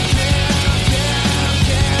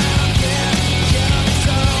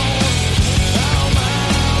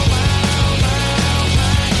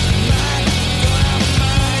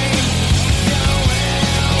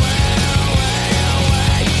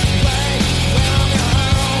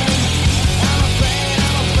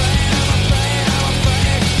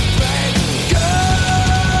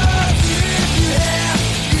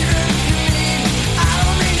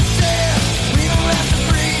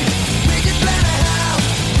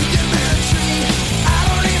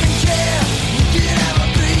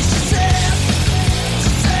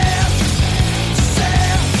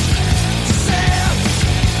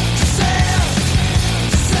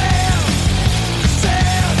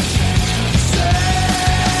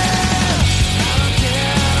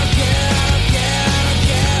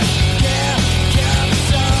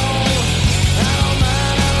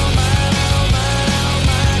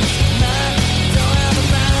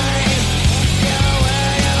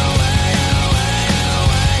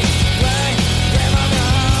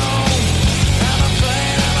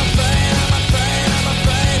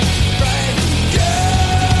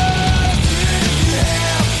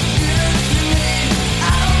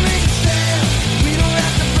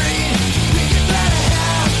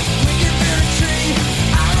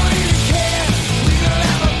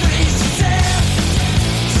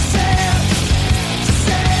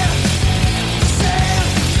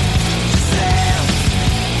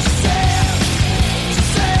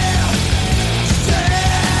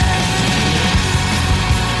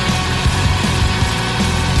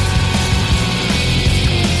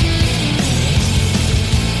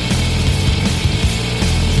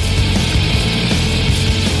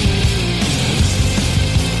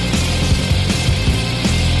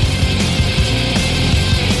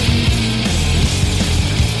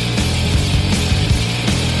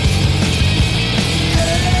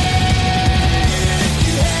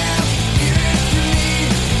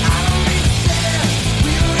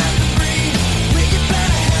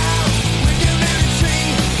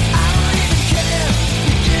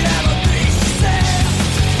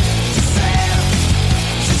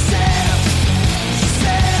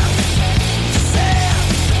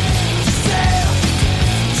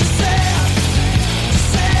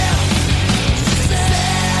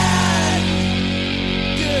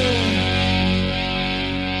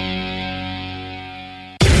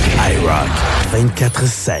 iROCK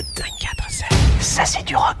 24/7. Ça, c'est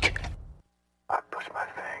du rock.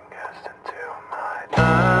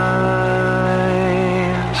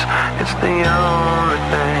 It's the only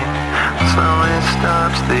thing that slowly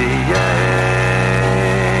stops the ache.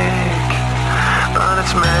 But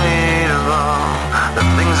it's made of all the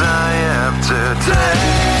things I have to take.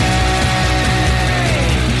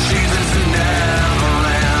 Jesus never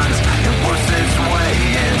lands, it works its way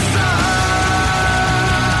inside.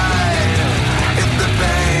 If the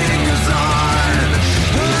pain goes on,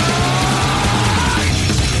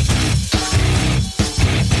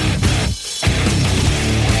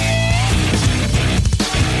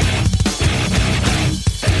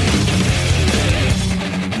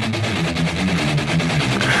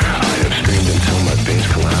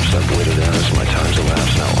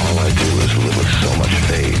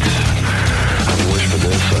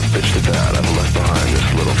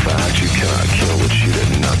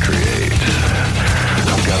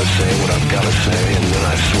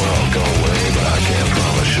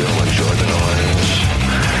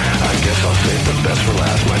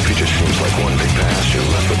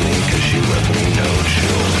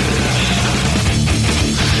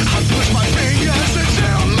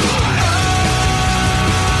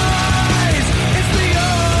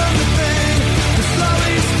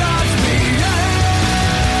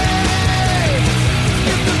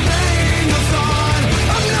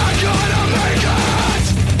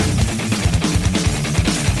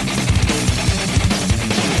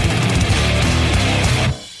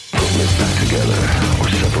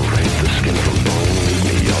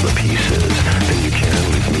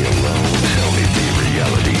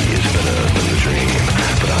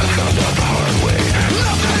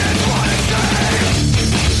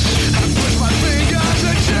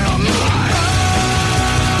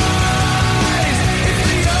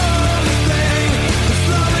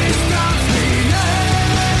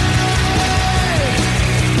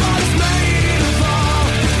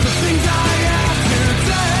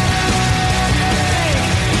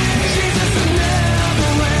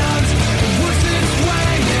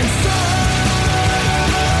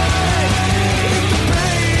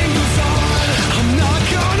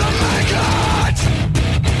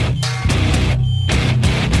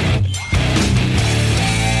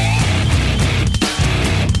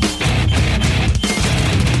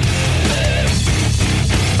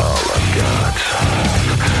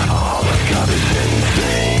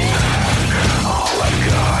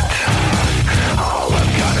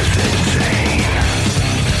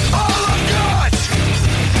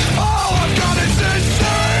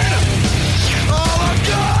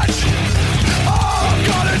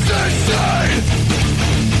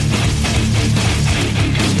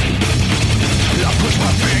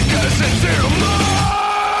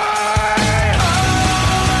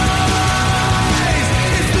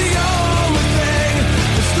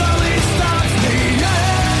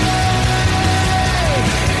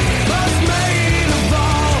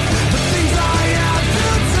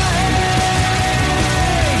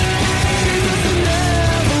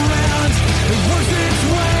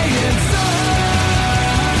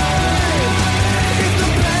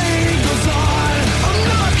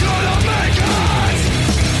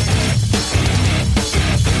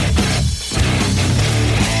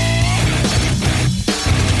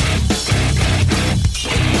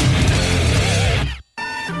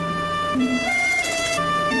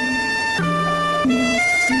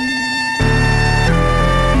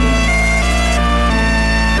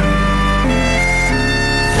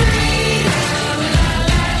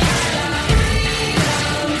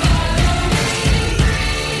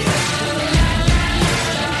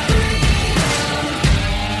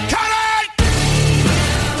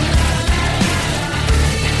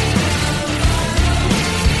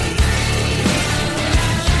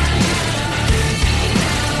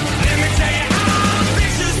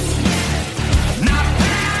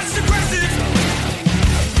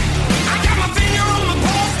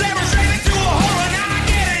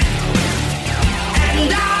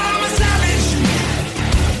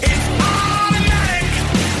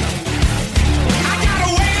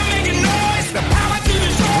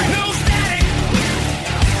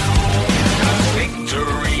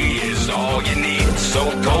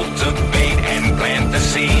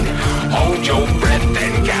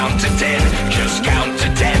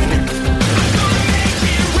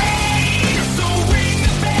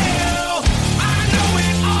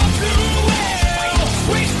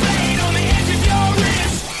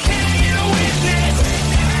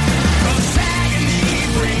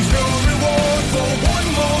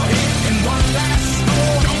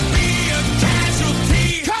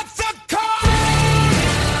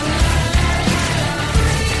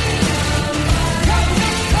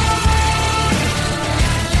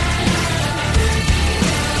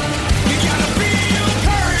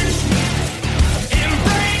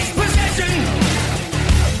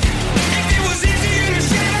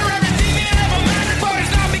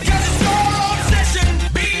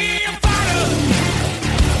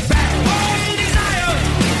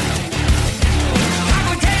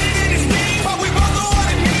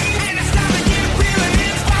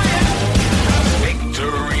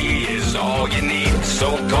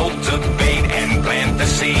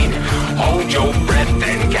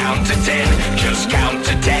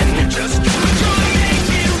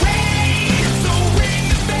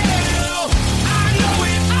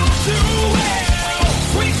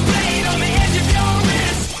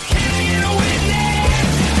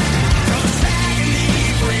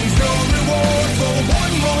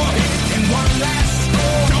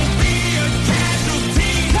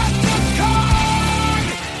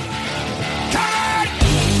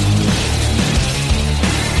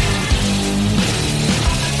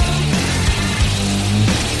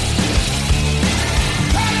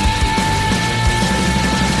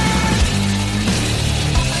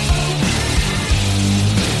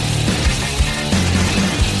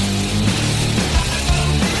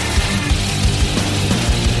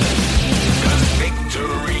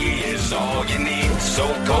 So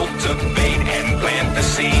cultivate and plant the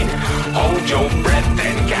seed. Hold your breath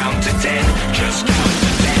and count to 10. Just count to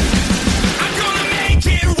 10. I'm gonna make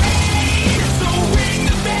it rain, so ring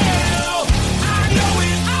the bell. I know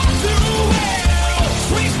it all too well.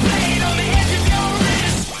 Switchblade on the edge of your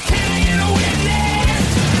wrist. Can I get a witness?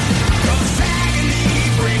 'Cause agony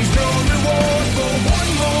brings no reward for one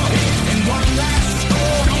more hit and one last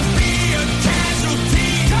score. Don't be a casualty.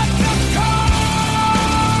 Cut the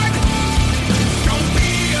cord. Don't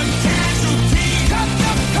be a casualty. Cut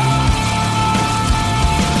the cord.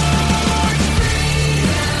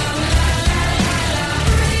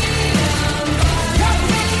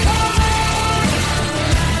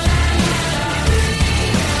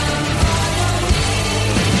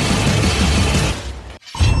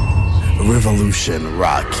 Revolution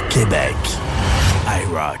Rock Québec.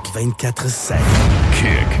 IROCK 247.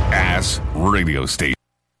 Kick-ass radio station.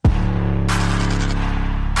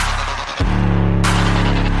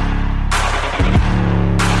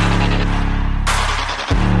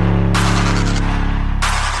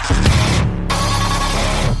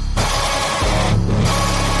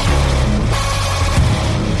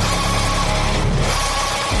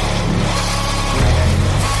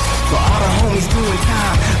 For all the homies doing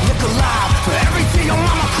time, look alive. For everything your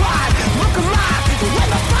mama cried, look alive. When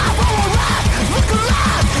the 5-0 arrive, look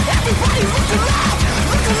alive. Everybody look alive,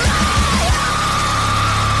 look alive.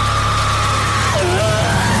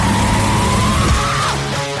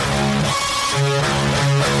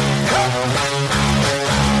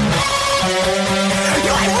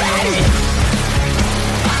 You ain't ready.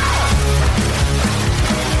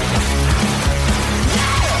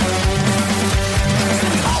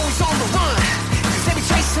 Always on the run, 'cause they be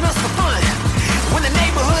chasing us for fun. When the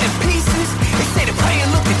neighborhood in pieces, they say to pray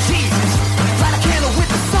and look at Jesus. Light a candle with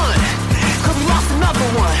the sun, 'cause we lost another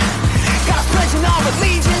one. Got us pledging our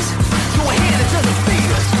allegiance to a hand that doesn't feed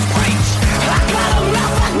us. Preach. I got a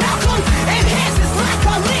mouth like Malcolm and hands is like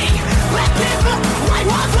Ali. Black Panther, White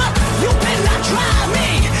Mother, you better not try me.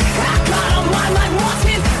 I got a mind like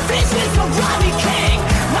Martin, visions of Rodney King.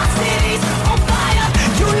 My city's on fire,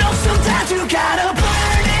 you know sometimes you gotta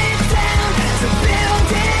burn it down to build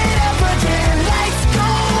it up again. Lights go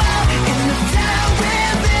out in the town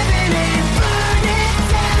we're living in. Burn it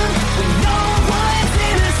down when no one's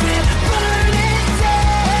innocent. Burn it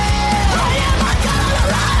down. I am a gun on the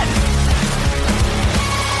run.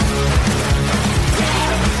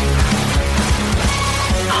 Yeah.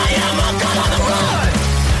 I am a gun on the run.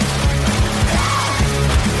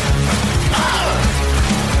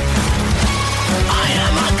 I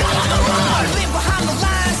am a gun on the run. Live behind the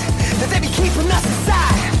lines that they be keeping us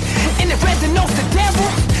inside. And if red denotes the devil,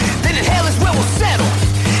 then in hell is where we'll settle.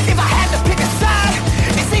 If I had to pick a side,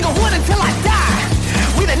 it's single one until I die.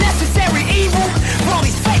 We the necessary evil for all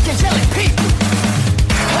these fake angelic people.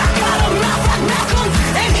 I got a mouth like Malcolm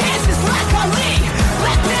and hands just like Ali.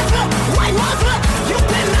 Black Panther, White Mother, you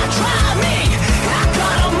better not try me. I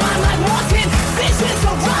got a mind like Martin, visions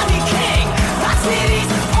of Rodney King. My city's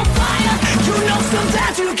on fire, you know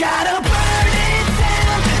sometimes you gotta burn it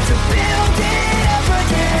down to build it up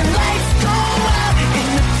again. Lights go out in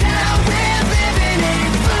the town we're living in.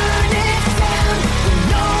 Burn it down when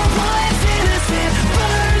no one's innocent.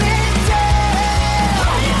 Burn it down.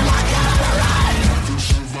 I am a gun on the run.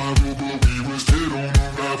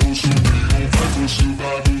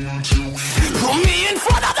 Put me in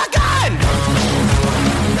front of the gun.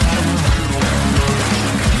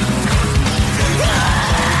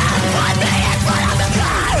 Put me in front of the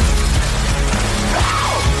gun.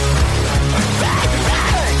 Oh. Bang,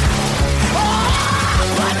 bang. Oh.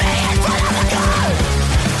 Put me in front of the gun.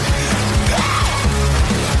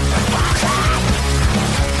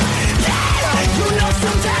 Yeah. You know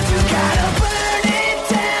sometimes you gotta burn it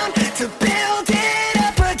down to build it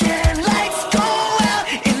up again. Lights go out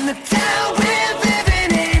in the town we're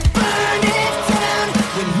living in. Burn it down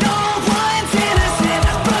when no one's innocent.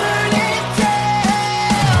 Burn it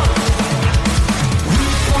down. We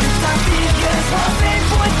point our fingers, while they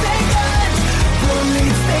point their guns.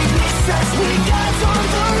 Police, they miss us, we got on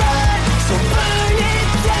the run. So burn it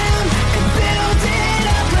down and build it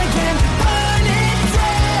up again. Burn it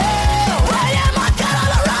down. I am a gun on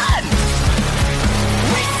the run.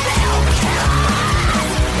 We still kill.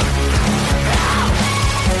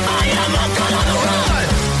 I am a gun on the run.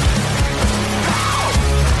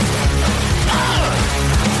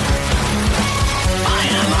 I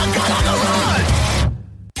am a gun on the run.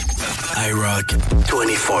 IROCK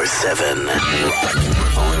 247.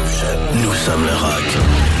 Nous sommes le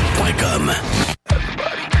rock.com.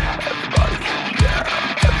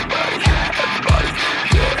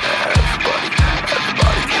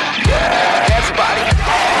 Everybody.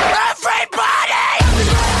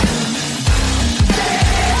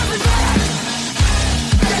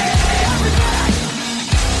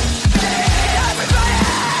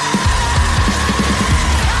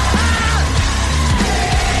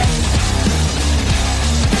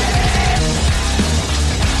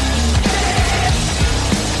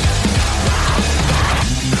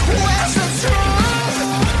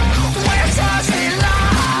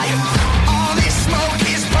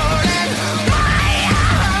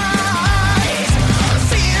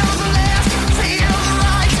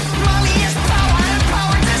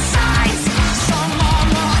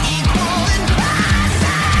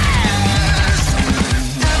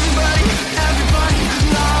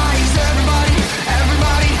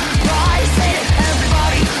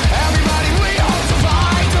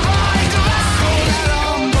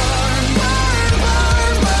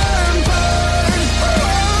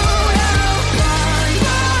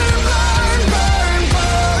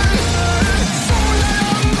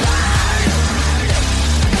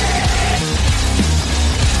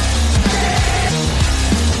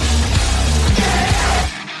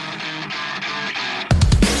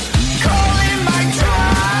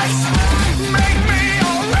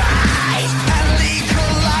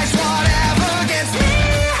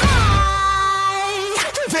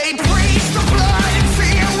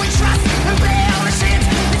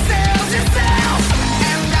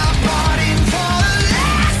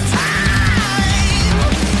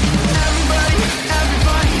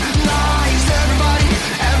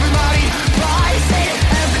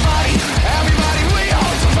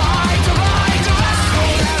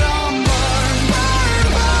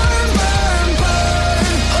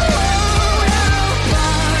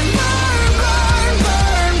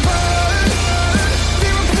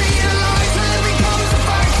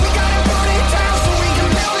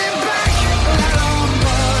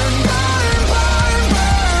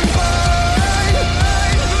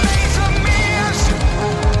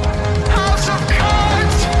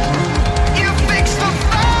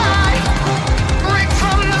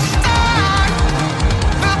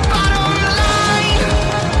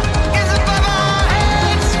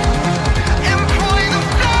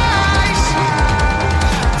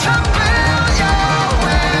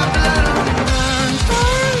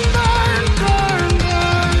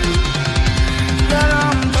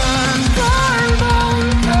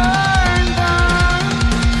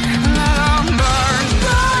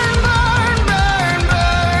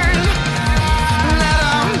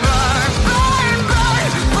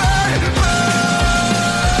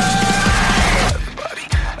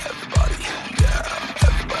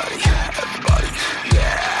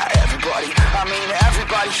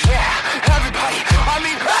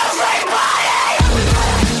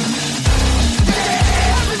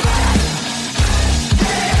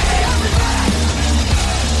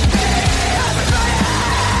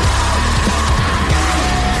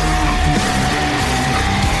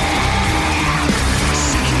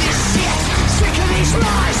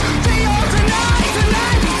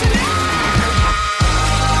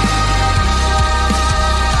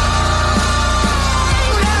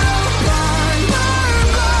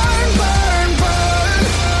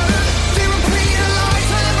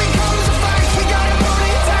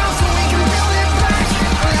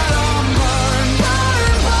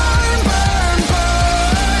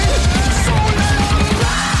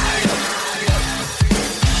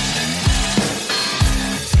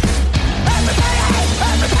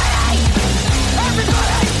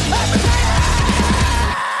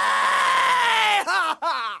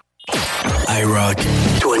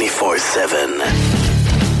 IROCK247.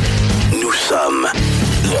 Nous sommes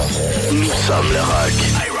le rock.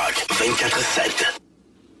 IROCK 24/7.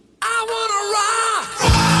 I wanna rock!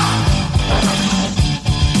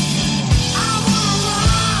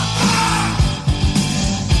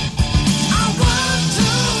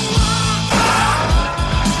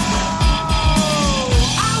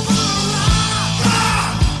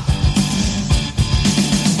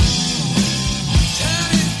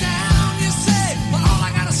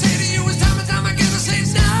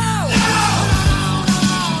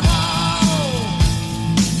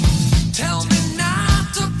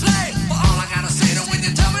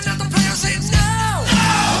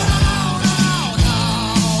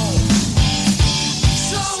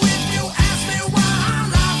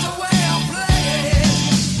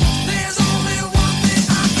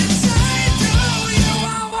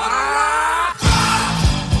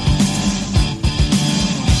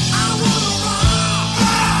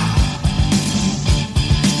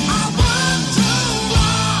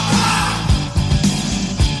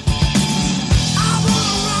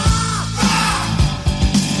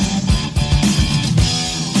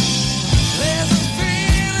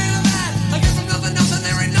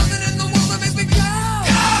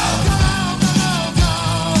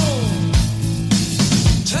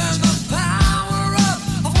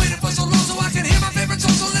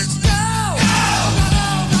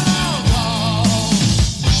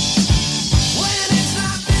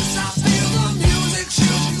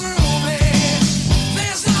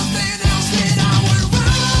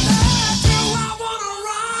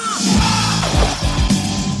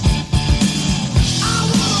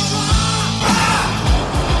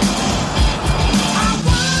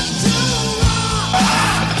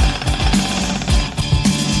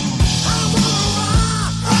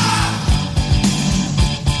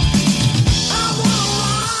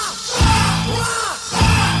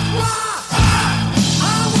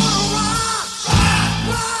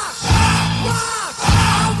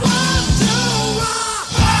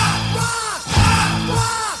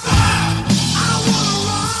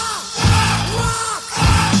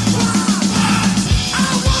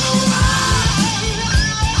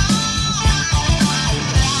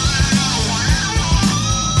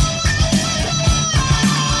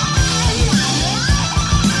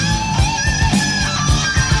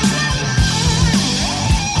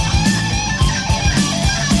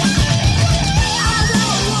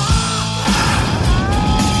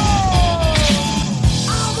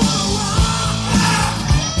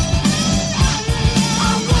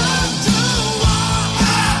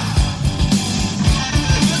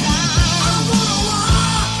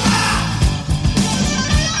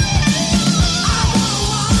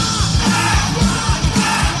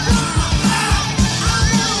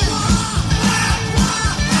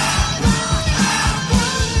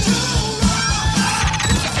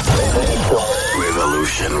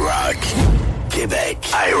 Québec.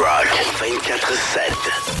 IROCK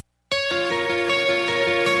 24/7.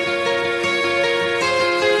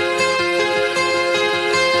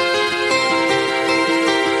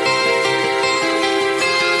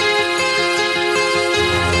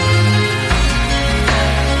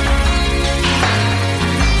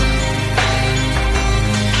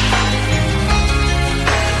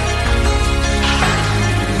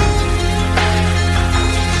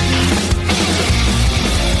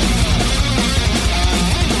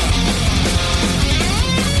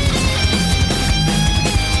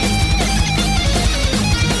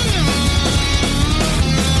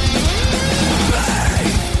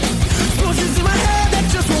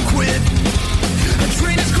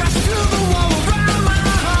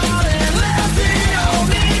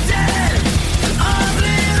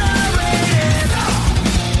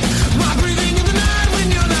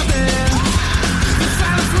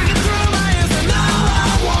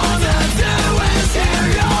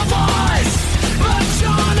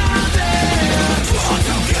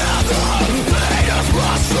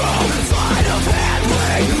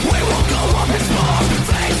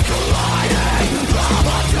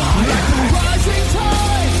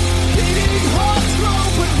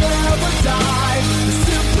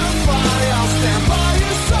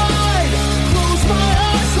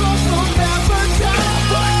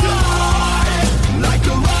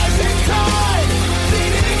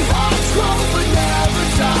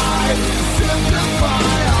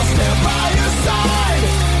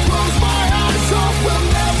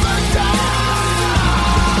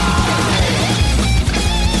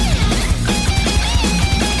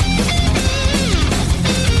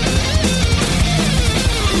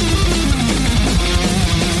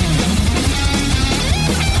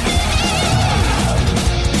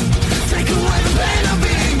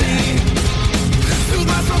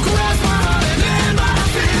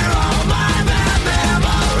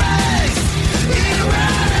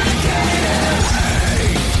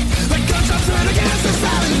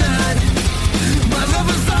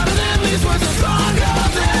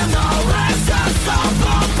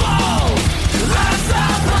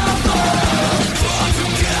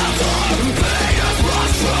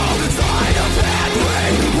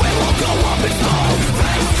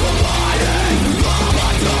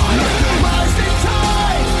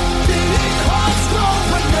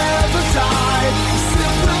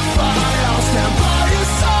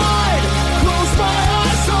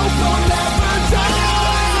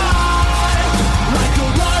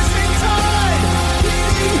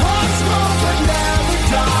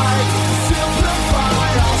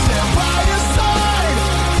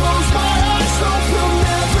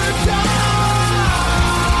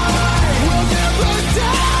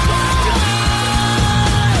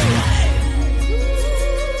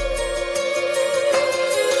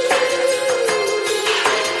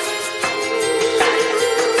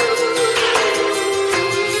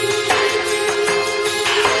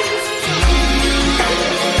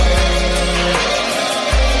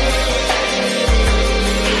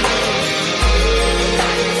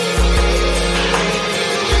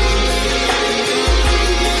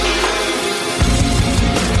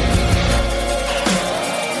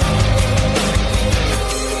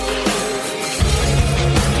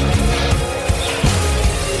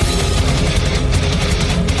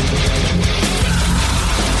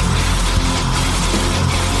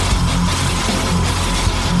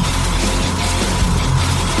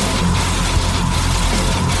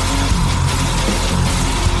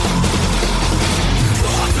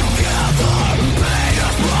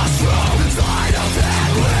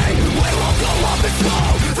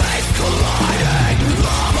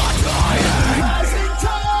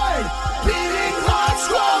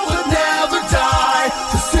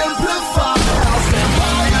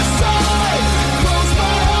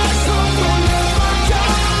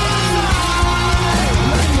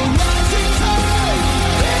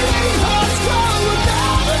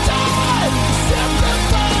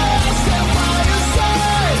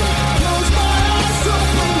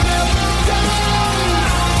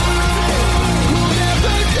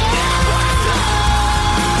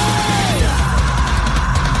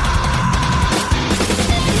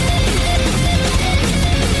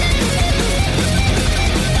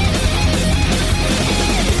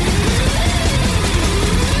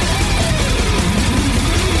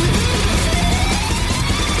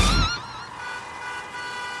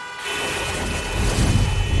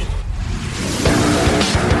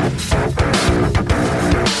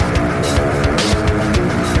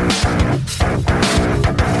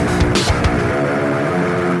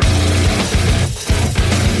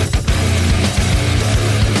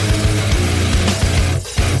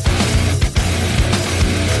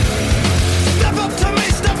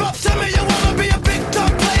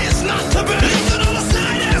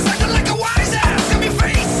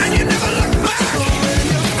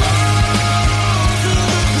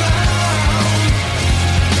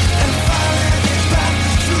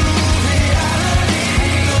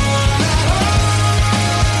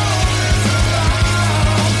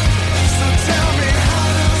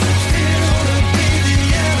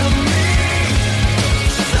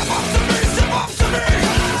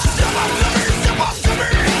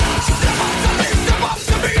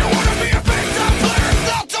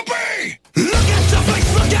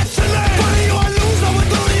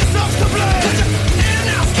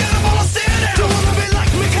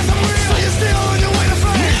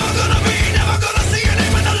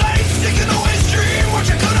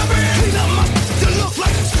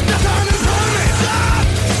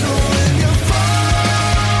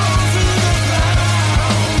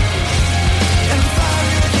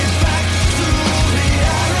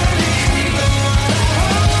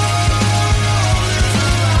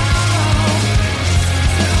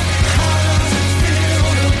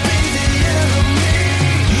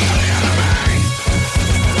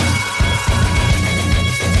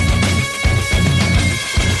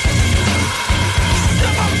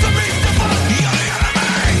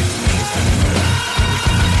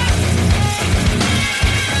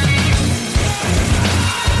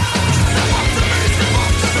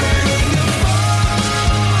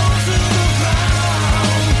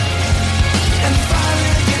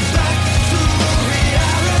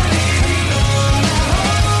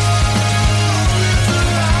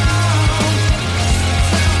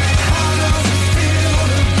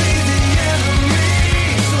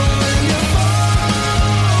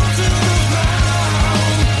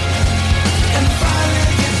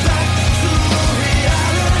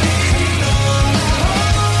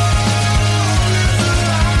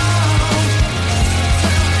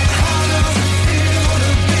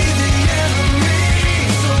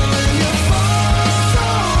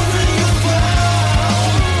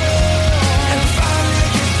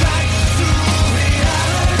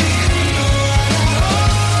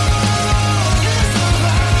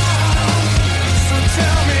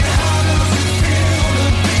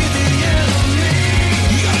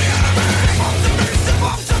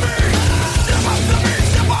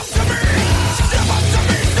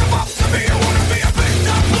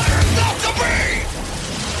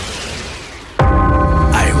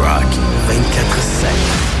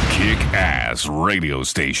 kick-ass radio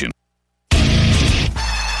station.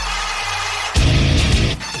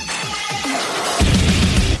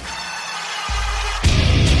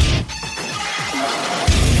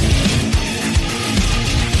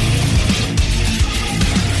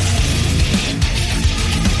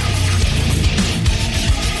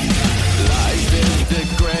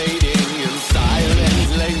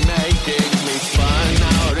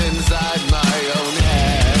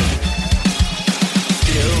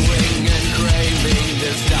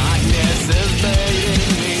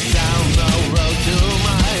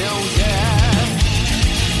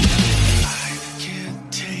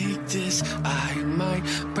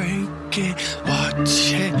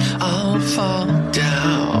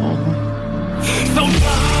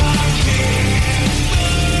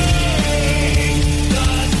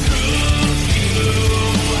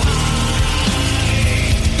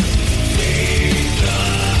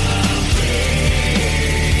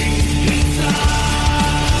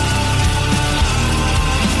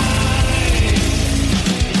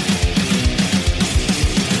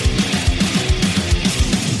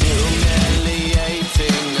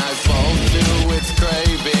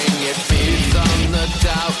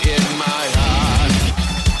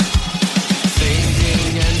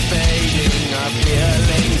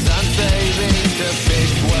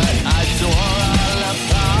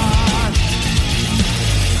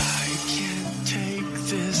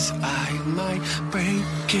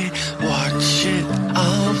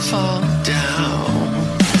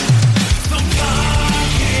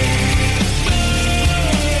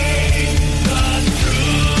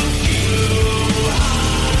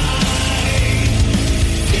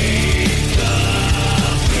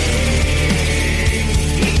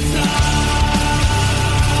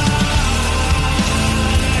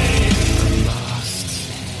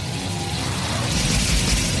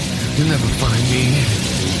 You'll never find me.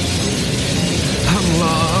 I'm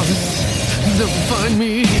lost. You'll never find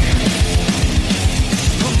me.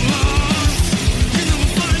 I'm lost. You'll never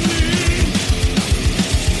find me.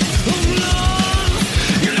 I'm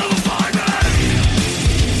lost. You'll never find me.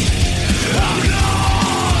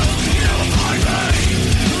 I'm lost. You'll never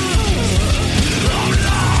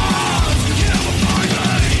find me.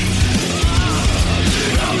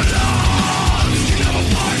 I'm lost.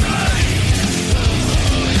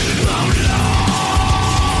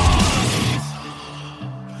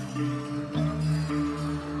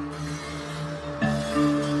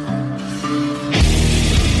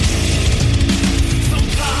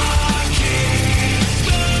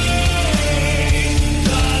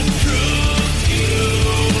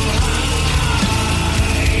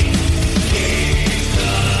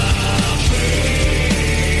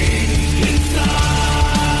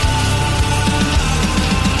 never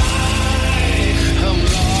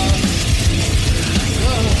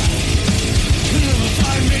find me. I'm lost. You'll never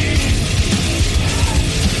find me.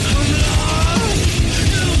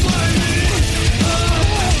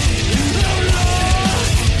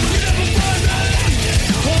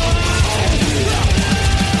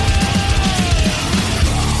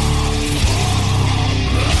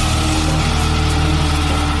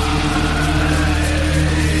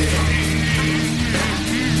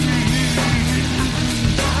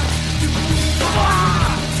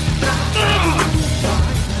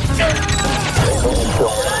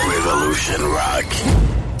 Revolution Rock.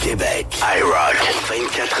 Québec.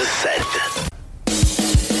 IROCK247.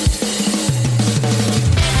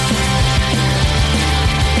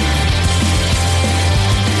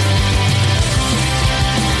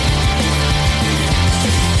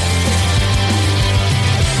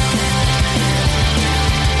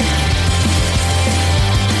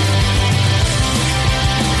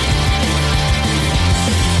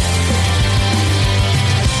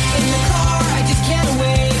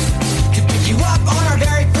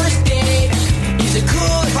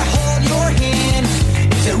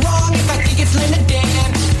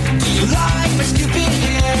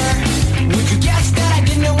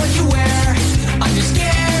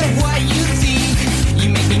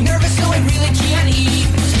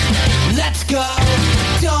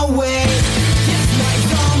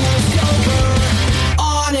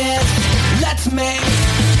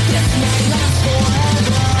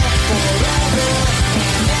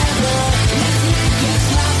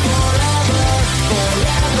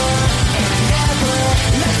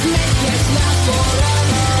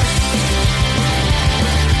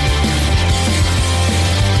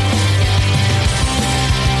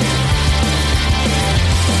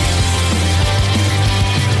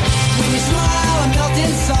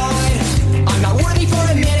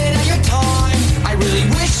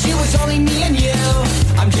 Only me and you.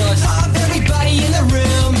 I'm jealous of everybody in the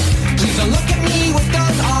room. Please don't look at me with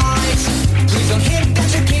those eyes. Please don't hint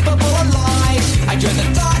that you're capable of lies. I dread the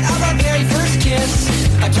thought of our very first kiss,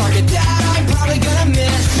 a target that I'm probably gonna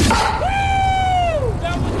miss.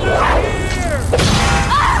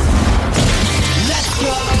 Let's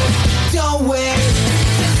go, don't wait.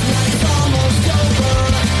 This night's almost over.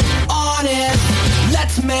 Honest,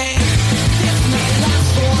 let's make this night last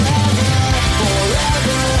forever,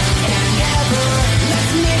 forever and ever.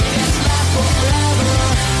 Let's make this last forever,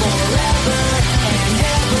 forever and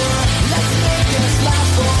ever. Let's make this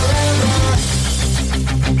last forever.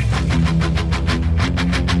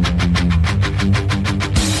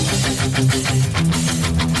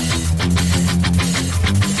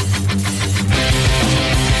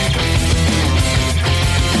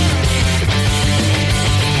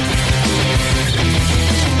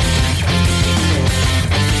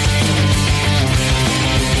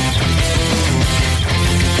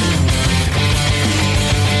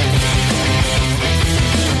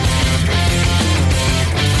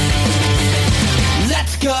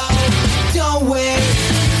 Let's go, don't wait.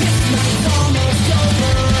 This night's almost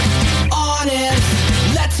over. Honest,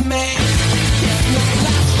 let's make this night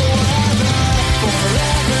last forever,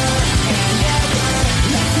 forever and ever.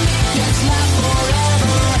 Let's make this last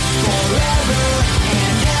forever, forever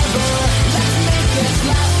and ever. Let's make this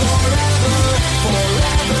last forever,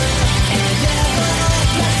 forever and ever.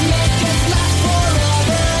 Let's make this last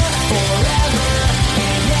forever, forever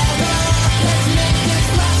and ever. Let's make this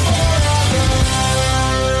last forever.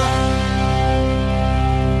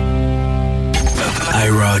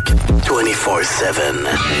 IROCK 247.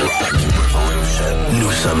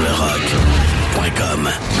 Nous sommes le rock.com.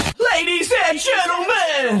 Ladies and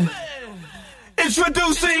gentlemen,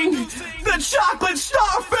 introducing the chocolate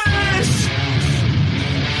starfish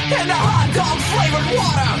and the hot dog flavored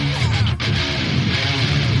water.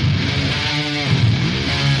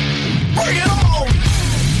 Bring it on!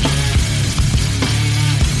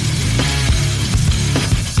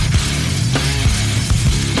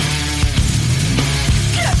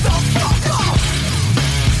 Get the fuck up!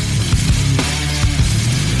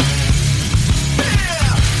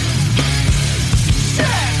 Yeah!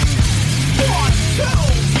 Check! 1, 2!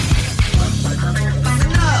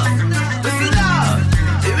 Listen up!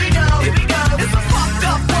 Here we go! It's a fucked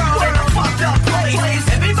up world and a fucked up place.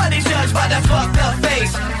 Everybody's judged by that fucked up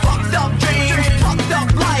face. Fucked up dreams, fucked up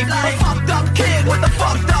life. A fucked up kid with a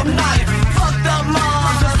fucked up knife. Fucked up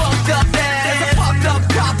moms, a fucked up dad. There's a fucked up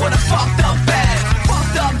cop with a fucked up bag.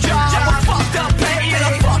 Fucked up job, a fucked up pay. And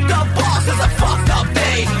a fucked up boss is a fucked up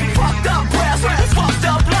day. Fucked up press with a fucked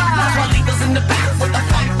up lies. While leaders in the back with a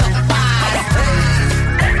fucked up eyes.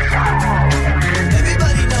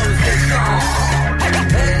 Everybody knows this song.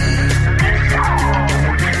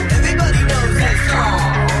 Everybody knows this song.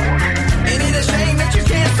 Ain't it a shame that you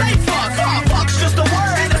can't say fuck? Fuck's just a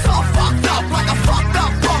word and it's all fucked up. Like a fucked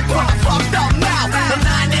up punk with a fucked up mouth. The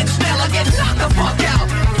 9-inch nail will get knocked the fuck out.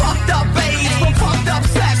 Fucked up bass from fucked up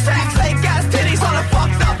sex. Fake ass titties on a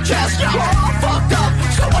fucked up chest. We're all fucked up,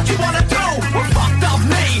 so what you wanna do? We're fucked up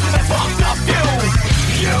me and fucked up you.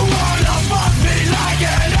 You wanna fuck me like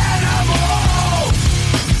an animal.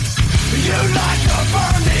 You like to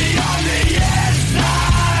burn me on the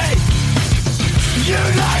inside. You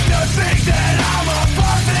like to think that I'm a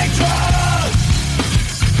perfect drug.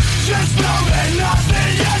 Just know that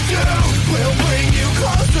nothing you do will bring you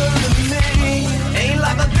closer to me. Ain't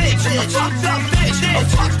like a bitch, a fucked up bitch. A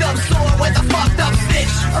fucked up sword with a fucked up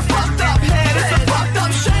stitch. A fucked up head, it's a fucked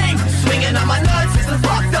up shame. Swinging on my nuts, it's a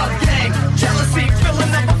fucked up game. Jealousy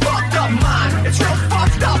filling up a fucked up mind. It's real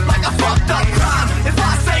fucked up like a fucked up crime. If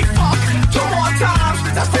I say fuck 2 more times,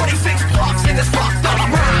 that's 46 fucks in this fucked up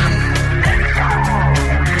rhyme.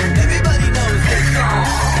 Everybody knows this song.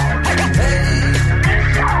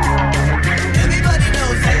 Everybody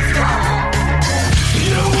knows this song.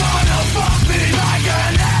 You wanna fuck me like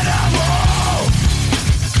an animal.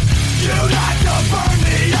 You like to burn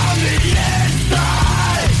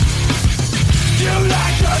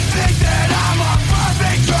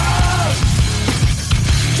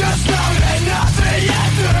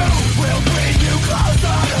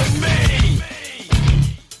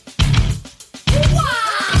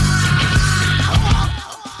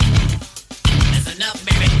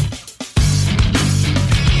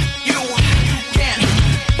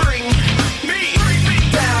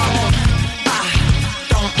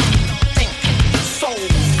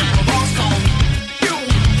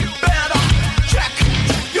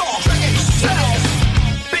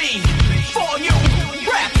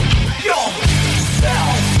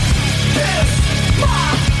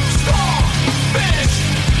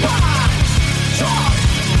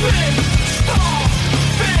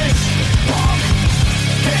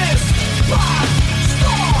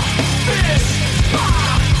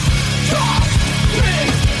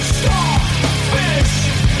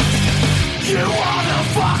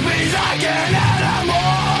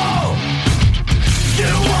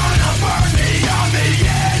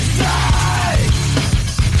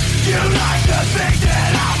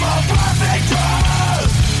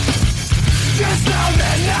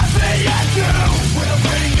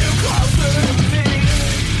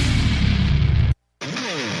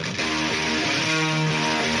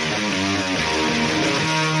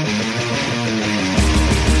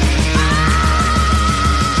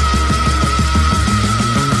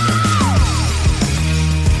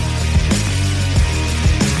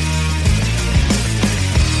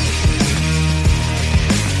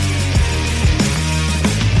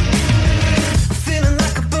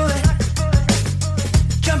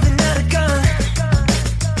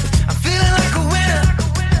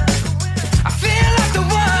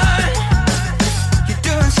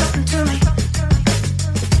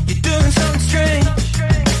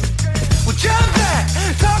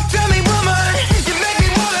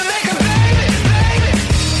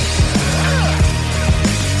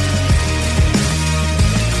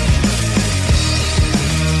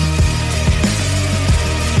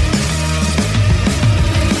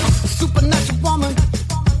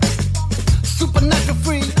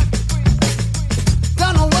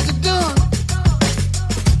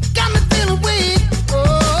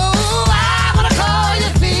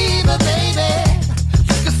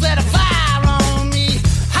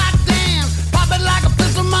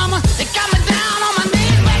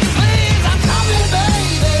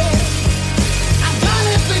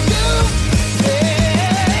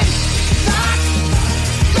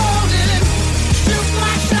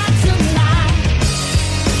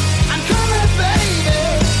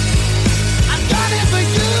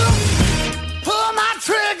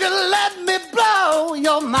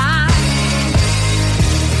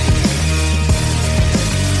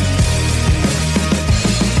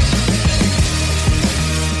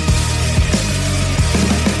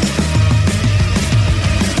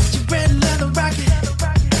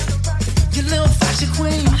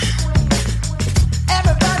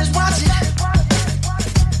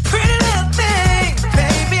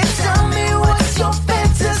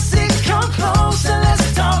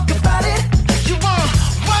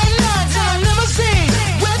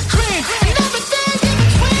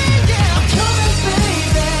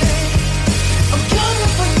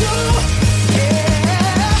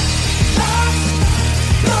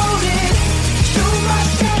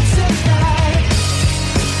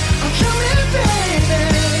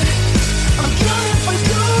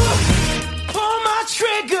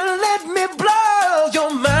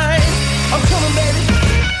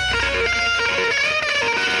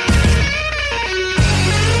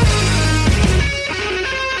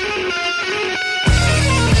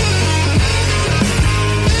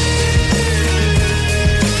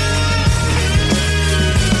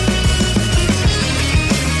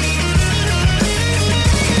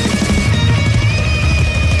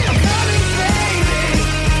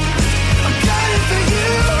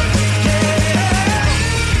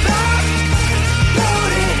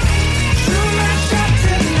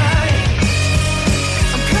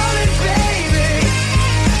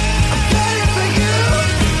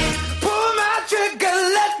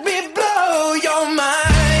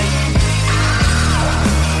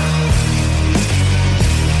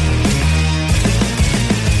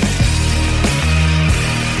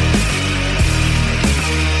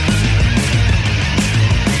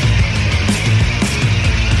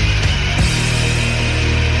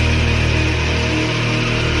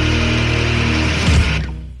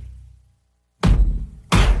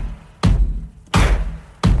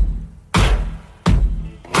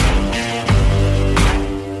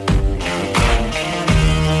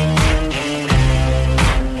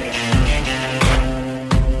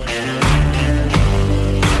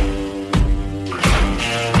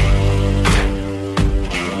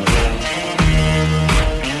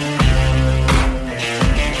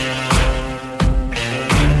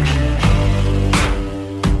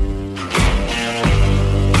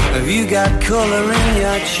you got color in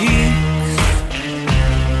your cheeks?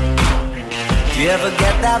 Do you ever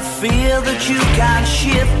get that feel that you can't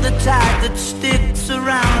shift the tide that sticks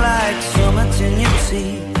around like summits in your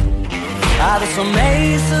teeth? Are there some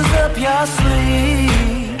aces up your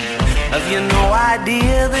sleeve? Have you no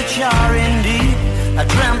idea that you're in deep? I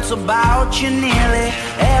dreamt about you nearly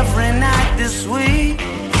every night this week.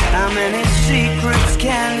 How many secrets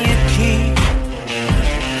can you keep?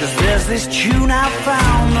 'Cause there's this tune I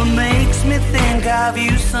found that makes me think of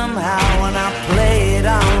you somehow, and I play it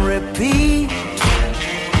on repeat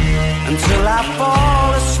until I fall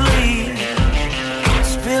asleep,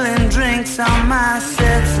 spilling drinks on my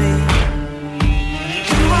settee.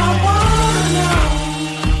 Do I wanna know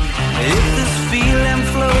if this feeling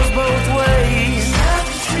flows both ways?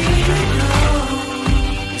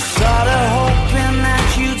 Sorta hoping that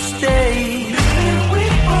you'd stay. We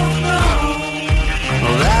both know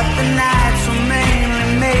that the nights were mainly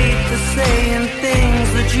made for saying things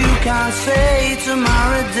that you can't say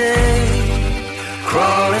tomorrow day.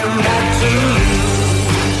 Crawling back to you.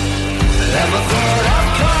 Never thought I'd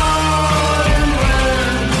call and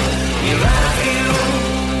run. You're out of you,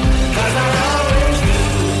 'cause I always do.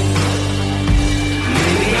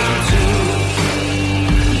 Maybe I'm too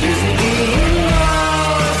busy being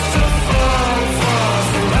lost to fall for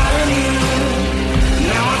somebody new.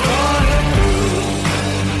 Now I thought it through,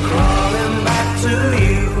 crawling back to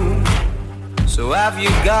you. So have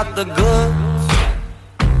you got the goods?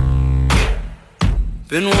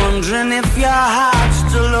 Been wondering if your heart's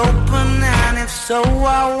still open, and if so,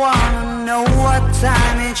 I wanna know what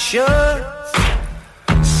time it should.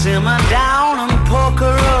 Simmer down and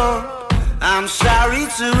poker up. I'm sorry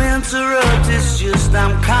to interrupt, it's just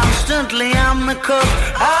I'm constantly on the cusp.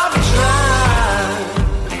 I've tried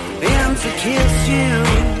to kiss you.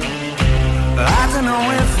 I don't know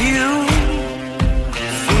if you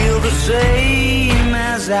feel the same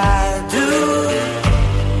as I do,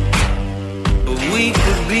 but we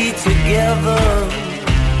could be together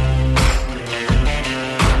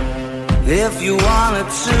if you wanted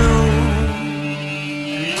to.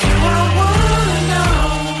 I wanna know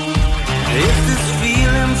if this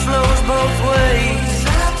feeling flows both ways.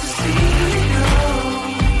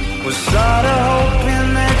 We're sorta hoping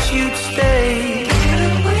that you'd stay.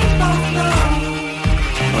 We both know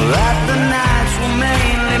that the nights were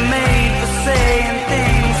mainly made for saying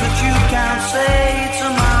things that you can't say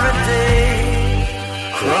tomorrow day.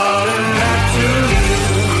 Crawling back to you.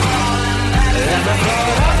 Never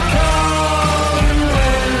thought I'd call and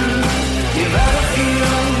when you better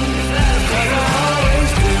feel, 'cause I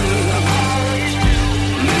always do.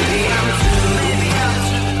 Maybe I'm too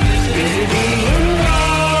busy being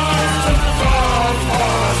lost to fall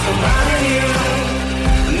for somebody new.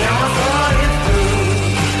 Now I thought it through,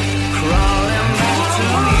 crawling back to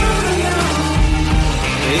you.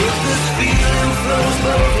 If this feeling flows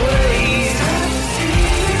both ways,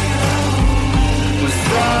 we're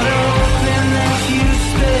sorta hoping that you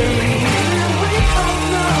stay. We both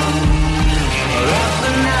know that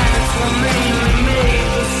the nights were mainly made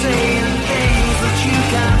for saying things that you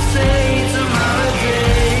can't say tomorrow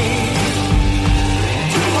day.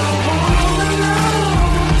 Do I wanna know?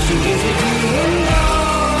 Too busy being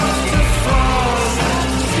lost to fall.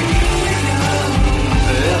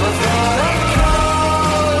 Ever thought I'd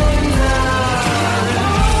call and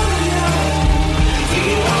do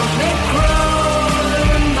you want me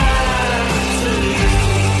crawling back to you?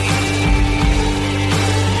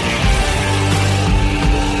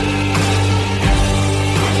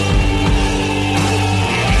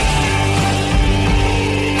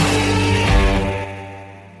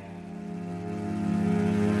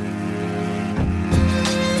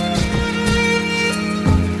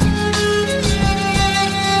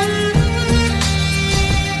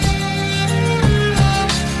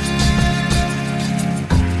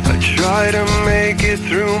 I try to make it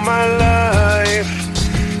through my life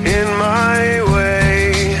in my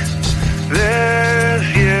way. There's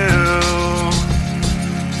you.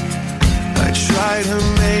 I try to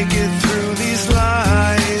make it through these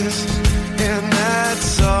lies, and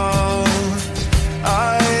that's all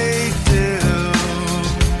I do.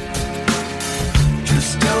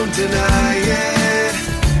 Just don't deny it.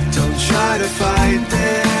 Don't try to fight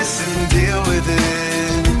this and deal with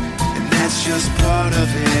it. And that's just part of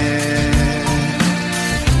it.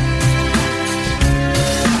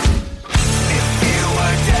 If you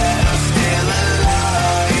were dead or still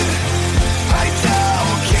alive, I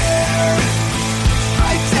don't care.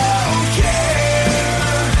 I don't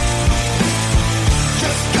care.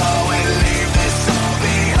 Just go and leave this all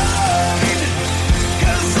behind.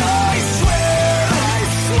 'Cause I swear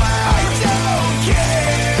I don't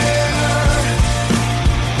care.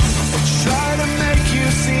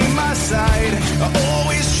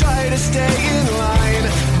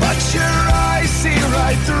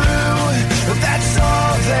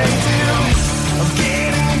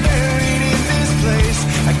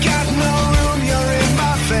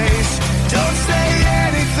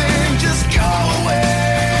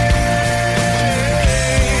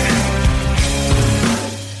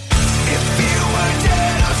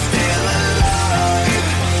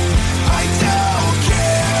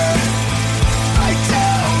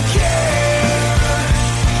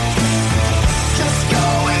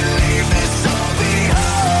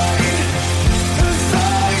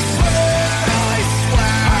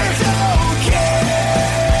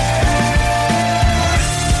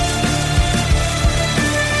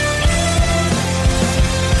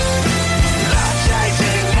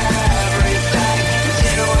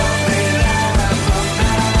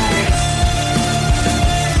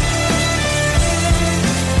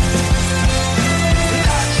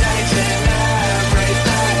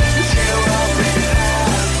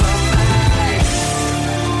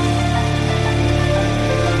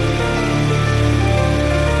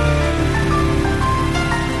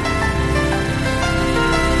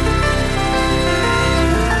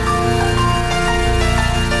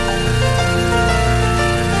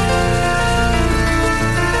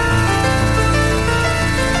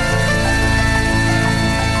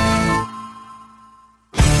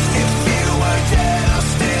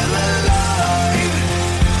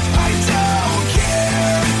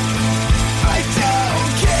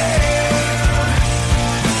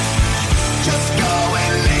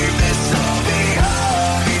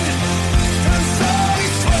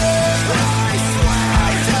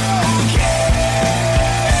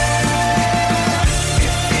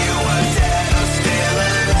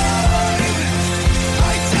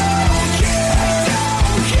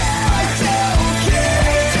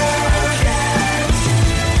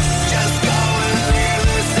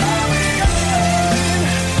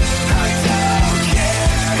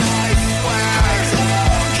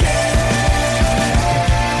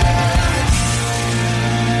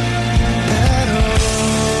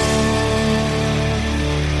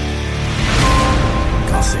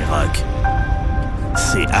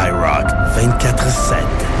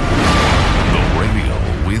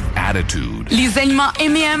 Les aliments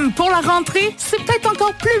M&M pour la rentrée, c'est peut-être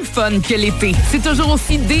encore plus fun que l'été. C'est toujours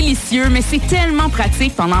aussi délicieux, mais c'est tellement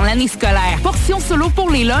pratique pendant l'année scolaire. Portions solo pour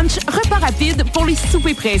les lunchs, repas rapides pour les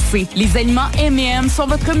soupers pressés. Les aliments M&M sont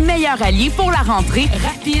votre meilleur allié pour la rentrée,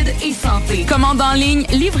 rapide et santé. Commande en ligne,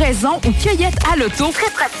 livraison ou cueillette à l'auto.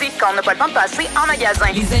 Très pratique quand on n'a pas le temps de passer en magasin.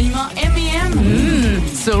 Les aliments M&M,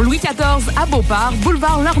 sur Louis XIV à Beauport,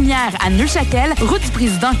 boulevard Lormière à Neuchâtel, route du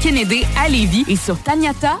président Kennedy à Lévis et sur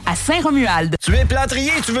Taniata à Saint-Romuald. Tu es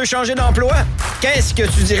plâtrier et tu veux changer d'emploi? Qu'est-ce que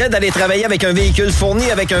tu dirais d'aller travailler avec un véhicule fourni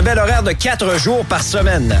avec un bel horaire de 4 jours par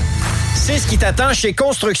semaine? C'est ce qui t'attend chez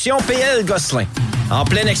Construction PL Gosselin. En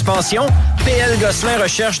pleine expansion, PL Gosselin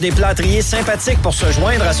recherche des plâtriers sympathiques pour se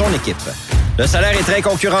joindre à son équipe. Le salaire est très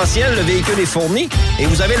concurrentiel, le véhicule est fourni et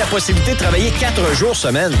vous avez la possibilité de travailler 4 jours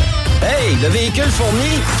semaine. Hey, le véhicule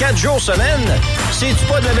fourni, 4 jours semaine, c'est-tu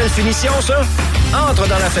pas de la belle finition, ça? Entre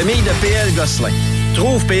dans la famille de PL Gosselin.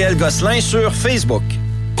 Trouve PL Gosselin sur Facebook.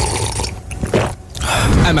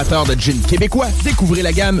 Amateurs de gin québécois, découvrez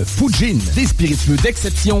la gamme Fujin, des spiritueux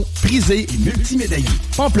d'exception, prisés et multimédaillés.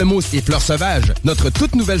 Pamplemousse et fleurs sauvages, notre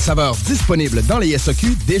toute nouvelle saveur disponible dans les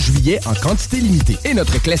SAQ dès juillet en quantité limitée. Et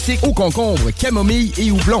notre classique au concombre, camomille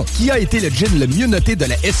et houblon, qui a été le gin le mieux noté de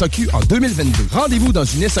la SAQ en 2022. Rendez-vous dans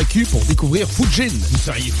une SAQ pour découvrir Fujin. Vous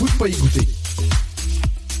seriez fou de pas y goûter.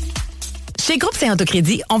 Chez Groupe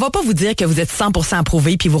Saint-Autocrédit, on va pas vous dire que vous êtes 100%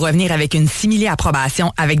 approuvé puis vous revenir avec une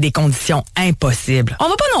simili-approbation avec des conditions impossibles. On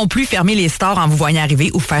va pas non plus fermer les stores en vous voyant arriver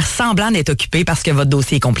ou faire semblant d'être occupé parce que votre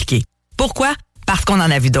dossier est compliqué. Pourquoi? Parce qu'on en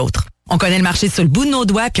a vu d'autres. On connaît le marché sur le bout de nos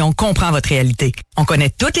doigts puis on comprend votre réalité. On connaît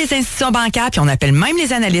toutes les institutions bancaires puis on appelle même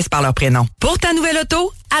les analystes par leur prénom. Pour ta nouvelle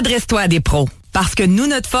auto, adresse-toi à des pros. Parce que nous,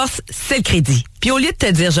 notre force, c'est le crédit. Puis au lieu de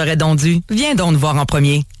te dire j'aurais donc dû, viens donc nous voir en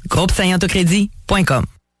premier. GroupeSaintAutoCrédit.com.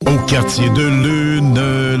 Au quartier de Lune,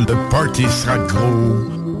 le party sera gros.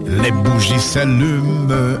 Les bougies s'allument,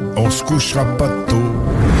 on se couchera pas tôt.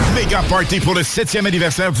 Méga party pour le 7e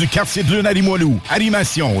anniversaire du quartier de Lune à Limoilou.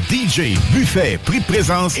 Animation, DJ, buffet, prix de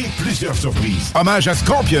présence et plusieurs surprises. Hommage à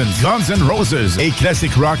Scorpions, Guns N' Roses et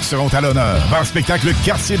Classic Rock seront à l'honneur. Bar spectacle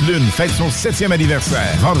Quartier de Lune fête son 7e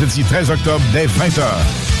anniversaire. Vendredi 13 octobre dès 20h.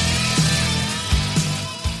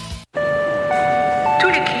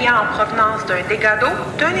 En provenance d'un dégât d'eau,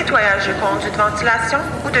 d'un nettoyage de conduits de ventilation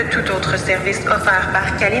ou de tout autre service offert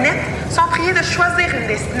par Calinette sont priés de choisir une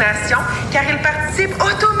destination car ils participent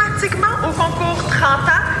automatiquement au concours 30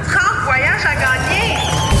 ans, 30 voyages à gagner.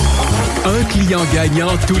 Un client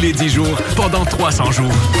gagnant tous les 10 jours pendant 300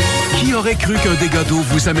 jours. Qui aurait cru qu'un dégât d'eau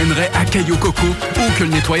vous amènerait à Cayo Coco ou que le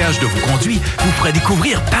nettoyage de vos conduits vous ferait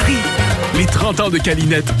découvrir Paris? Les 30 ans de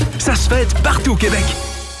Calinette, ça se fête partout au Québec.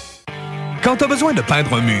 Quand tu as besoin de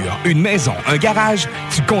peindre un mur, une maison, un garage,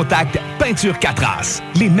 tu contactes Peinture 4as,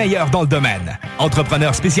 les meilleurs dans le domaine.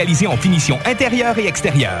 Entrepreneurs spécialisés en finition intérieure et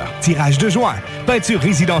extérieure, tirage de joints, peinture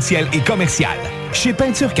résidentielle et commerciale. Chez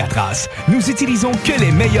Peinture 4as, nous utilisons que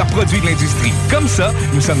les meilleurs produits de l'industrie. Comme ça,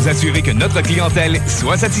 nous sommes assurés que notre clientèle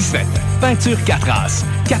soit satisfaite. Peinture 4as,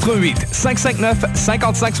 88 559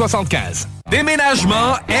 5575.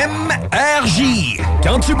 Déménagement MRJ.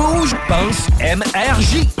 Quand tu bouges, pense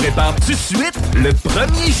MRJ. Prépare tout de suite le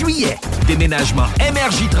 1er juillet. Déménagement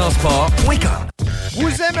MRJtransport.com.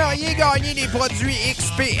 Vous aimeriez gagner des produits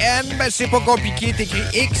XPN? Ben, c'est pas compliqué. T'écris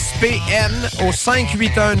XPN au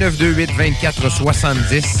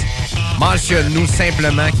 581-928-2470. Mentionne-nous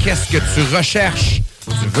simplement qu'est-ce que tu recherches.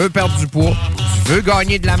 Tu veux perdre du poids? Tu veux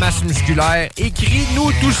gagner de la masse musculaire?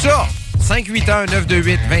 Écris-nous tout ça.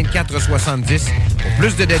 581-928-2470. Pour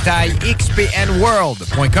plus de détails,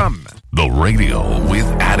 xpnworld.com. The radio with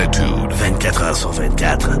attitude. 24 heures sur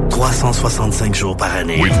 24, 365 jours par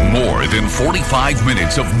année. With more than 45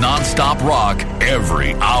 minutes of non-stop rock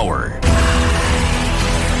every hour.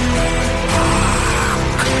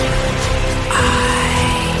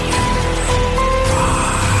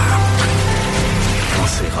 Quand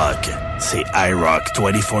c'est rock, c'est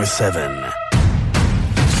IROCK247.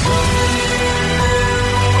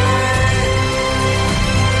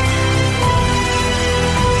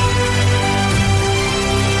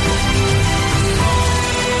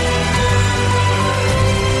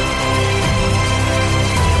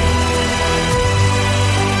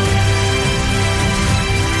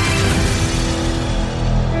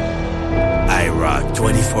 IROCK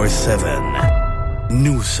 24/7.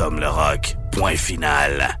 Nous sommes le rock. Point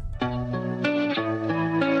final.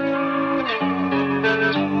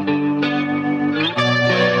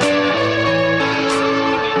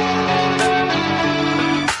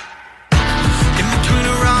 In between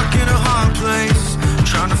a rock and a hard place,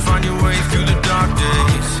 trying to find your way through the dark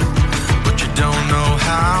days, but you don't know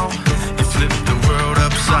how. You flip the world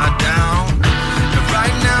upside down.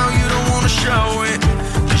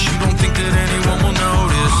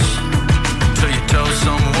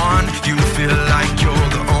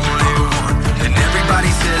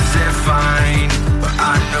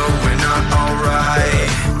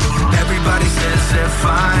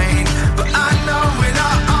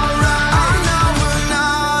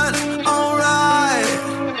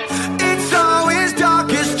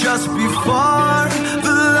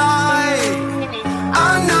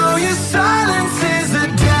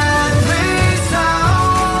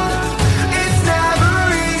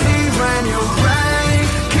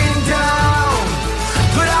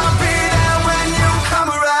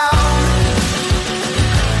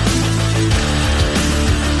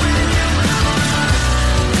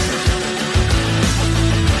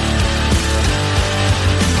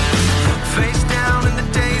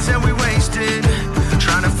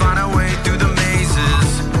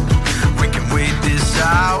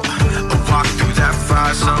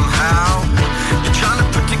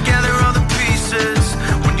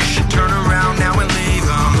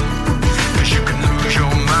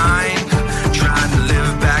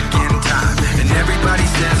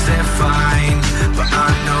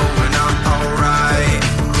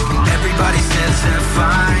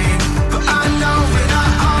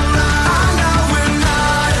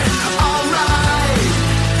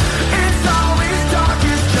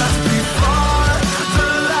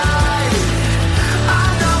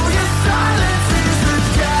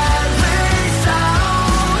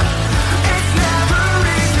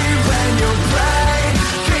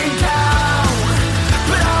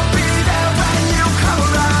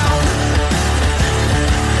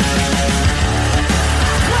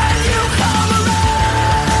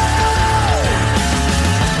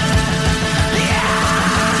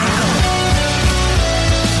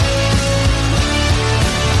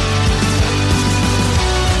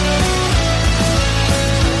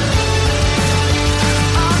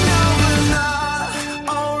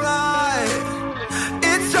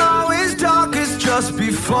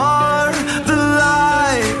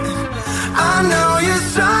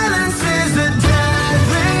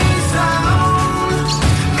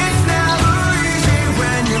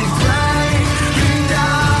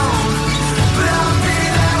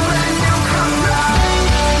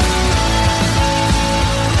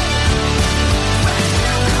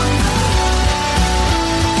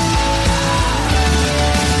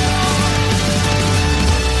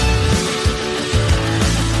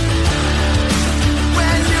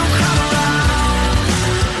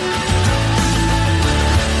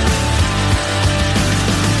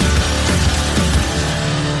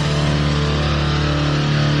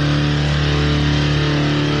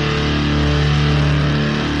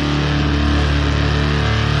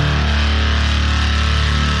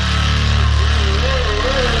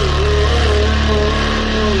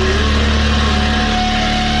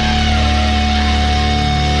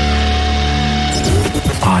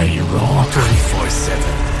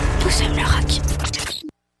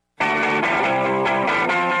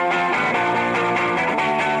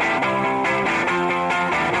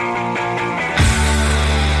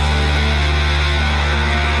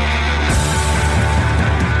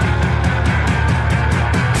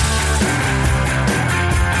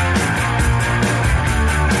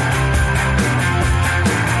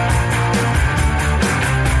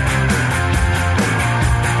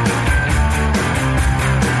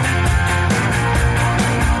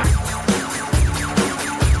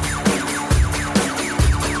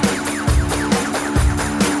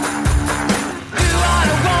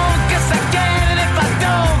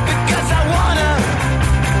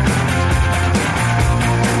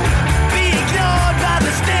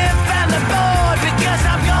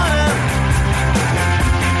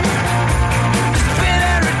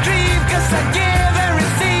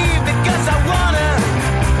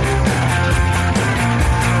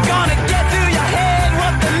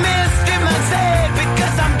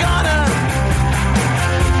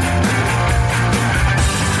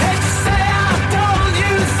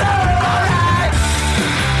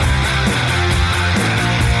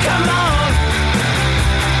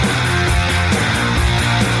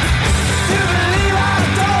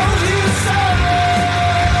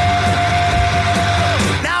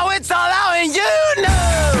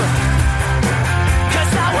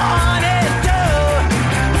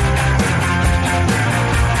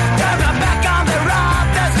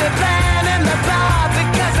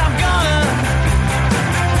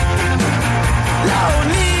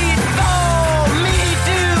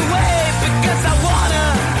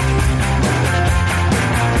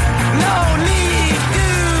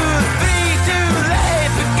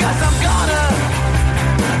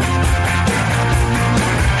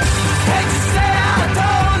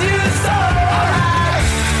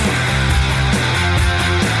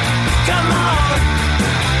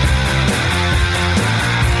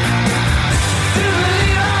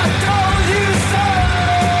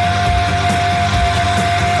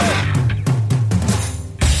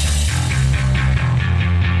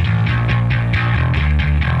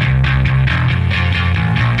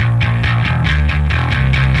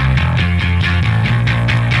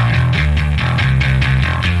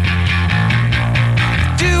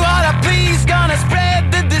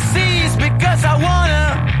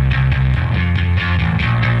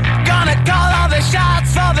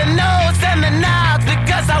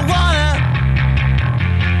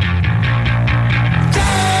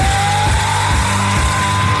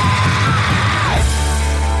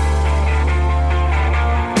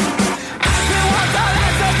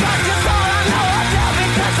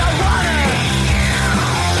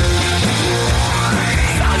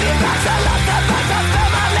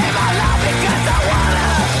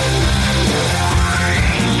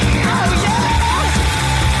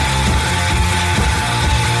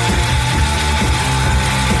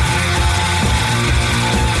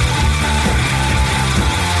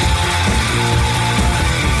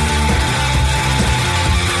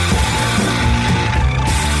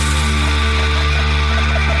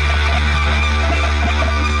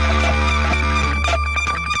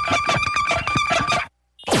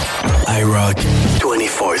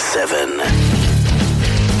 24/7.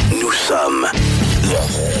 Nous sommes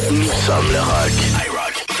le rock.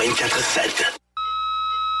 IROCK 247.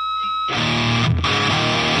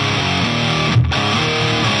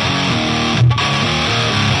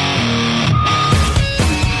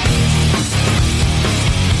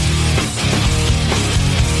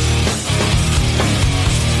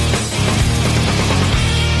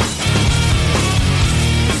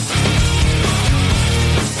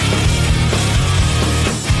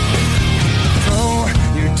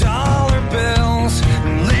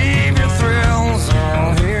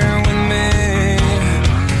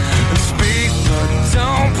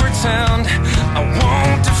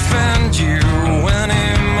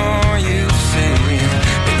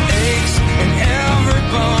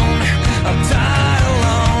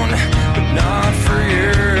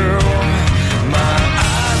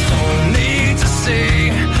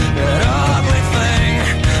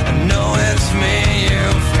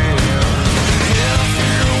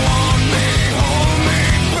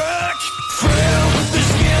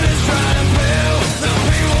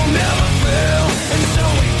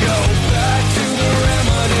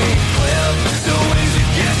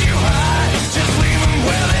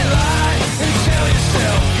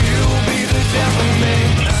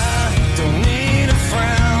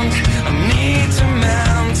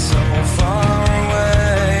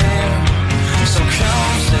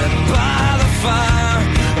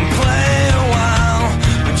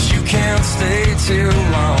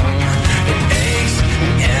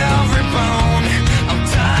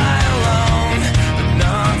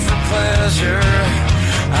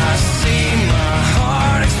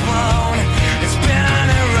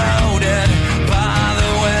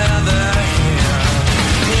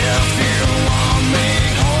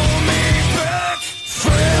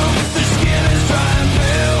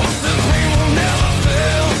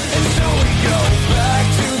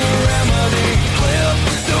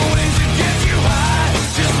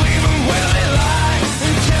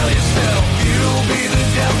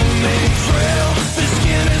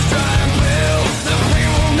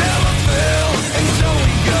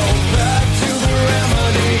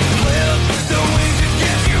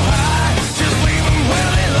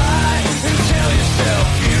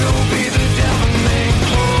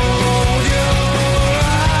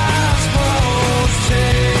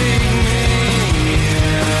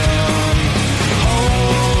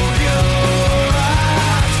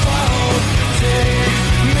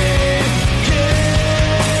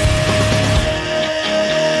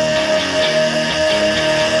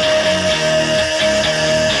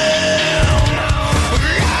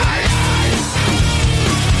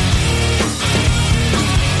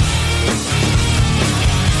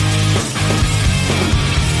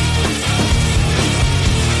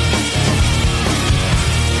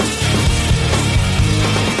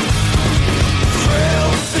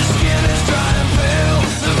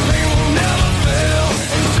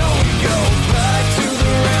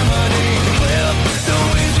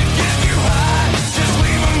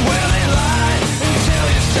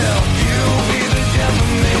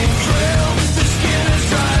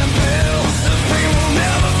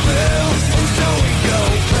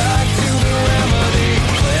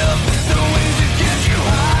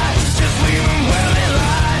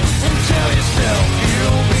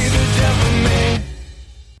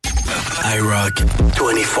 IROCK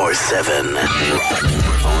 24/7.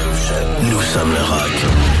 Nous sommes le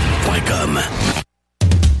rock.com.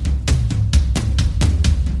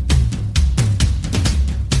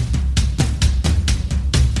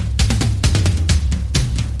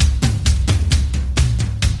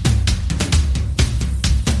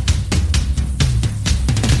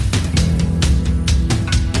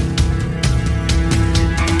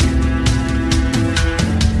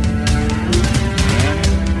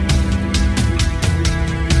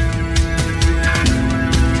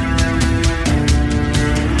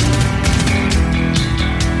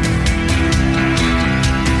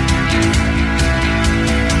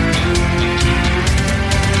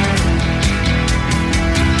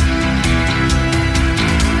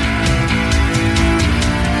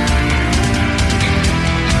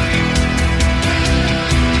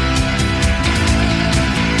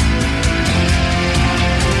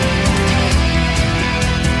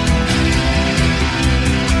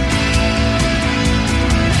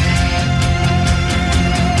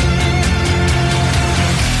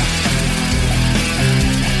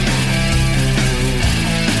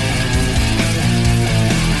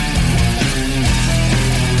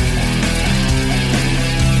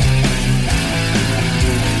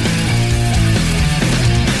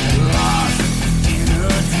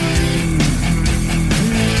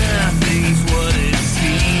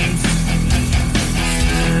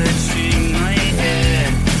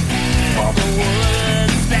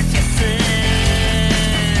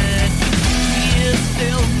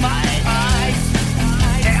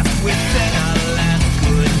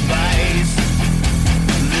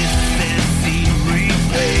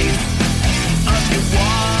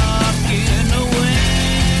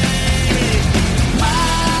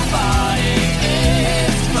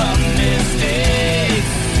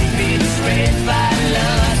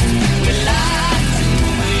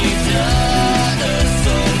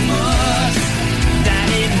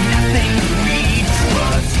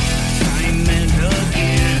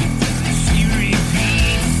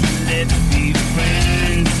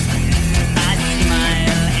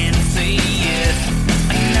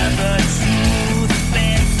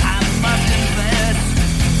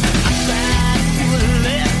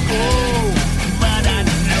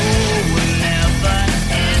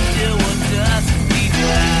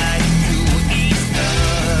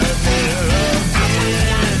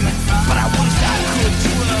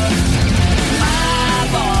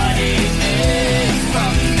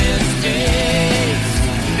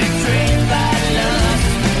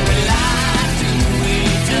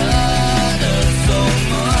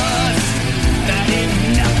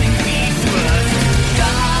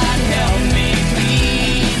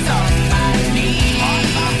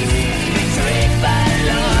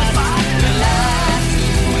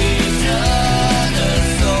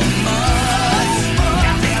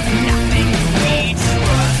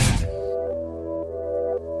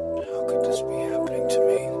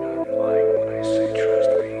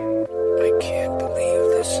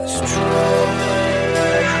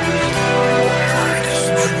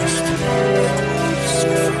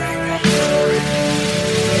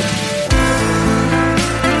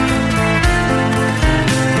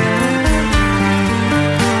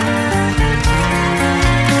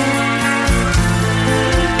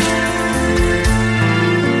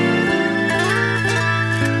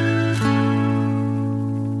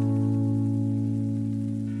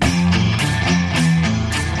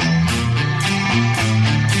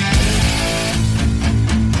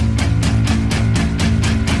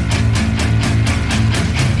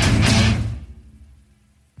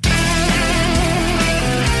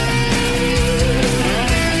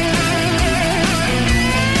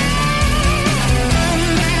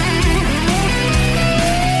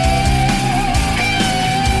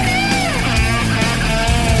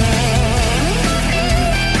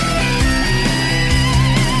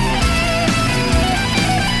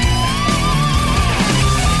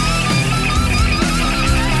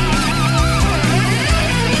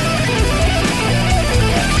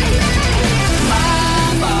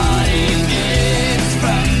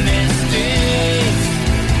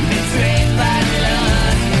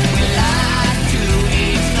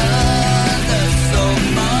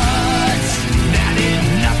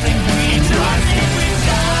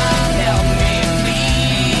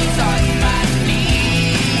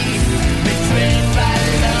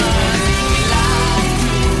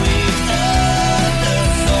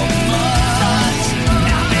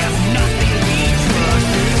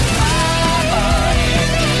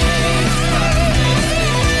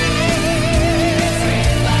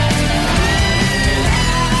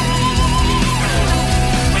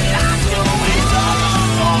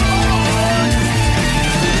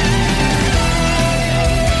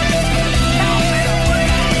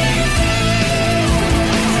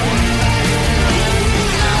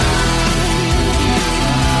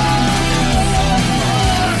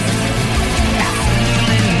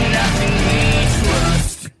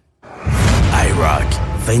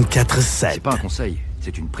 24/7. C'est pas un conseil,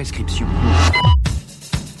 c'est une prescription.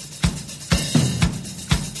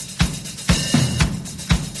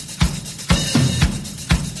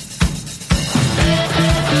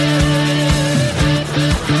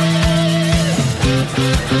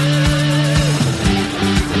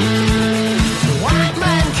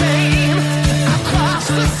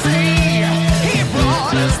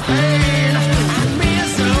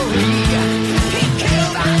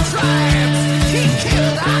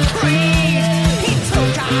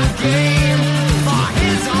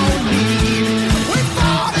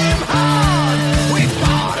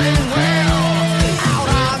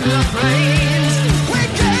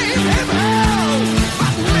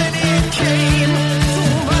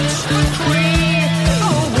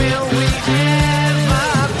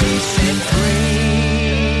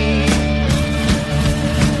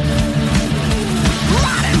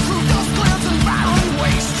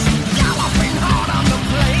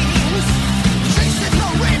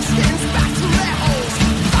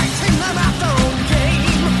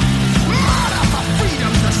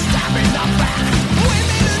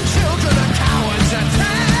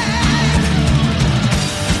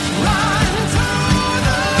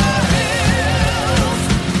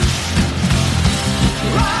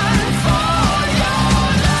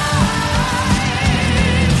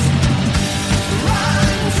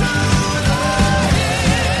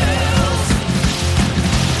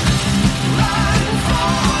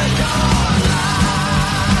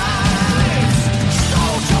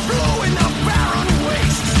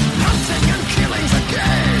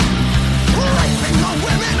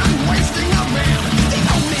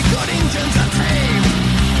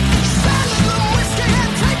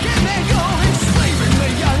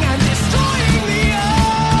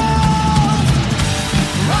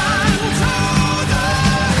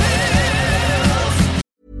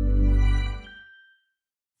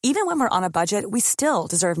 Even when we're on a budget, we still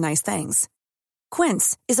deserve nice things.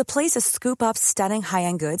 Quince is a place to scoop up stunning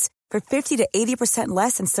high-end goods for 50 to 80%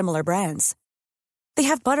 less than similar brands. They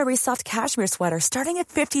have buttery soft cashmere sweaters starting at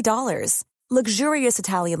 $50, luxurious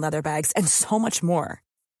Italian leather bags, and so much more.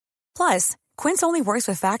 Plus, Quince only works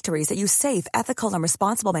with factories that use safe, ethical, and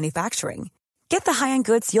responsible manufacturing. Get the high-end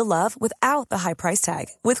goods you'll love without the high price tag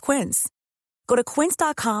with Quince. Go to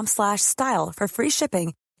quince.com/style for free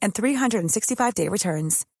shipping and 365-day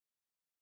returns.